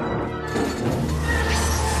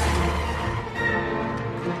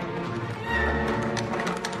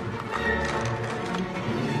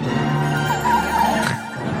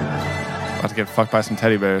 About to get fucked by some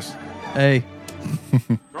teddy bears. Hey.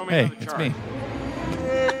 Hey, it's me.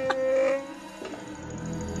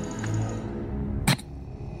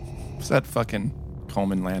 What's that fucking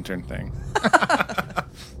Coleman lantern thing?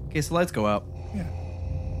 Okay, so lights go out. Yeah.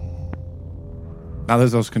 Now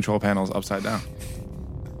there's those control panels upside down.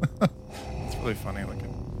 It's really funny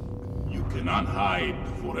looking. You cannot hide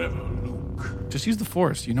forever, Luke. Just use the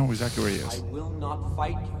Force. You know exactly where he is. I will not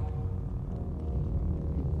fight you.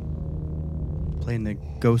 Playing the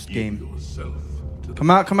ghost game. Yourself to Come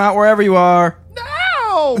out wherever you are.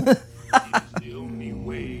 No! the only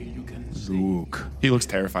way you can Luke. He looks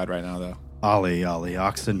terrified right now, though. Ollie,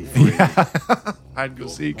 oxen free. I'd go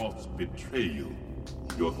seek. Thoughts betray you.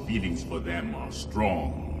 Your feelings for them are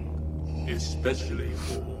strong, especially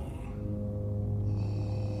for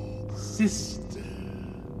sister.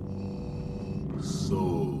 So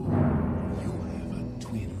you have a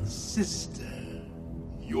twin sister.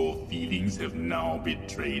 Your feelings have now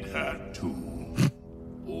betrayed her too.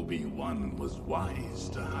 Obi-Wan was wise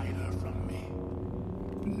to hide her from me.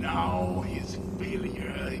 Now his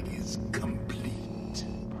failure is complete.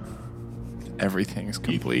 Everything's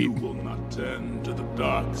complete. If you will not turn to the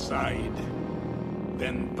dark side,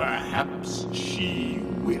 then perhaps she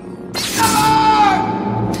will.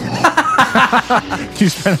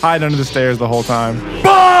 He's been hiding under the stairs the whole time.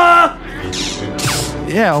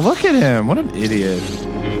 Yeah, look at him. What an idiot.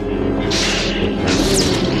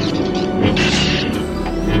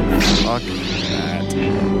 Fuck that.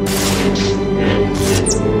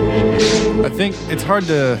 I think it's hard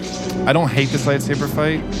to... I don't hate this lightsaber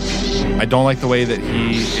fight, I don't like the way that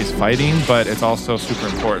he is fighting, but it's also super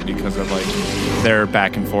important because of like their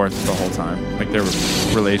back and forth the whole time, like their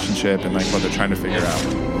relationship and like what they're trying to figure out.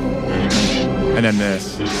 And then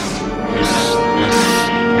this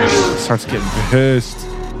starts getting pissed.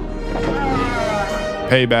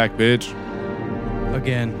 Payback, bitch.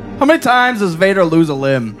 Again. How many times does Vader lose a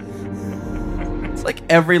limb? It's like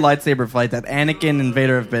every lightsaber fight that Anakin and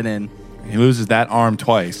Vader have been in. He loses that arm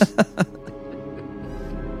twice.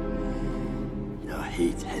 Your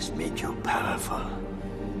hate has made you powerful.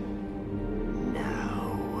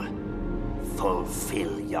 Now,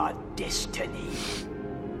 fulfill your destiny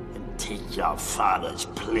and take your father's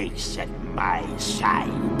place at my side.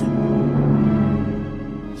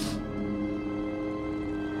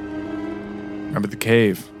 Remember the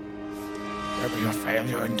cave. Remember your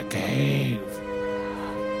failure in the cave.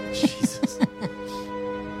 Jesus.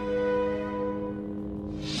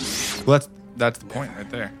 Well, that's the point right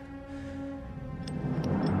there.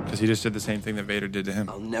 Because he just did the same thing that Vader did to him.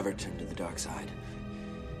 I'll never turn to the dark side.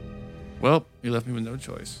 Well, you left me with no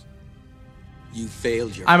choice. You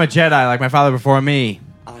failed your... I'm a Jedi like my father before me.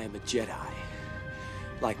 I am a Jedi,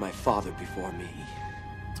 like my father before me.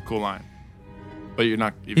 It's a cool line. But you're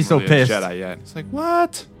not even He's so really pissed. a Jedi yet. It's like,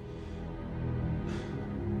 what?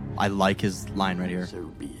 I like his line right here. So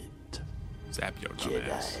be it. Zap your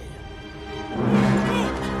dumbass.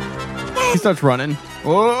 He starts running.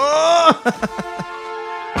 Whoa!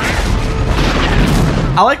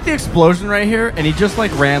 I like the explosion right here, and he just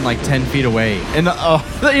like ran like 10 feet away, and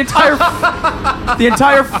the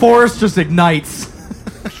entire forest just ignites.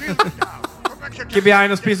 Get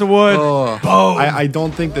behind this piece of wood. Oh. Boom. I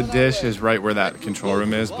don't think the dish is right where that control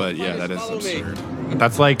room is, but yeah, that is absurd.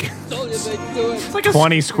 That's like, it's like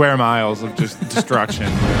 20 square miles of just destruction.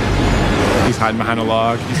 He's hiding behind a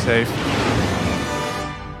log. He's safe.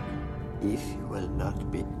 If you will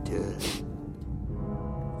not be done,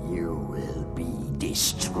 you will be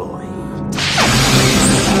destroyed.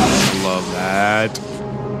 I love that.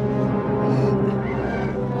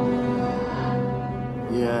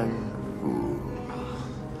 Young fool.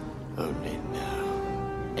 Only now,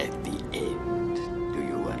 at the end, do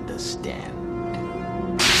you understand?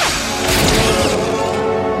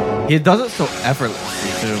 He does it so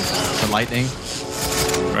effortlessly too. The lightning.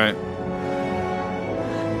 Right.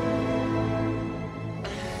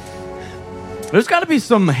 There's got to be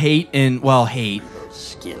some hate,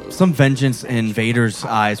 some vengeance in Vader's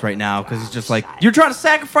eyes right now, because he's just like, you're trying to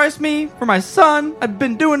sacrifice me for my son? I've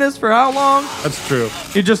been doing this for how long? That's true.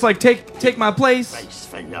 You just like take my place,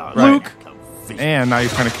 Right. Luke. And now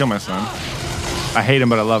he's trying to kill my son. I hate him,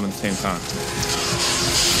 but I love him at the same time.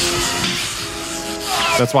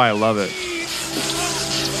 That's why I love it.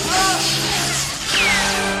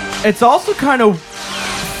 It's also kind of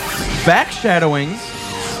backshadowing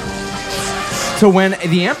to when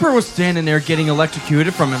the Emperor was standing there getting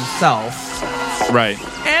electrocuted from himself. Right.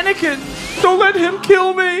 Anakin, don't let him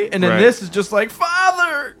kill me. And then Right. this is just like,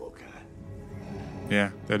 Father.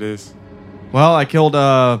 Yeah, that is. Well, I killed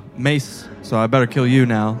Mace, so I better kill you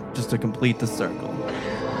now, just to complete the circle.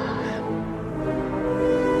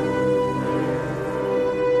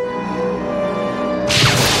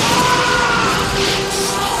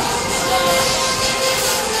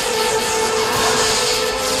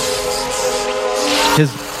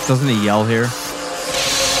 Doesn't he yell here?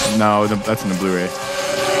 No, that's in the Blu-ray.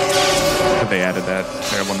 But they added that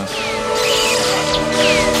terribleness.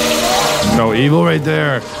 No evil right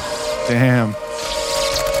there. Damn.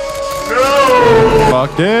 No!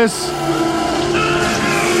 Fuck this.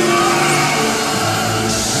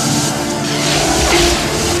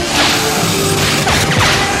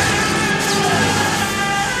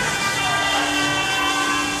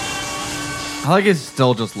 I like it's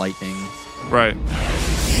still just lightning. Right.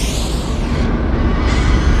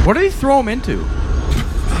 What did he throw him into?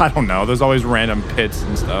 I don't know. There's always random pits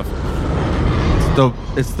and stuff.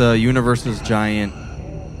 It's the universe's giant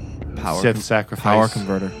power Sith sacrifice. power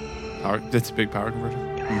converter. It's a big power converter.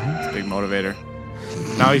 Mm-hmm. It's a big motivator.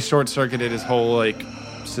 Now he short-circuited his whole like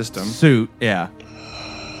system. Suit, yeah.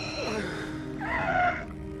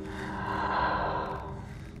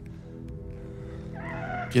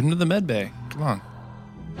 Get him to the med bay. Come on.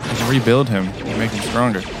 Just rebuild him. Make him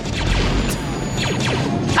stronger.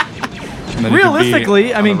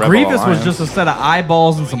 Realistically, I mean, Grievous was just a set of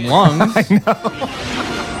eyeballs and some lungs. I know.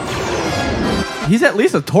 He's at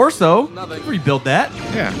least a torso. Rebuild that.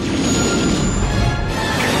 Yeah.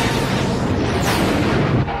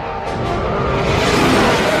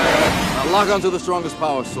 Now lock onto the strongest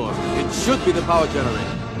power source. It should be the power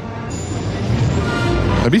generator.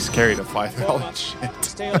 That'd be scary to fly through all that shit.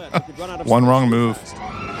 One wrong move.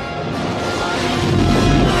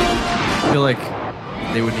 I feel like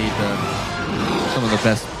they would need some of the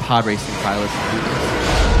best pod racing pilots to do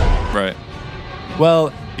this. Right.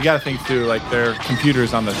 Well, you got to think too. Like their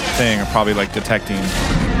computers on the thing are probably like detecting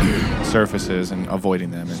surfaces and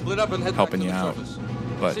avoiding them and helping you out.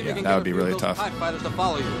 But yeah, that would be really tough. Fighters to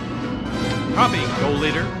follow you. Copy, Goal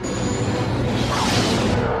Leader.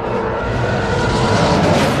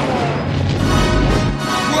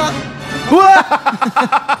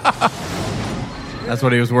 That's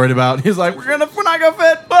what he was worried about. He's like, we're not gonna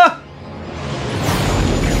fit. Ah!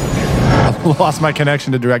 I lost my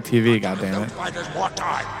connection to DirecTV. God damn it. Fighters more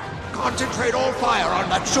time. Concentrate all fire on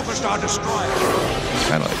that Superstar Destroyer.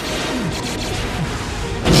 Kind of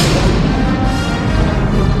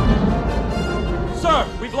Sir,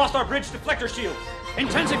 we've lost our bridge deflector shield.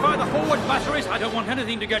 Intensify the forward batteries. I don't want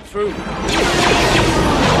anything to get through.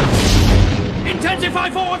 Intensify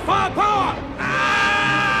forward firepower!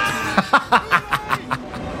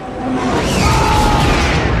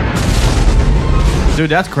 Dude,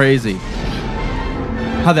 that's crazy.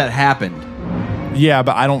 How that happened. Yeah,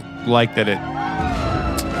 but I don't like that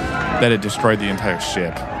it destroyed the entire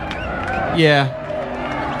ship. Yeah.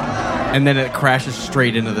 And then it crashes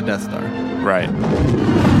straight into the Death Star. Right.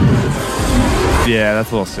 Yeah, that's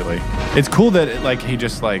a little silly. It's cool that he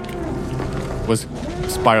just was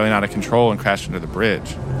spiraling out of control and crashed into the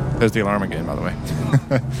bridge. There's the alarm again, by the way.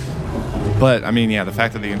 But I mean, yeah, the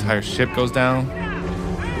fact that the entire ship goes down,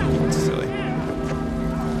 it's silly.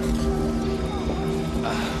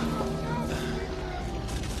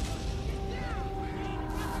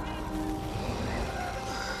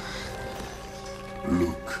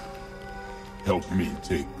 Luke, help me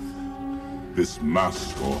take this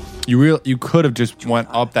mask off. You could have just went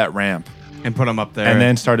up that ramp and put him up there, and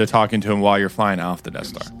then started talking to him while you're flying off the Death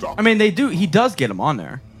Star. I mean, he does get him on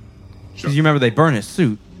there. Because you remember they burn his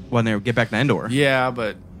suit when they get back to Endor. Yeah,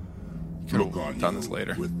 but you could have done this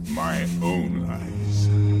later. With my own eyes.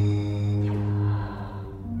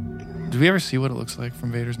 Did we ever see what it looks like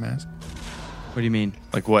from Vader's mask? What do you mean?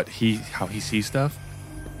 Like how he sees stuff?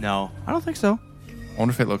 No, I don't think so. I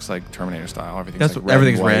wonder if it looks like Terminator style. Everything's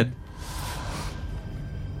Everything's red. red.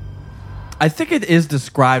 I think it is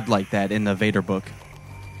described like that in the Vader book.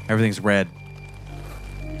 Everything's red.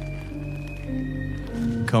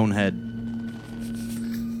 Conehead.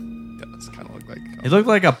 Does kind of look like. It looked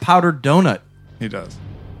like a powdered donut. He does.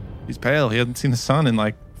 He's pale. He hasn't seen the sun in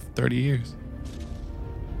 30 years.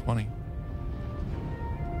 20.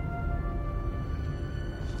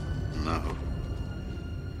 No.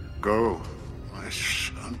 Go, my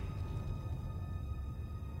son.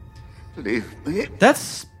 Leave me.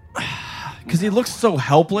 That's because he looks so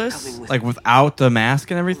helpless, without the mask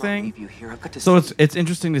and everything. So it's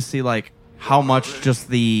interesting to see how much just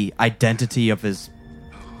the identity of his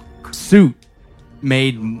suit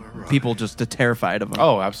made people just terrified of him.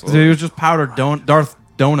 Oh, absolutely. He was just powdered Darth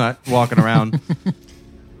Donut walking around.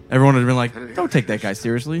 Everyone would have been like, "Don't take that guy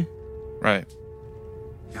seriously." Right.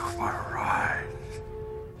 You were right.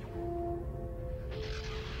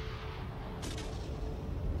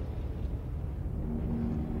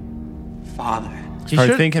 Father.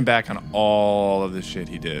 Started thinking back on all of the shit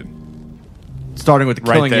he did. Starting with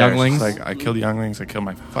killing younglings. It's I killed younglings. I killed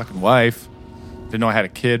my fucking wife. Didn't know I had a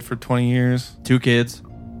kid for 20 years. 2 kids.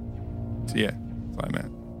 So yeah, that's what I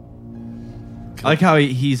meant. I like how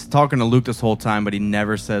he's talking to Luke this whole time, but he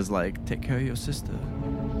never says, take care of your sister.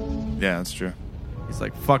 Yeah, that's true. He's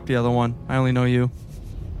like, fuck the other one. I only know you.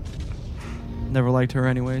 Never liked her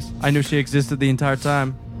anyways. I knew she existed the entire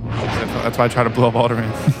time. That's why I try to blow up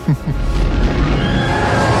Alderaan.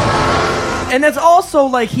 And that's also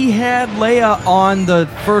he had Leia on the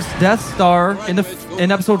first Death Star in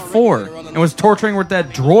episode 4 and was torturing with that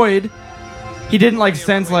droid. He didn't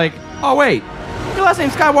sense oh wait, your last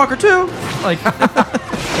name's Skywalker too.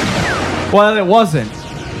 Well, it wasn't.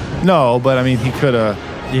 No, but I mean he could have.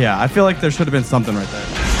 Yeah, I feel like there should have been something right there.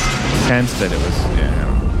 Sense that it was.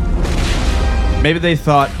 Yeah. Maybe they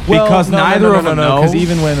thought because neither of them know. Because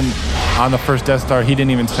even when on the first Death Star, he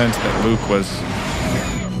didn't even sense that Luke was.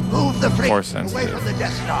 Move the Force freak away sensitive. from the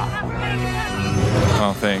Death Star. I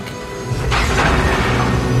don't think.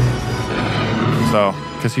 So,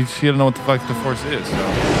 because she didn't know what the fuck the Force is.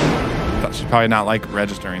 So, she's probably not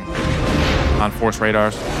registering on Force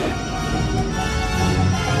radars.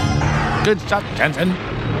 Good shot, Jensen.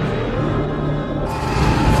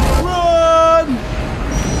 Run!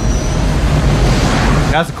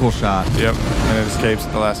 That's a cool shot. Yep, and it escapes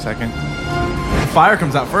at the last second. Fire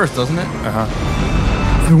comes out first, doesn't it? Uh-huh.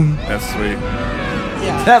 That's sweet.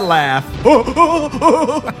 Yeah. That laugh. Go!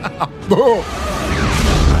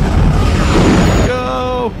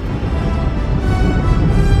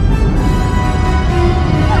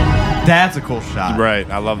 That's a cool shot. Right,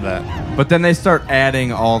 I love that. But then they start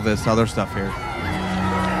adding all this other stuff here.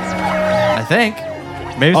 I think.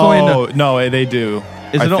 Maybe it's only in the... no, they do.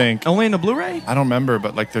 Is it I think. only in the Blu-ray? I don't remember,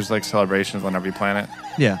 but like there's like celebrations on every planet.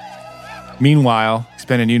 Yeah. Meanwhile,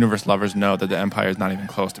 expanded universe lovers know that the Empire is not even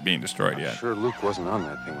close to being destroyed yet. Sure, Luke wasn't on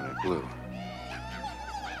that thing when it blew.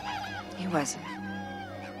 He wasn't.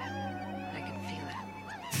 I can feel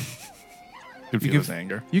it. You can feel his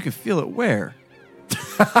anger. You can feel it where?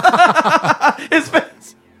 His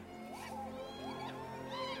face.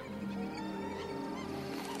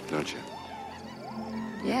 Don't you?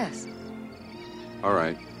 Yes. All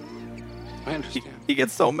right. I understand. He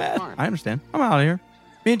gets so mad. I understand. I'm out of here.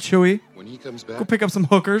 Me and Chewie. When he comes back, go pick up some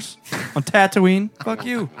hookers on Tatooine. Fuck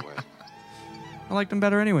you. I liked them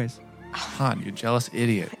better anyways. Han, you jealous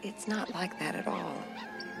idiot. It's not like that at all.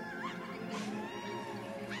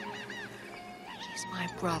 He's my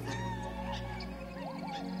brother.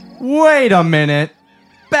 Wait a minute.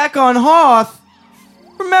 Back on Hoth.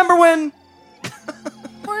 Remember when...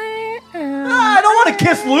 I don't want to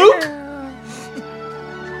kiss Luke.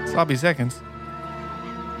 Sloppy seconds.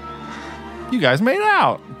 You guys made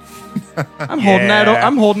out. I'm holding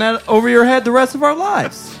that over your head the rest of our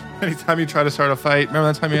lives. Anytime you try to start a fight,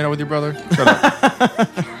 remember that time you made out with your brother? Shut up.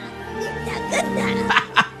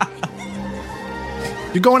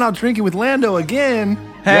 You're going out drinking with Lando again.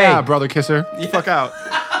 Hey. Yeah, brother kisser. Fuck out.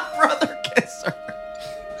 Brother kisser.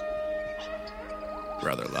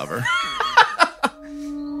 Brother lover.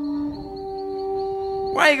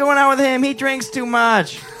 Why are you going out with him? He drinks too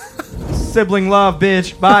much. Sibling love,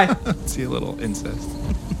 bitch. Bye. See a little incest.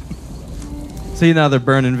 See, now they're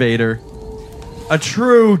burning Vader. A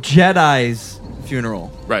true Jedi's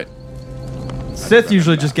funeral. Right. Sith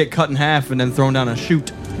usually just get cut in half and then thrown down a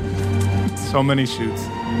chute. So many chutes.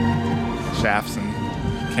 Shafts and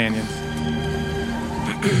canyons.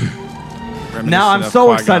 Now I'm Reminiscent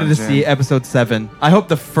so of excited to Qui-Gon see Jinn. episode 7. I hope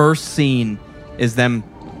the first scene is them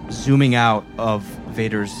zooming out of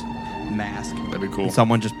Vader's mask. That'd be cool. And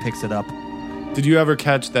someone just picks it up. Did you ever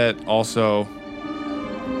catch that also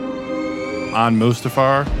on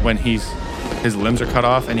Mustafar when his limbs are cut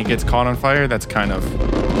off and he gets caught on fire? That's kind of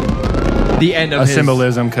the end of a his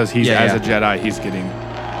symbolism because he's Yeah, as yeah. a Jedi. He's getting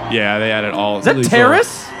they added all. Is that these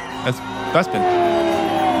Terrace? That's Bespin.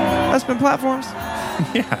 Bespin platforms?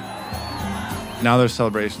 Yeah. Now there's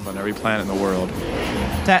celebrations on every planet in the world.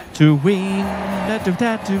 Tatooine,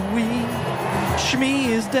 Tatooine. Shmi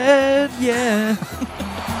is dead, yeah.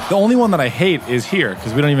 The only one that I hate is here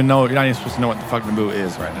because we don't even know. You're not even supposed to know what the fuck Naboo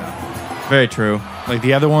is right now. Very true. Like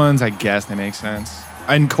the other ones, I guess they make sense.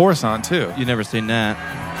 And Coruscant too. You've never seen that.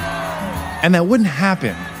 And that wouldn't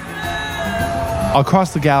happen.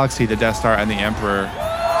 Across the galaxy, the Death Star and the Emperor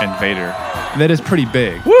and Vader. That is pretty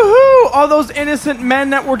big. Woohoo! All those innocent men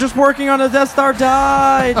that were just working on the Death Star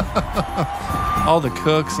died. All the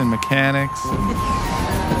cooks and mechanics and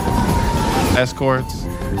escorts.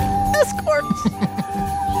 Escorts.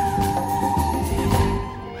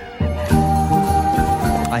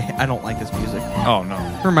 I don't like this music. Oh, no.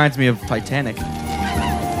 It reminds me of Titanic.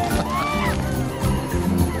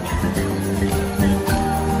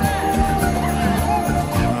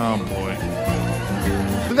 Oh,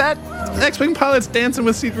 boy. That X-Wing pilot's dancing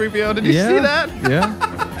with C-3PO. Did you see that?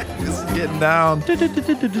 Yeah. Just getting down.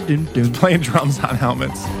 Just playing drums on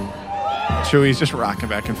helmets. Chewie's just rocking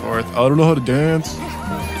back and forth. I don't know how to dance.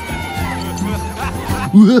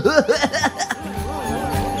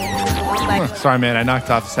 Sorry, man. I knocked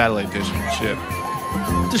off the satellite dish and shit.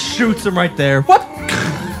 Just shoots him right there. What?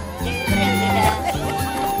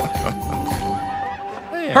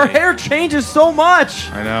 Her hair changes so much.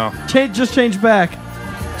 I know. Just change back.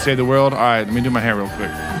 Save the world? All right, let me do my hair real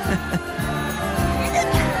quick.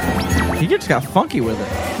 He just got funky with it.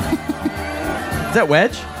 Is that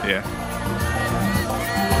Wedge? Yeah.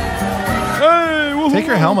 Hey, woo-hoo. Take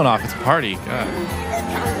your helmet off. It's a party. God.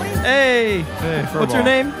 Hey. Hey, What's your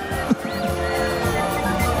name?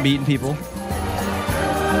 Meeting people.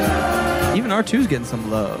 Even R2's getting some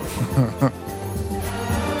love.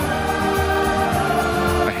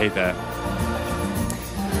 I hate that.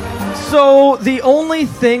 So the only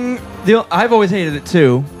thing, I've always hated it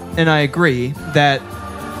too, and I agree that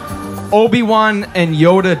Obi-Wan and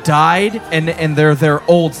Yoda died, and they're their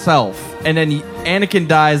old self, and then Anakin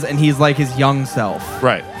dies, and he's like his young self.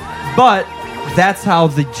 Right. But that's how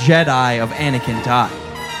the Jedi of Anakin died.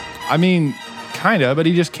 I mean, kind of, but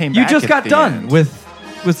he just came You back. just at got the done end. with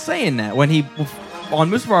saying that when he on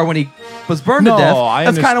Mustafar when he was burned No, to death. I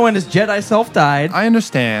That's kind understand. of when his Jedi self died. I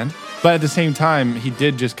understand, but at the same time, he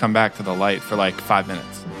did just come back to the light for like 5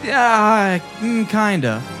 minutes. Yeah,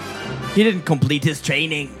 kinda. He didn't complete his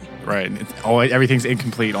training. Right. Everything's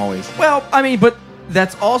incomplete always. Well, I mean, but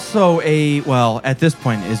that's also at this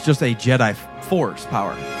point, it's just a Jedi Force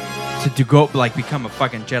power to go become a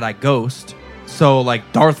fucking Jedi ghost. So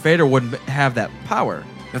like Darth Vader wouldn't have that power.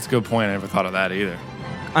 That's a good point. I never thought of that either.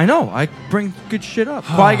 I know. I bring good shit up.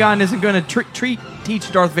 Qui-Gon isn't going to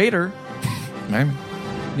teach Darth Vader. Maybe.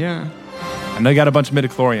 Yeah. I know you got a bunch of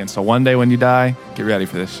midichlorians, so one day when you die, get ready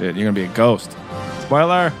for this shit. You're going to be a ghost.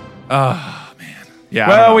 Spoiler. Oh, man. Yeah.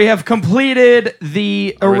 Well, we have completed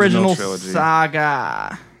the original trilogy.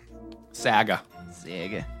 saga. Saga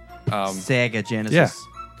Genesis. Yeah.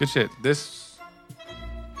 Good shit. This...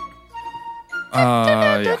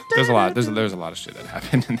 yeah. There's a lot. There's a lot of shit that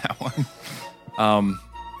happened in that one.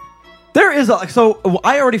 There is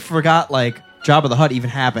I already forgot Jabba the Hutt even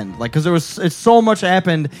happened. Because it's so much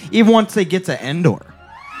happened even once they get to Endor.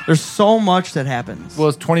 There's so much that happens. Well,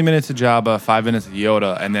 it's 20 minutes of Jabba, 5 minutes of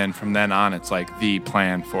Yoda, and then from then on, it's like the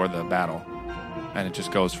plan for the battle. And it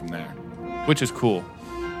just goes from there. Which is cool.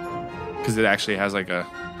 Because it actually has like a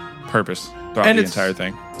purpose throughout the entire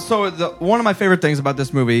thing. So one of my favorite things about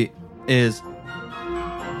this movie is,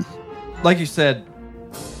 like you said,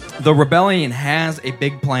 the rebellion has a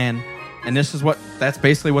big plan, and that's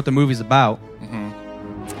basically what the movie's about.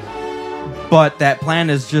 Mm-hmm. But that plan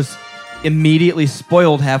is just immediately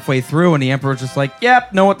spoiled halfway through, and the Emperor's just like,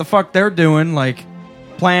 yep, know what the fuck they're doing,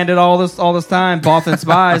 planned it all this time, Bothan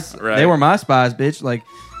spies. Right. They were my spies, bitch.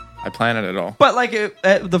 I planned it all. But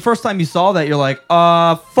the first time you saw that, you're like,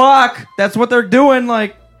 fuck, that's what they're doing.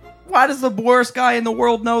 Why does the worst guy in the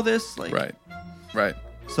world know this? Right.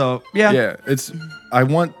 So, yeah. Yeah, because we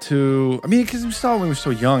saw it when we were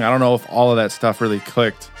so young. I don't know if all of that stuff really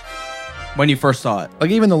clicked. When you first saw it.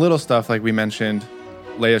 Even the little stuff, like we mentioned,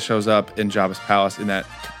 Leia shows up in Jabba's palace in that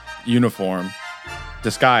uniform,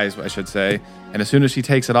 disguise, I should say. And as soon as she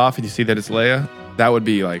takes it off and you see that it's Leia, that would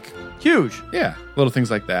be huge. Yeah, little things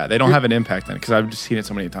like that. They don't have an impact on it because I've just seen it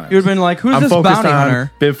so many times. You would have been like, who's this bounty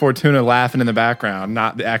hunter? Bib Fortuna laughing in the background,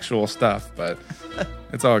 not the actual stuff, but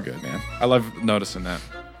it's all good, man. I love noticing that.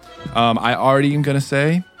 I already am going to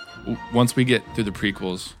say, once we get through the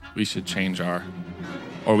prequels, we should change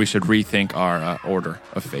we should rethink our order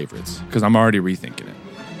of favorites, because I'm already rethinking it.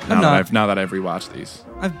 Now that I've rewatched these.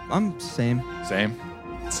 I'm same. Same.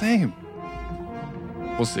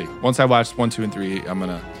 We'll see. Once I watch 1, 2, and 3, I'm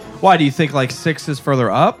going to... Why, do you think 6 is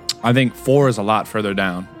further up? I think 4 is a lot further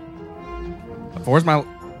down. 4 is my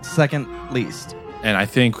second least. And I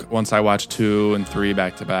think once I watch 2 and 3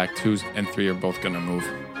 back to back, 2 and 3 are both going to move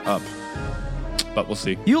up. But we'll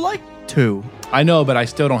see. You like 2. I know, but I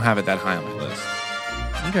still don't have it that high on my list.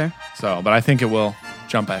 Okay. But I think it will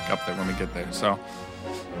jump back up there when we get there. So,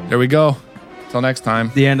 there we go. Till next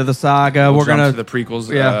time. The end of the saga. We're going to the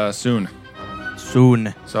prequels soon.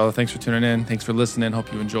 Soon. So, thanks for tuning in. Thanks for listening.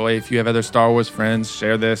 Hope you enjoy. If you have other Star Wars friends,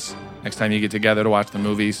 share this. Next time you get together to watch the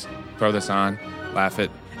movies, throw this on, laugh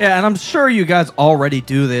it. Yeah, and I'm sure you guys already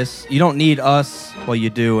do this. You don't need us. Well, you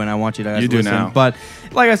do, and I want you to guys listen. Now. But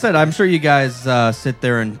like I said, I'm sure you guys sit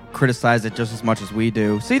there and criticize it just as much as we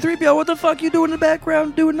do. C-3PO, what the fuck you doing in the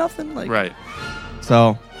background? Doing nothing? Right.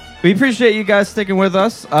 So, we appreciate you guys sticking with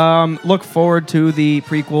us. Look forward to the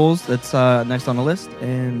prequels. That's next on the list.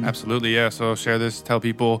 And absolutely, yeah. So share this. Tell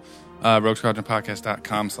people.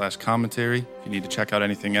 RogueSquadronPodcast.com/commentary. If you need to check out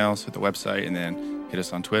anything else, hit the website, and then hit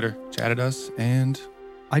us on Twitter, chat at us, and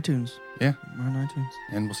iTunes. Yeah. We're on iTunes.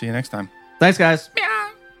 And we'll see you next time. Thanks, guys. Meow.